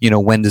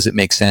 When does it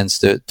make sense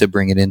to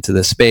bring it into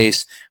the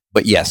space?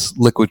 But yes,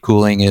 liquid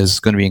cooling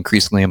is going to be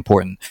increasingly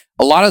important.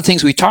 A lot of the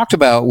things we talked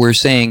about, we're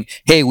saying,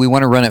 hey, we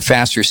want to run at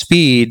faster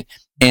speed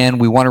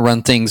and we want to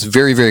run things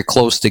very, very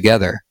close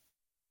together.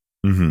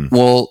 Mm-hmm.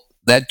 Well,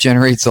 that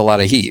generates a lot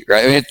of heat,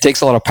 right? It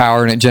takes a lot of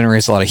power and it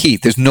generates a lot of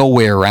heat. There's no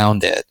way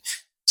around it.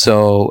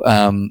 So,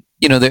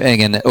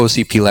 again, at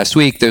OCP last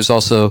week, there's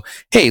also,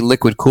 hey,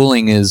 liquid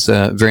cooling is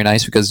very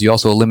nice because you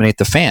also eliminate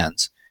the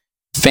fans.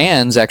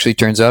 Fans actually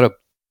turns out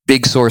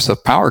big source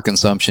of power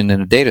consumption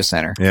in a data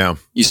center. Yeah.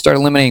 You start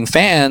eliminating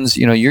fans,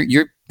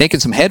 you're making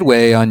some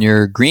headway on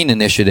your green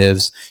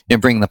initiatives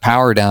and bringing the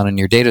power down in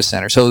your data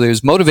center. So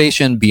there's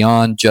motivation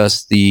beyond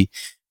just the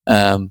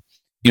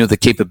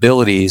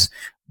capabilities.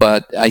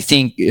 But I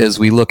think as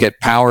we look at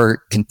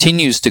power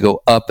continues to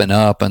go up and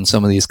up on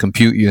some of these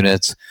compute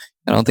units,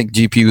 I don't think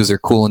GPUs are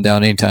cooling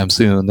down anytime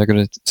soon. They're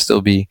going to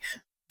still be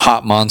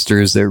hot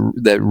monsters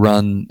that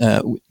run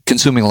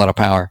consuming a lot of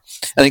power.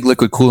 I think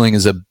liquid cooling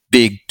is a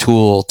big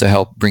tool to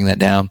help bring that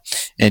down.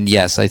 And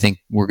yes, I think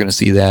we're going to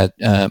see that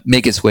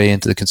make its way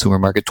into the consumer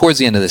market towards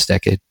the end of this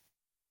decade.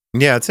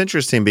 Yeah, it's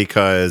interesting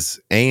because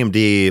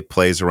AMD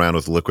plays around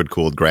with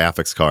liquid-cooled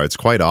graphics cards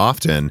quite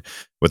often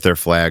with their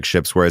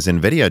flagships, whereas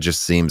NVIDIA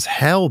just seems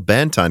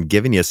hell-bent on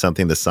giving you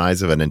something the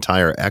size of an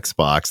entire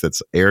Xbox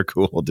that's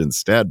air-cooled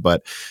instead.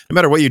 But no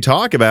matter what you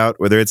talk about,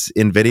 whether it's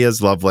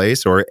NVIDIA's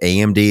Lovelace or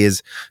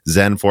AMD's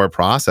Zen 4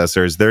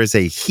 processors, there is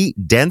a heat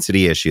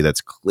density issue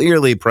that's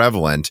clearly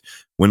prevalent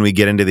when we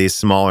get into these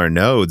smaller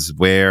nodes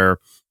where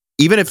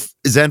even if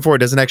Zen 4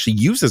 doesn't actually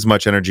use as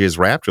much energy as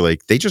Raptor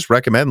Lake, they just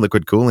recommend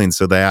liquid cooling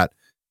so that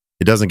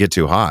it doesn't get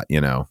too hot,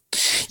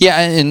 Yeah,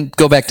 and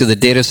go back to the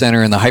data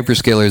center and the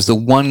hyperscalers. The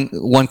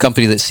one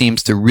company that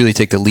seems to really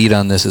take the lead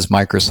on this is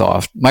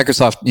Microsoft.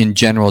 Microsoft in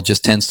general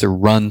just tends to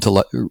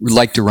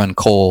like to run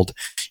cold.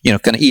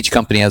 Kind of each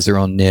company has their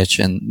own niche,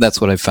 and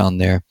that's what I've found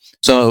there.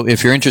 So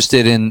if you're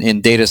interested in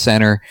data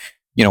center,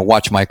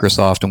 watch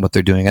Microsoft and what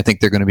they're doing. I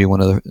think they're going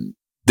to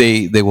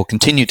be they will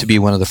continue to be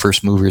one of the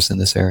first movers in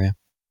this area.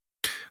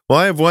 Well,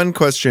 I have one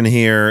question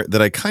here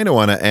that I kind of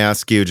want to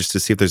ask you just to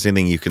see if there's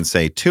anything you can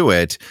say to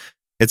it.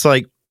 It's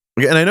like,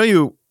 and I know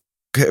you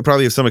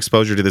probably have some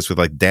exposure to this with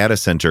like data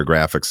center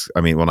graphics. I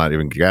mean, well, not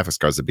even graphics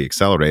cards, it'd be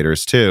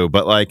accelerators too.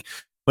 But like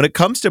when it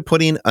comes to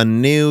putting a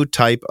new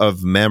type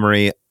of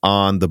memory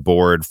on the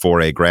board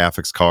for a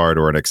graphics card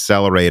or an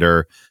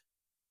accelerator,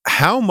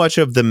 how much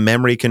of the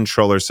memory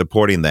controller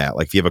supporting that?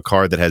 Like if you have a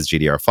card that has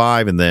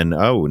GDR5 and then,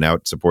 now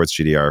it supports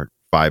GDR5X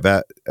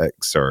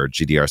or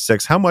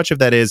GDR6, how much of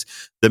that is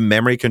the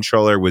memory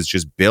controller was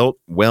just built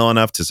well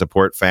enough to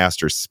support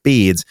faster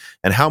speeds,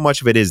 and how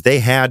much of it is they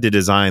had to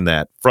design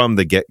that from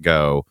the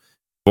get-go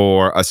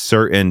for a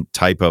certain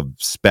type of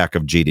spec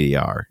of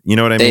GDR? You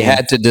know what I mean? They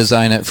had to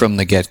design it from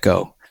the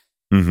get-go.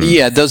 Mm-hmm.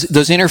 Yeah, those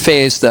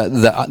interface,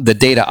 the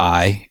data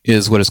eye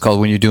is what it's called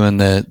when you're doing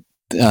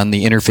on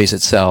the interface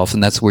itself,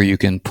 and that's where you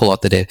can pull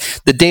out the data.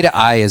 The data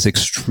eye is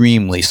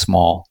extremely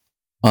small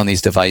on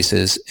these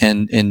devices,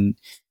 and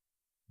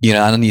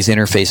on these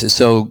interfaces.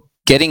 So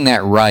getting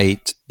that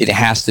right, it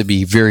has to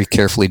be very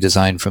carefully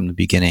designed from the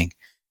beginning.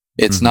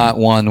 It's not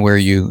one where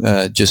you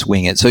just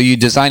wing it. So you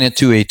design it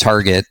to a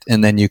target,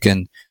 and then you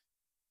can,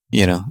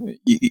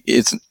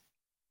 it's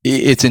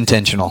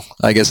intentional,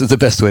 I guess is the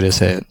best way to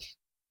say it.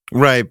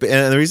 Right.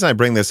 And the reason I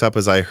bring this up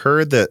is I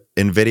heard that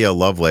NVIDIA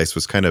Lovelace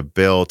was kind of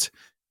built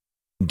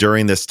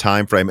during this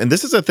time frame. And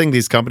this is a thing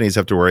these companies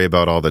have to worry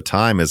about all the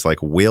time is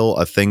like, will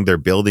a thing they're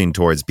building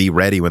towards be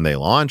ready when they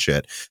launch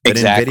it? But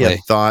exactly. NVIDIA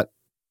thought,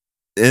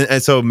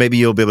 and so maybe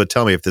you'll be able to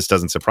tell me if this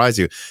doesn't surprise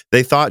you,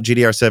 they thought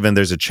GDR7,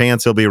 there's a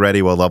chance it'll be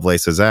ready while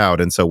Lovelace is out.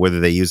 And so whether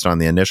they used it on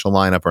the initial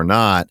lineup or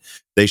not,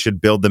 they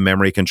should build the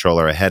memory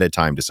controller ahead of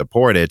time to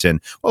support it.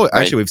 And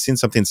actually, we've seen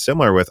something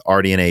similar with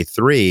RDNA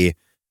 3,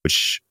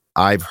 which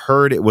I've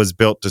heard it was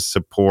built to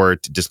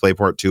support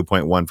DisplayPort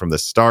 2.1 from the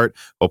start,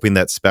 hoping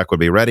that spec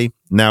would be ready.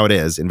 Now it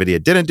is.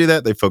 NVIDIA didn't do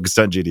that. They focused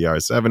on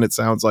GDR7, it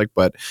sounds like.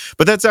 But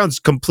that sounds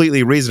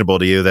completely reasonable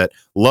to you that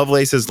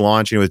Lovelace is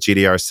launching with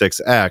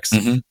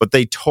GDR6X, but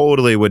they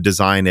totally would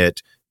design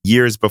it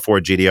years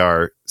before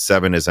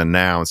GDR7 is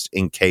announced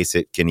in case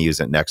it can use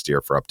it next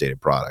year for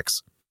updated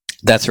products.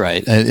 That's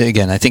right.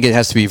 Again, I think it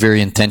has to be very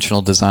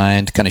intentional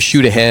design to kind of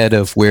shoot ahead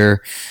of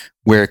where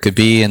it could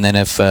be, and then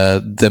if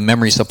the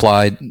memory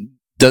supply,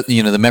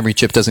 the memory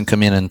chip doesn't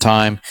come in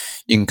time,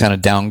 you can kind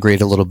of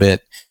downgrade a little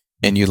bit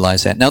and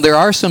utilize that. Now there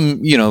are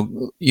some,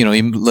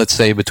 let's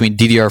say between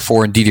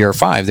DDR4 and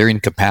DDR5, they're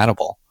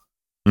incompatible,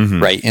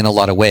 right, in a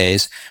lot of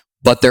ways.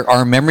 But there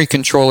are memory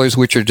controllers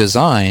which are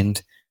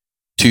designed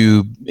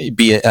to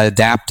be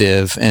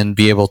adaptive and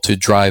be able to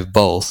drive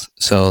both.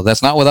 So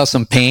that's not without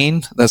some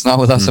pain. That's not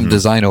without some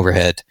design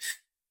overhead.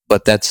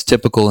 But that's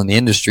typical in the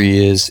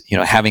industry is,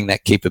 having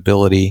that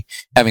capability,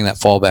 having that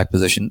fallback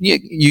position.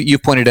 You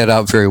pointed that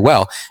out very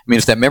well. I mean,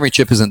 if that memory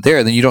chip isn't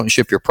there, then you don't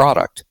ship your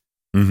product.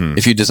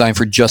 If you design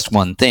for just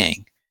one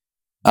thing.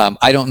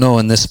 I don't know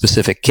in this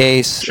specific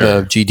case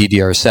of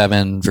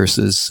GDDR7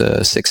 versus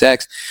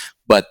 6X,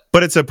 but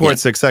it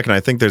supports 6X. I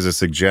think there's a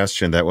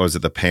suggestion that was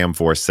it the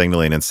PAM4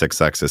 signaling in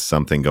 6X is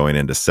something going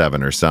into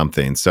 7 or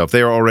something. So if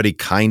they're already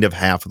kind of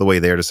half of the way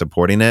there to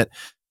supporting it,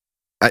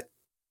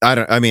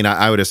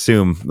 I would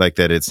assume like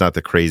that it's not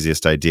the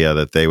craziest idea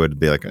that they would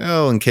be like,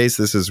 in case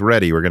this is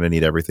ready, we're going to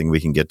need everything we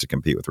can get to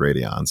compete with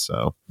Radeon.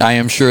 So I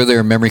am sure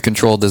their memory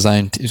controller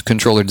design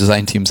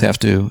teams have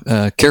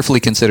to carefully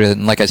consider it.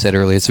 And like I said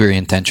earlier, it's very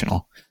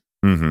intentional.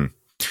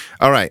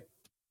 All right.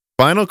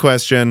 Final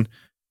question.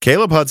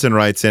 Caleb Hudson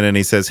writes in and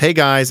he says, "Hey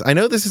guys, I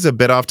know this is a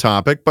bit off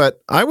topic,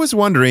 but I was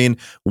wondering,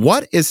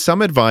 what is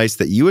some advice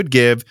that you would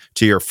give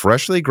to your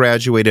freshly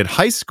graduated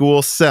high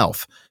school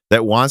self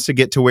that wants to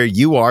get to where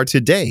you are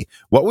today?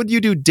 What would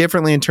you do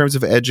differently in terms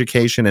of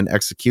education and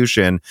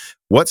execution?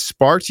 What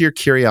sparked your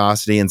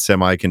curiosity in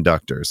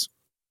semiconductors?"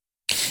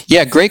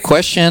 Yeah, great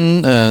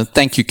question.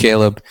 Thank you,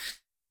 Caleb.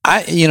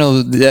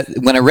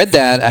 When I read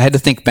that, I had to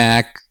think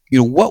back,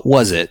 what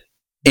was it?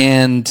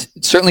 And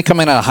certainly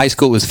coming out of high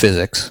school, it was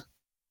physics.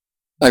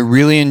 I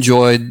really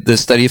enjoyed the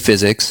study of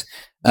physics.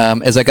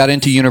 As I got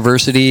into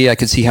university, I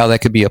could see how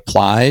that could be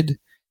applied.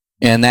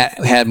 And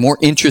that had more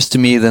interest to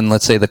me than,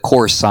 let's say, the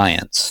core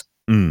science.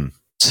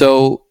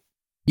 So,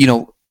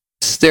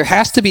 there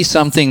has to be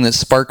something that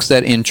sparks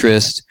that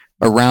interest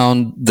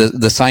around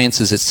the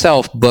sciences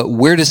itself. But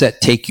where does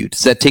that take you?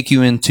 Does that take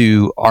you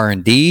into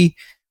R&D,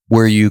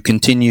 where you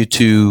continue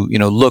to,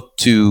 look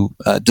to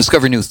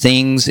discover new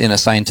things in a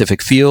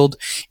scientific field?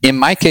 In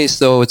my case,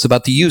 though, it's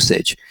about the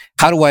usage.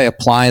 How do I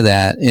apply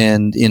that?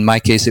 And in my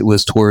case, it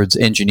was towards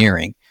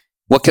engineering.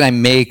 What can I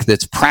make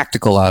that's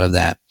practical out of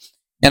that?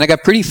 And I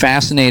got pretty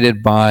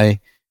fascinated by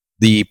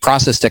the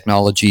process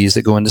technologies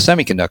that go into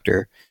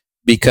semiconductor,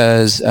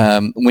 because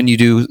when you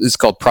do, it's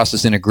called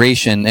process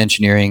integration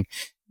engineering,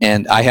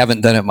 and I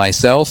haven't done it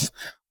myself,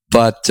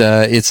 but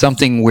it's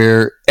something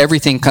where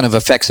everything kind of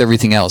affects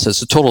everything else.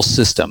 It's a total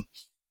system.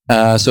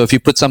 So if you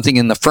put something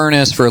in the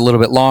furnace for a little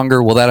bit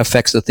longer, well, that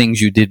affects the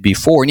things you did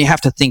before, and you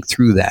have to think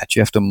through that.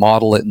 You have to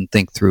model it and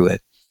think through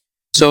it.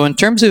 So in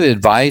terms of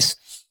advice,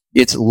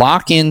 it's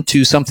lock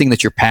into something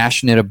that you're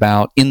passionate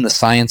about in the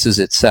sciences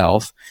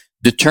itself,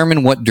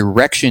 determine what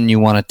direction you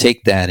want to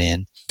take that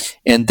in,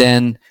 and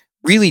then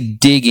really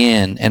dig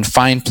in and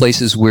find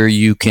places where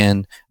you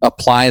can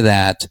apply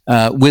that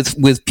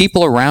with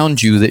people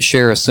around you that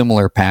share a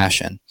similar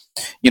passion.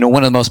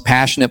 One of the most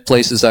passionate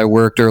places I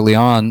worked early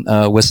on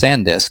was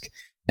SanDisk.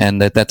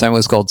 And at that time it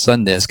was called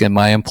SunDisk. And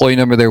my employee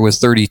number there was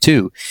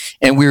 32.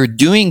 And we were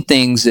doing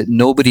things that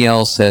nobody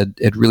else had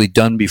really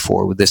done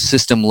before with this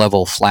system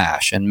level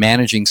flash and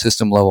managing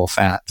system level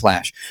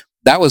flash.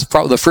 That was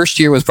probably the first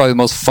year was probably the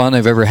most fun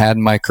I've ever had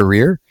in my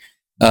career,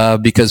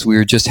 because we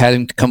were just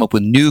having to come up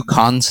with new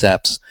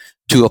concepts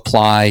to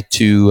apply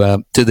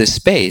to this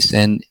space.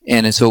 And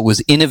so it was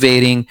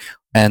innovating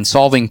and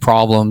solving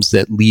problems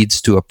that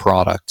leads to a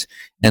product.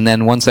 And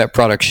then once that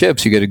product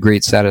ships, you get a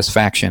great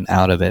satisfaction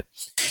out of it.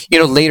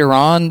 Later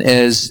on,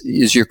 as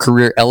your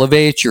career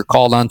elevates, you're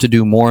called on to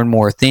do more and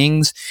more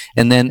things.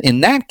 And then in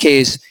that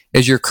case,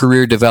 as your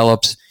career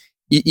develops,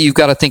 you've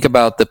got to think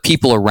about the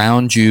people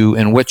around you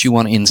and what you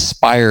want to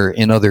inspire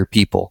in other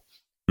people.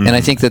 Mm-hmm. And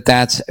I think that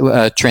that's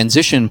a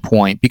transition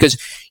point, because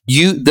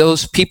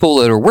those people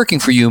that are working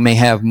for you may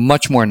have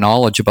much more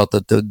knowledge about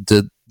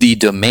the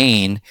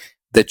domain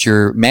that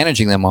you're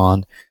managing them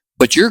on.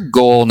 But your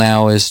goal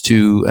now is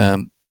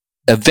to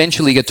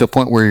eventually get to a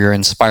point where you're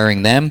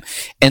inspiring them.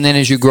 And then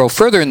as you grow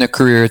further in the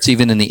career, it's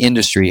even in the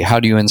industry.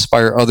 How do you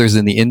inspire others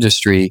in the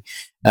industry?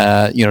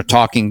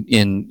 Talking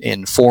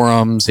in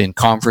forums, in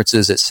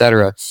conferences, et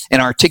cetera,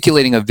 and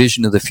articulating a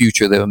vision of the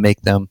future that would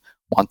make them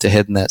want to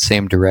head in that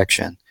same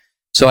direction.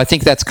 So I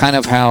think that's kind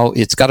of how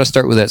it's got to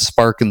start with that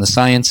spark in the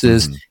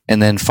sciences, mm-hmm.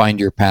 and then find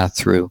your path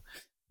through.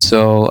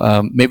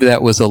 So maybe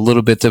that was a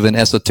little bit of an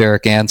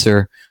esoteric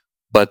answer,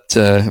 but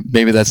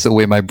maybe that's the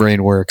way my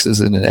brain works, is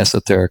in an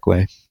esoteric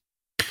way.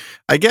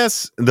 I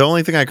guess the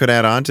only thing I could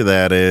add on to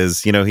that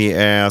is, he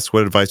asked,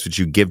 what advice would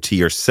you give to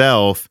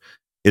yourself?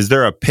 Is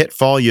there a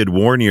pitfall you'd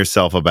warn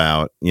yourself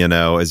about,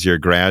 as you're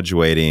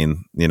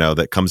graduating,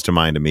 that comes to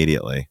mind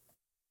immediately?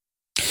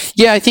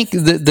 Yeah, I think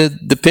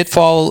the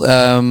pitfall,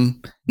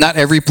 not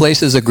every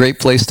place is a great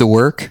place to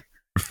work.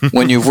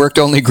 When you've worked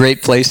only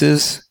great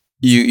places,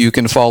 you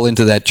can fall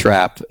into that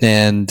trap.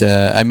 And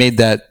I made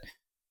that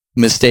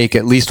mistake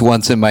at least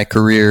once in my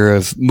career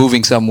of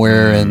moving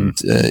somewhere and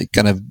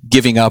kind of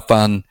giving up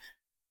on,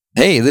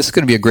 hey, this is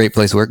going to be a great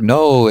place to work.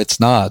 No, it's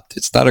not.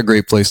 It's not a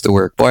great place to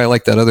work. Boy, I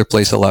like that other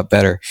place a lot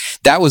better.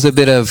 That was a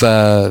bit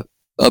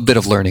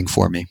of learning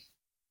for me.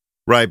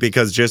 Right,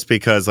 because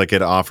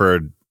it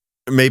offered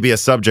maybe a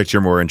subject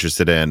you're more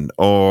interested in,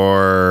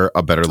 or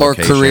a better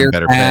location, career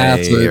better path,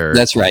 pay.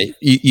 That's right.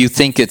 You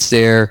think it's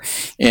there,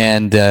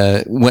 and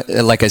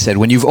like I said,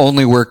 when you've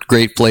only worked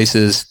great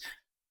places,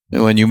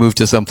 when you move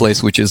to some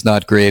place which is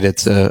not great,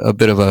 it's a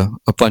bit of a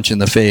punch in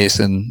the face,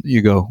 and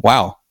you go,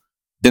 wow.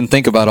 Didn't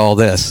think about all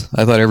this.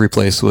 I thought every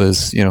place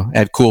was,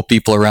 had cool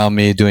people around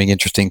me doing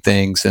interesting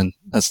things, and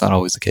that's not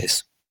always the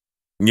case.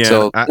 Yeah.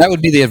 So that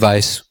would be the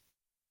advice.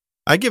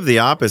 I give the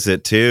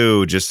opposite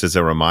too, just as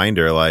a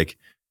reminder, like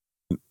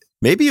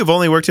maybe you've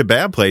only worked at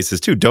bad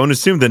places too. Don't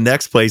assume the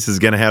next place is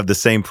going to have the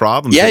same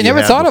problems. Yeah, I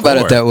never thought about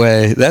it that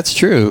way. That's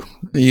true.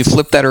 You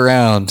flip that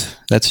around.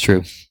 That's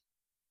true.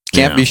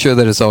 Can't be sure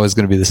that it's always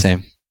going to be the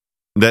same.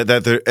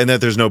 That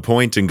there's no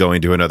point in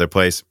going to another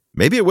place.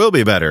 Maybe it will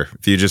be better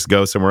if you just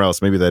go somewhere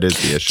else. Maybe that is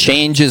the issue.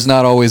 Change is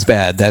not always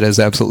bad. That is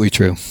absolutely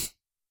true.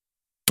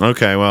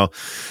 Okay, well,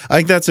 I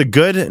think that's a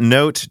good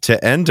note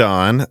to end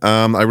on.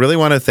 I really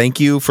want to thank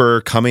you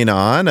for coming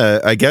on.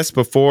 I guess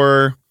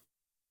before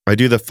I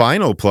do the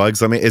final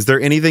plugs, is there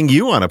anything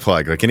you want to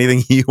plug? Like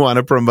anything you want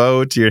to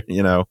promote?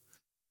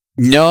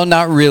 No,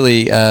 not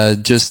really.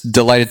 Just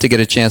delighted to get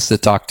a chance to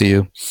talk to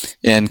you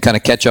and kind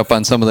of catch up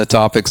on some of the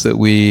topics that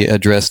we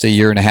addressed a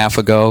year and a half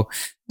ago.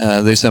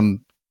 There's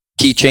some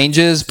key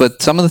changes,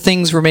 but some of the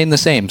things remain the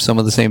same, some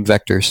of the same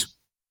vectors.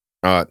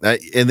 And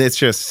it's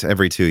just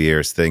every 2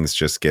 years, things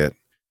just get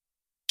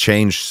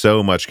changed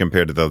so much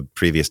compared to the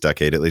previous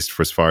decade, at least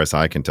for as far as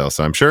I can tell.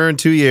 So I'm sure in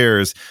 2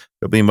 years,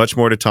 there'll be much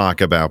more to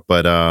talk about.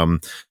 But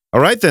all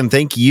right, then.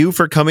 Thank you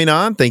for coming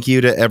on. Thank you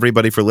to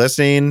everybody for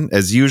listening.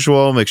 As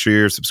usual, make sure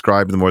you're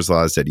subscribed to the Moore's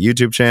Law is Dead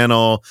YouTube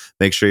channel.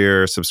 Make sure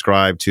you're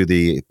subscribed to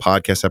the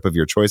podcast app of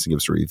your choice and give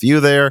us a review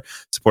there.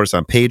 Support us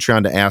on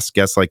Patreon to ask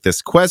guests like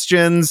this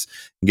questions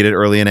and get it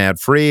early and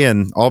ad-free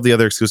and all the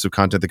other exclusive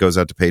content that goes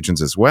out to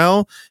patrons as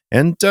well.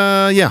 And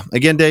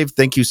again, Dave,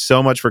 thank you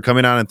so much for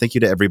coming on, and thank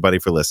you to everybody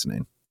for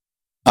listening.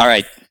 All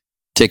right.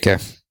 Take care.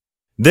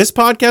 This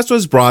podcast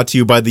was brought to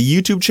you by the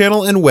YouTube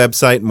channel and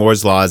website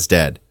Moore's Law is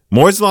Dead.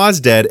 Moore's Law is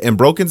Dead and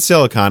Broken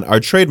Silicon are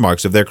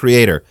trademarks of their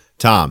creator,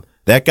 Tom.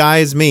 That guy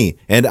is me,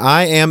 and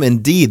I am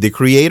indeed the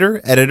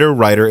creator, editor,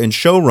 writer, and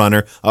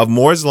showrunner of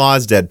Moore's Law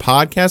is Dead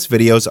podcasts,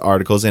 videos,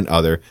 articles, and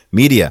other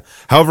media.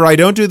 However, I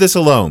don't do this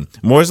alone.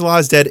 Moore's Law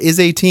is Dead is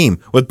a team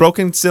with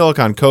Broken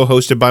Silicon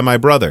co-hosted by my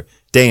brother,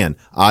 Dan,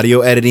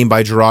 audio editing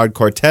by Gerard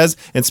Cortez,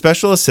 and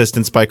special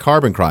assistance by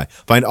Carbon Cry.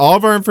 Find all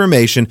of our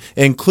information,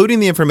 including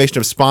the information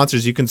of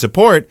sponsors you can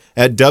support,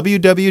 at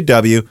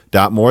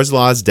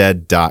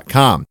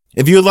www.mooreslawsdead.com.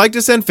 If you would like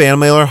to send fan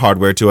mail or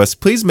hardware to us,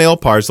 please mail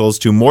parcels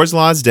to Moore's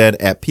Law is Dead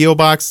at P.O.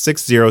 Box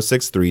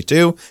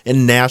 60632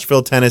 in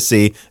Nashville,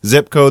 Tennessee,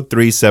 zip code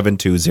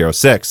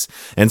 37206.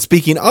 And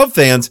speaking of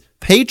fans,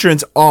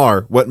 patrons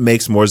are what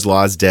makes Moore's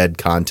Law is Dead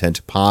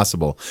content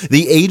possible.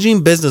 The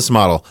aging business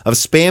model of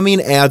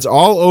spamming ads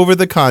all over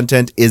the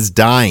content is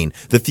dying.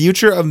 The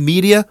future of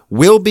media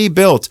will be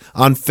built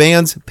on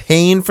fans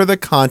paying for the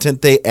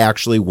content they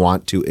actually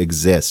want to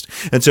exist.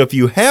 And so if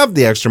you have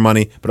the extra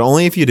money, but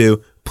only if you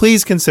do,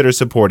 please consider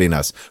supporting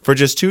us. For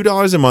just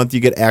 $2 a month, you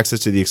get access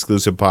to the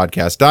exclusive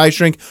podcast Die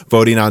Shrink,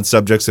 voting on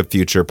subjects of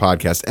future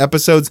podcast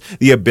episodes,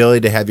 the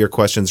ability to have your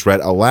questions read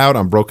aloud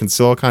on Broken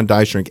Silicon,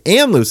 Die Shrink,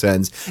 and Loose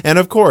Ends, and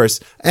of course,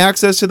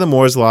 access to the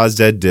Moore's Law is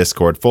Dead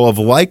Discord, full of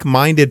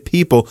like-minded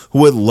people who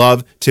would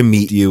love to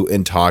meet you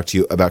and talk to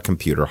you about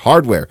computer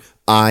hardware.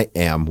 I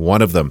am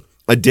one of them.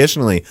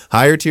 Additionally,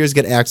 higher tiers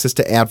get access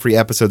to ad-free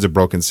episodes of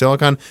Broken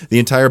Silicon, the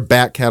entire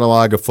back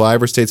catalog of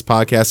Flyover States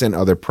podcasts and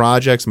other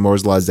projects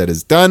Moore's Law is Dead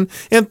has done,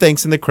 and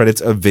thanks in the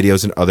credits of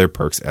videos and other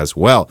perks as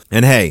well.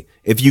 And hey,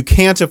 if you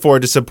can't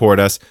afford to support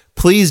us,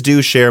 please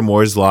do share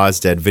Moore's Law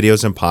is Dead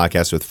videos and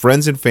podcasts with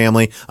friends and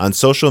family on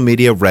social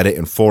media, Reddit,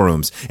 and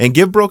forums. And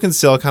give Broken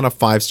Silicon a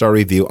 5-star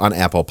review on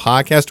Apple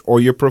Podcast or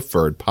your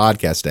preferred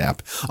podcast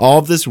app. All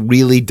of this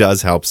really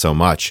does help so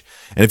much.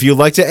 And if you'd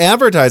like to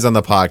advertise on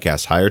the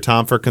podcast, hire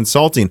Tom for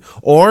consulting,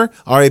 or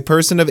are a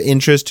person of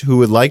interest who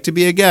would like to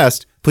be a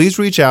guest, please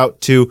reach out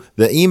to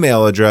the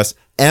email address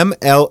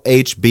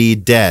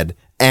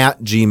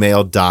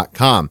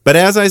mlhbdead@gmail.com. But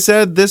as I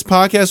said, this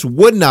podcast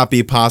would not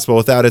be possible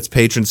without its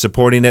patrons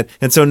supporting it,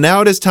 and so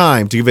now it is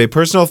time to give a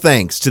personal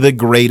thanks to the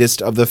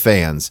greatest of the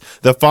fans.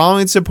 The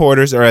following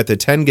supporters are at the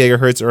 10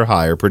 gigahertz or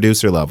higher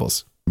producer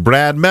levels: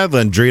 Brad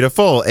Medlin, Drita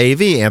Full,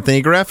 AV,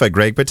 Anthony Greffa,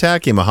 Greg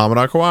Pataki, Muhammad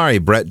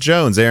Akwari, Brett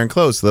Jones, Aaron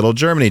Close, Little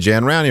Germany,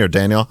 Jan Rounier,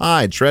 Daniel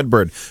Hyde,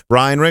 Shredbird,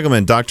 Brian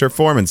Riggleman, Dr.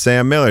 Foreman,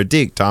 Sam Miller,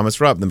 Deke,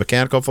 Thomas Rupp, The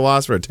Mechanical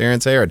Philosopher,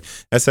 Terrence Harrod,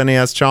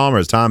 SNES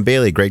Chalmers, Tom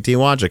Bailey, Greg T.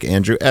 Wojcik,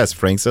 Andrew S.,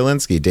 Frank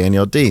Zielinski,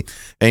 Daniel D.,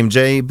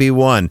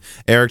 MJB1,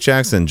 Eric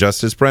Jackson,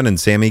 Justice Brennan,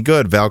 Sammy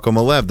Good, Valco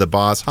Malev, The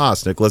Boss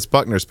Haas, Nicholas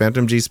Buckner,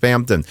 Spamton G.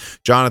 Spamton,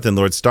 Jonathan,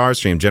 Lord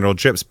Starstream, General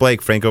Trips,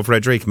 Blake, Franco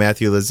Frederic,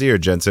 Matthew Lazier,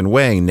 Jensen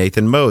Wang,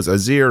 Nathan Mose,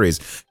 Aziris,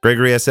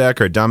 Gregory S.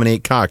 Ecker,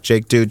 Dominique Koch,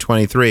 Jake Dude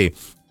 23,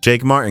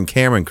 Jake Martin,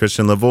 Cameron,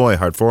 Christian Lavoie,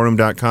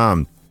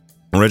 HardForum.com,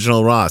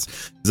 Original Ross,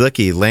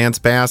 Zlicky, Lance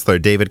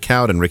Bassler, David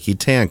Cowden, Ricky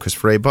Tan,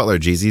 Christopher A. Butler,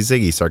 GZ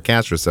Ziggy,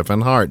 Sarcastro,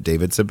 Stefan Hart,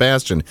 David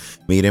Sebastian,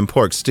 Meat and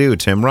Pork, Stu,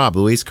 Tim Robb,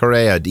 Luis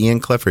Correa, Ian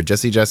Clifford,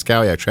 Jesse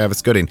Jaskowyak,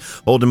 Travis Gooding,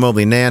 Holden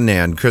Mobley,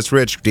 Nan, Chris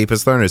Rich,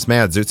 Deepest Learners,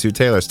 Mad, Zutsu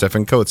Taylor,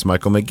 Stephen Coates,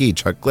 Michael McGee,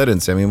 Chuck Glidden,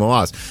 Sammy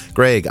Molas,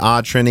 Greg,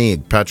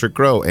 Trini, Patrick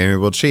Groh,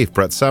 Amiable Chief,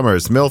 Brett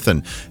Summers,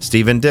 Milton,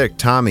 Stephen Dick,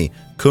 Tommy,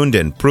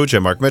 Kundin,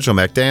 Prucha, Mark Mitchell,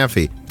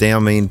 McDaffie,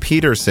 Damien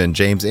Peterson,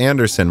 James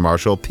Anderson,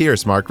 Marshall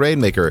Pierce, Mark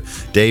Rainmaker,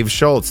 Dave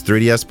Schultz,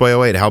 3DS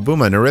Boy 08,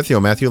 Halbuma,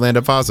 Narithio, Matthew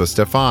Landavazo,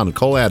 Stefan,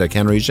 Cole Addick,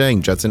 Henry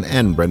Zhang, Judson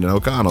N., Brendan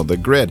O'Connell, The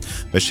Grid,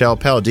 Michelle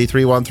Pell,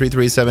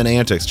 D31337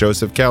 Antics,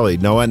 Joseph Kelly,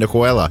 Noah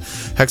Nicoela,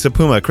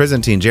 Hexapuma,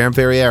 Chrysantine, Jerem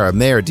Ferriera,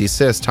 Mayor,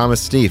 Desist,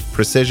 Thomas Steve,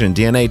 Precision,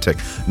 DNA Tech,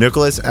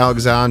 Nicholas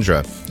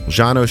Alexandra,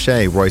 Jean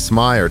O'Shea, Royce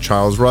Meyer,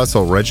 Charles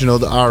Russell,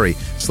 Reginald Ari,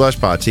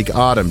 Slushpot, Teak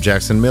Autumn,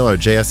 Jackson Miller,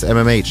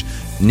 JSMMH,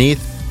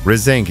 Neath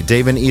Rizink,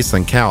 David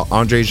Eastland, Cal,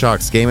 Andre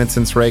Jacques, Gaiman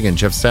Since Reagan,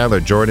 Jeff Sadler,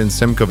 Jordan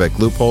Simkovic,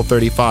 Loophole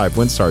 35,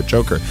 Windstar,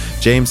 Joker,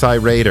 James I.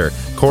 Raider,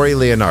 Corey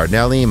Leonard,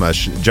 Nalima,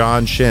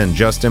 John Shin,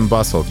 Justin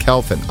Bussell,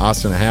 Kelvin,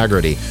 Austin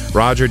Haggerty,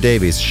 Roger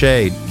Davies,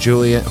 Shay,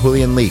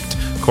 Julian Leaked,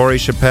 Corey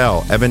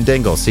Chappelle, Evan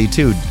Dingle,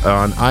 C2,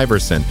 Don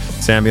Iverson,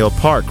 Samuel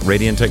Park,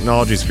 Radiant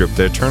Technologies Group,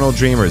 The Eternal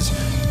Dreamers,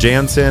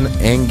 Jansen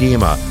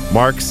Angima,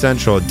 Mark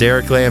Central,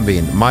 Derek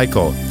Lambine,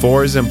 Michael,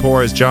 Fours and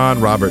Pours,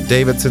 John, Robert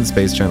Davidson,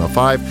 Space Channel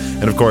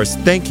 5, and of course,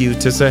 thank you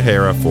to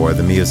Sahara for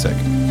the music.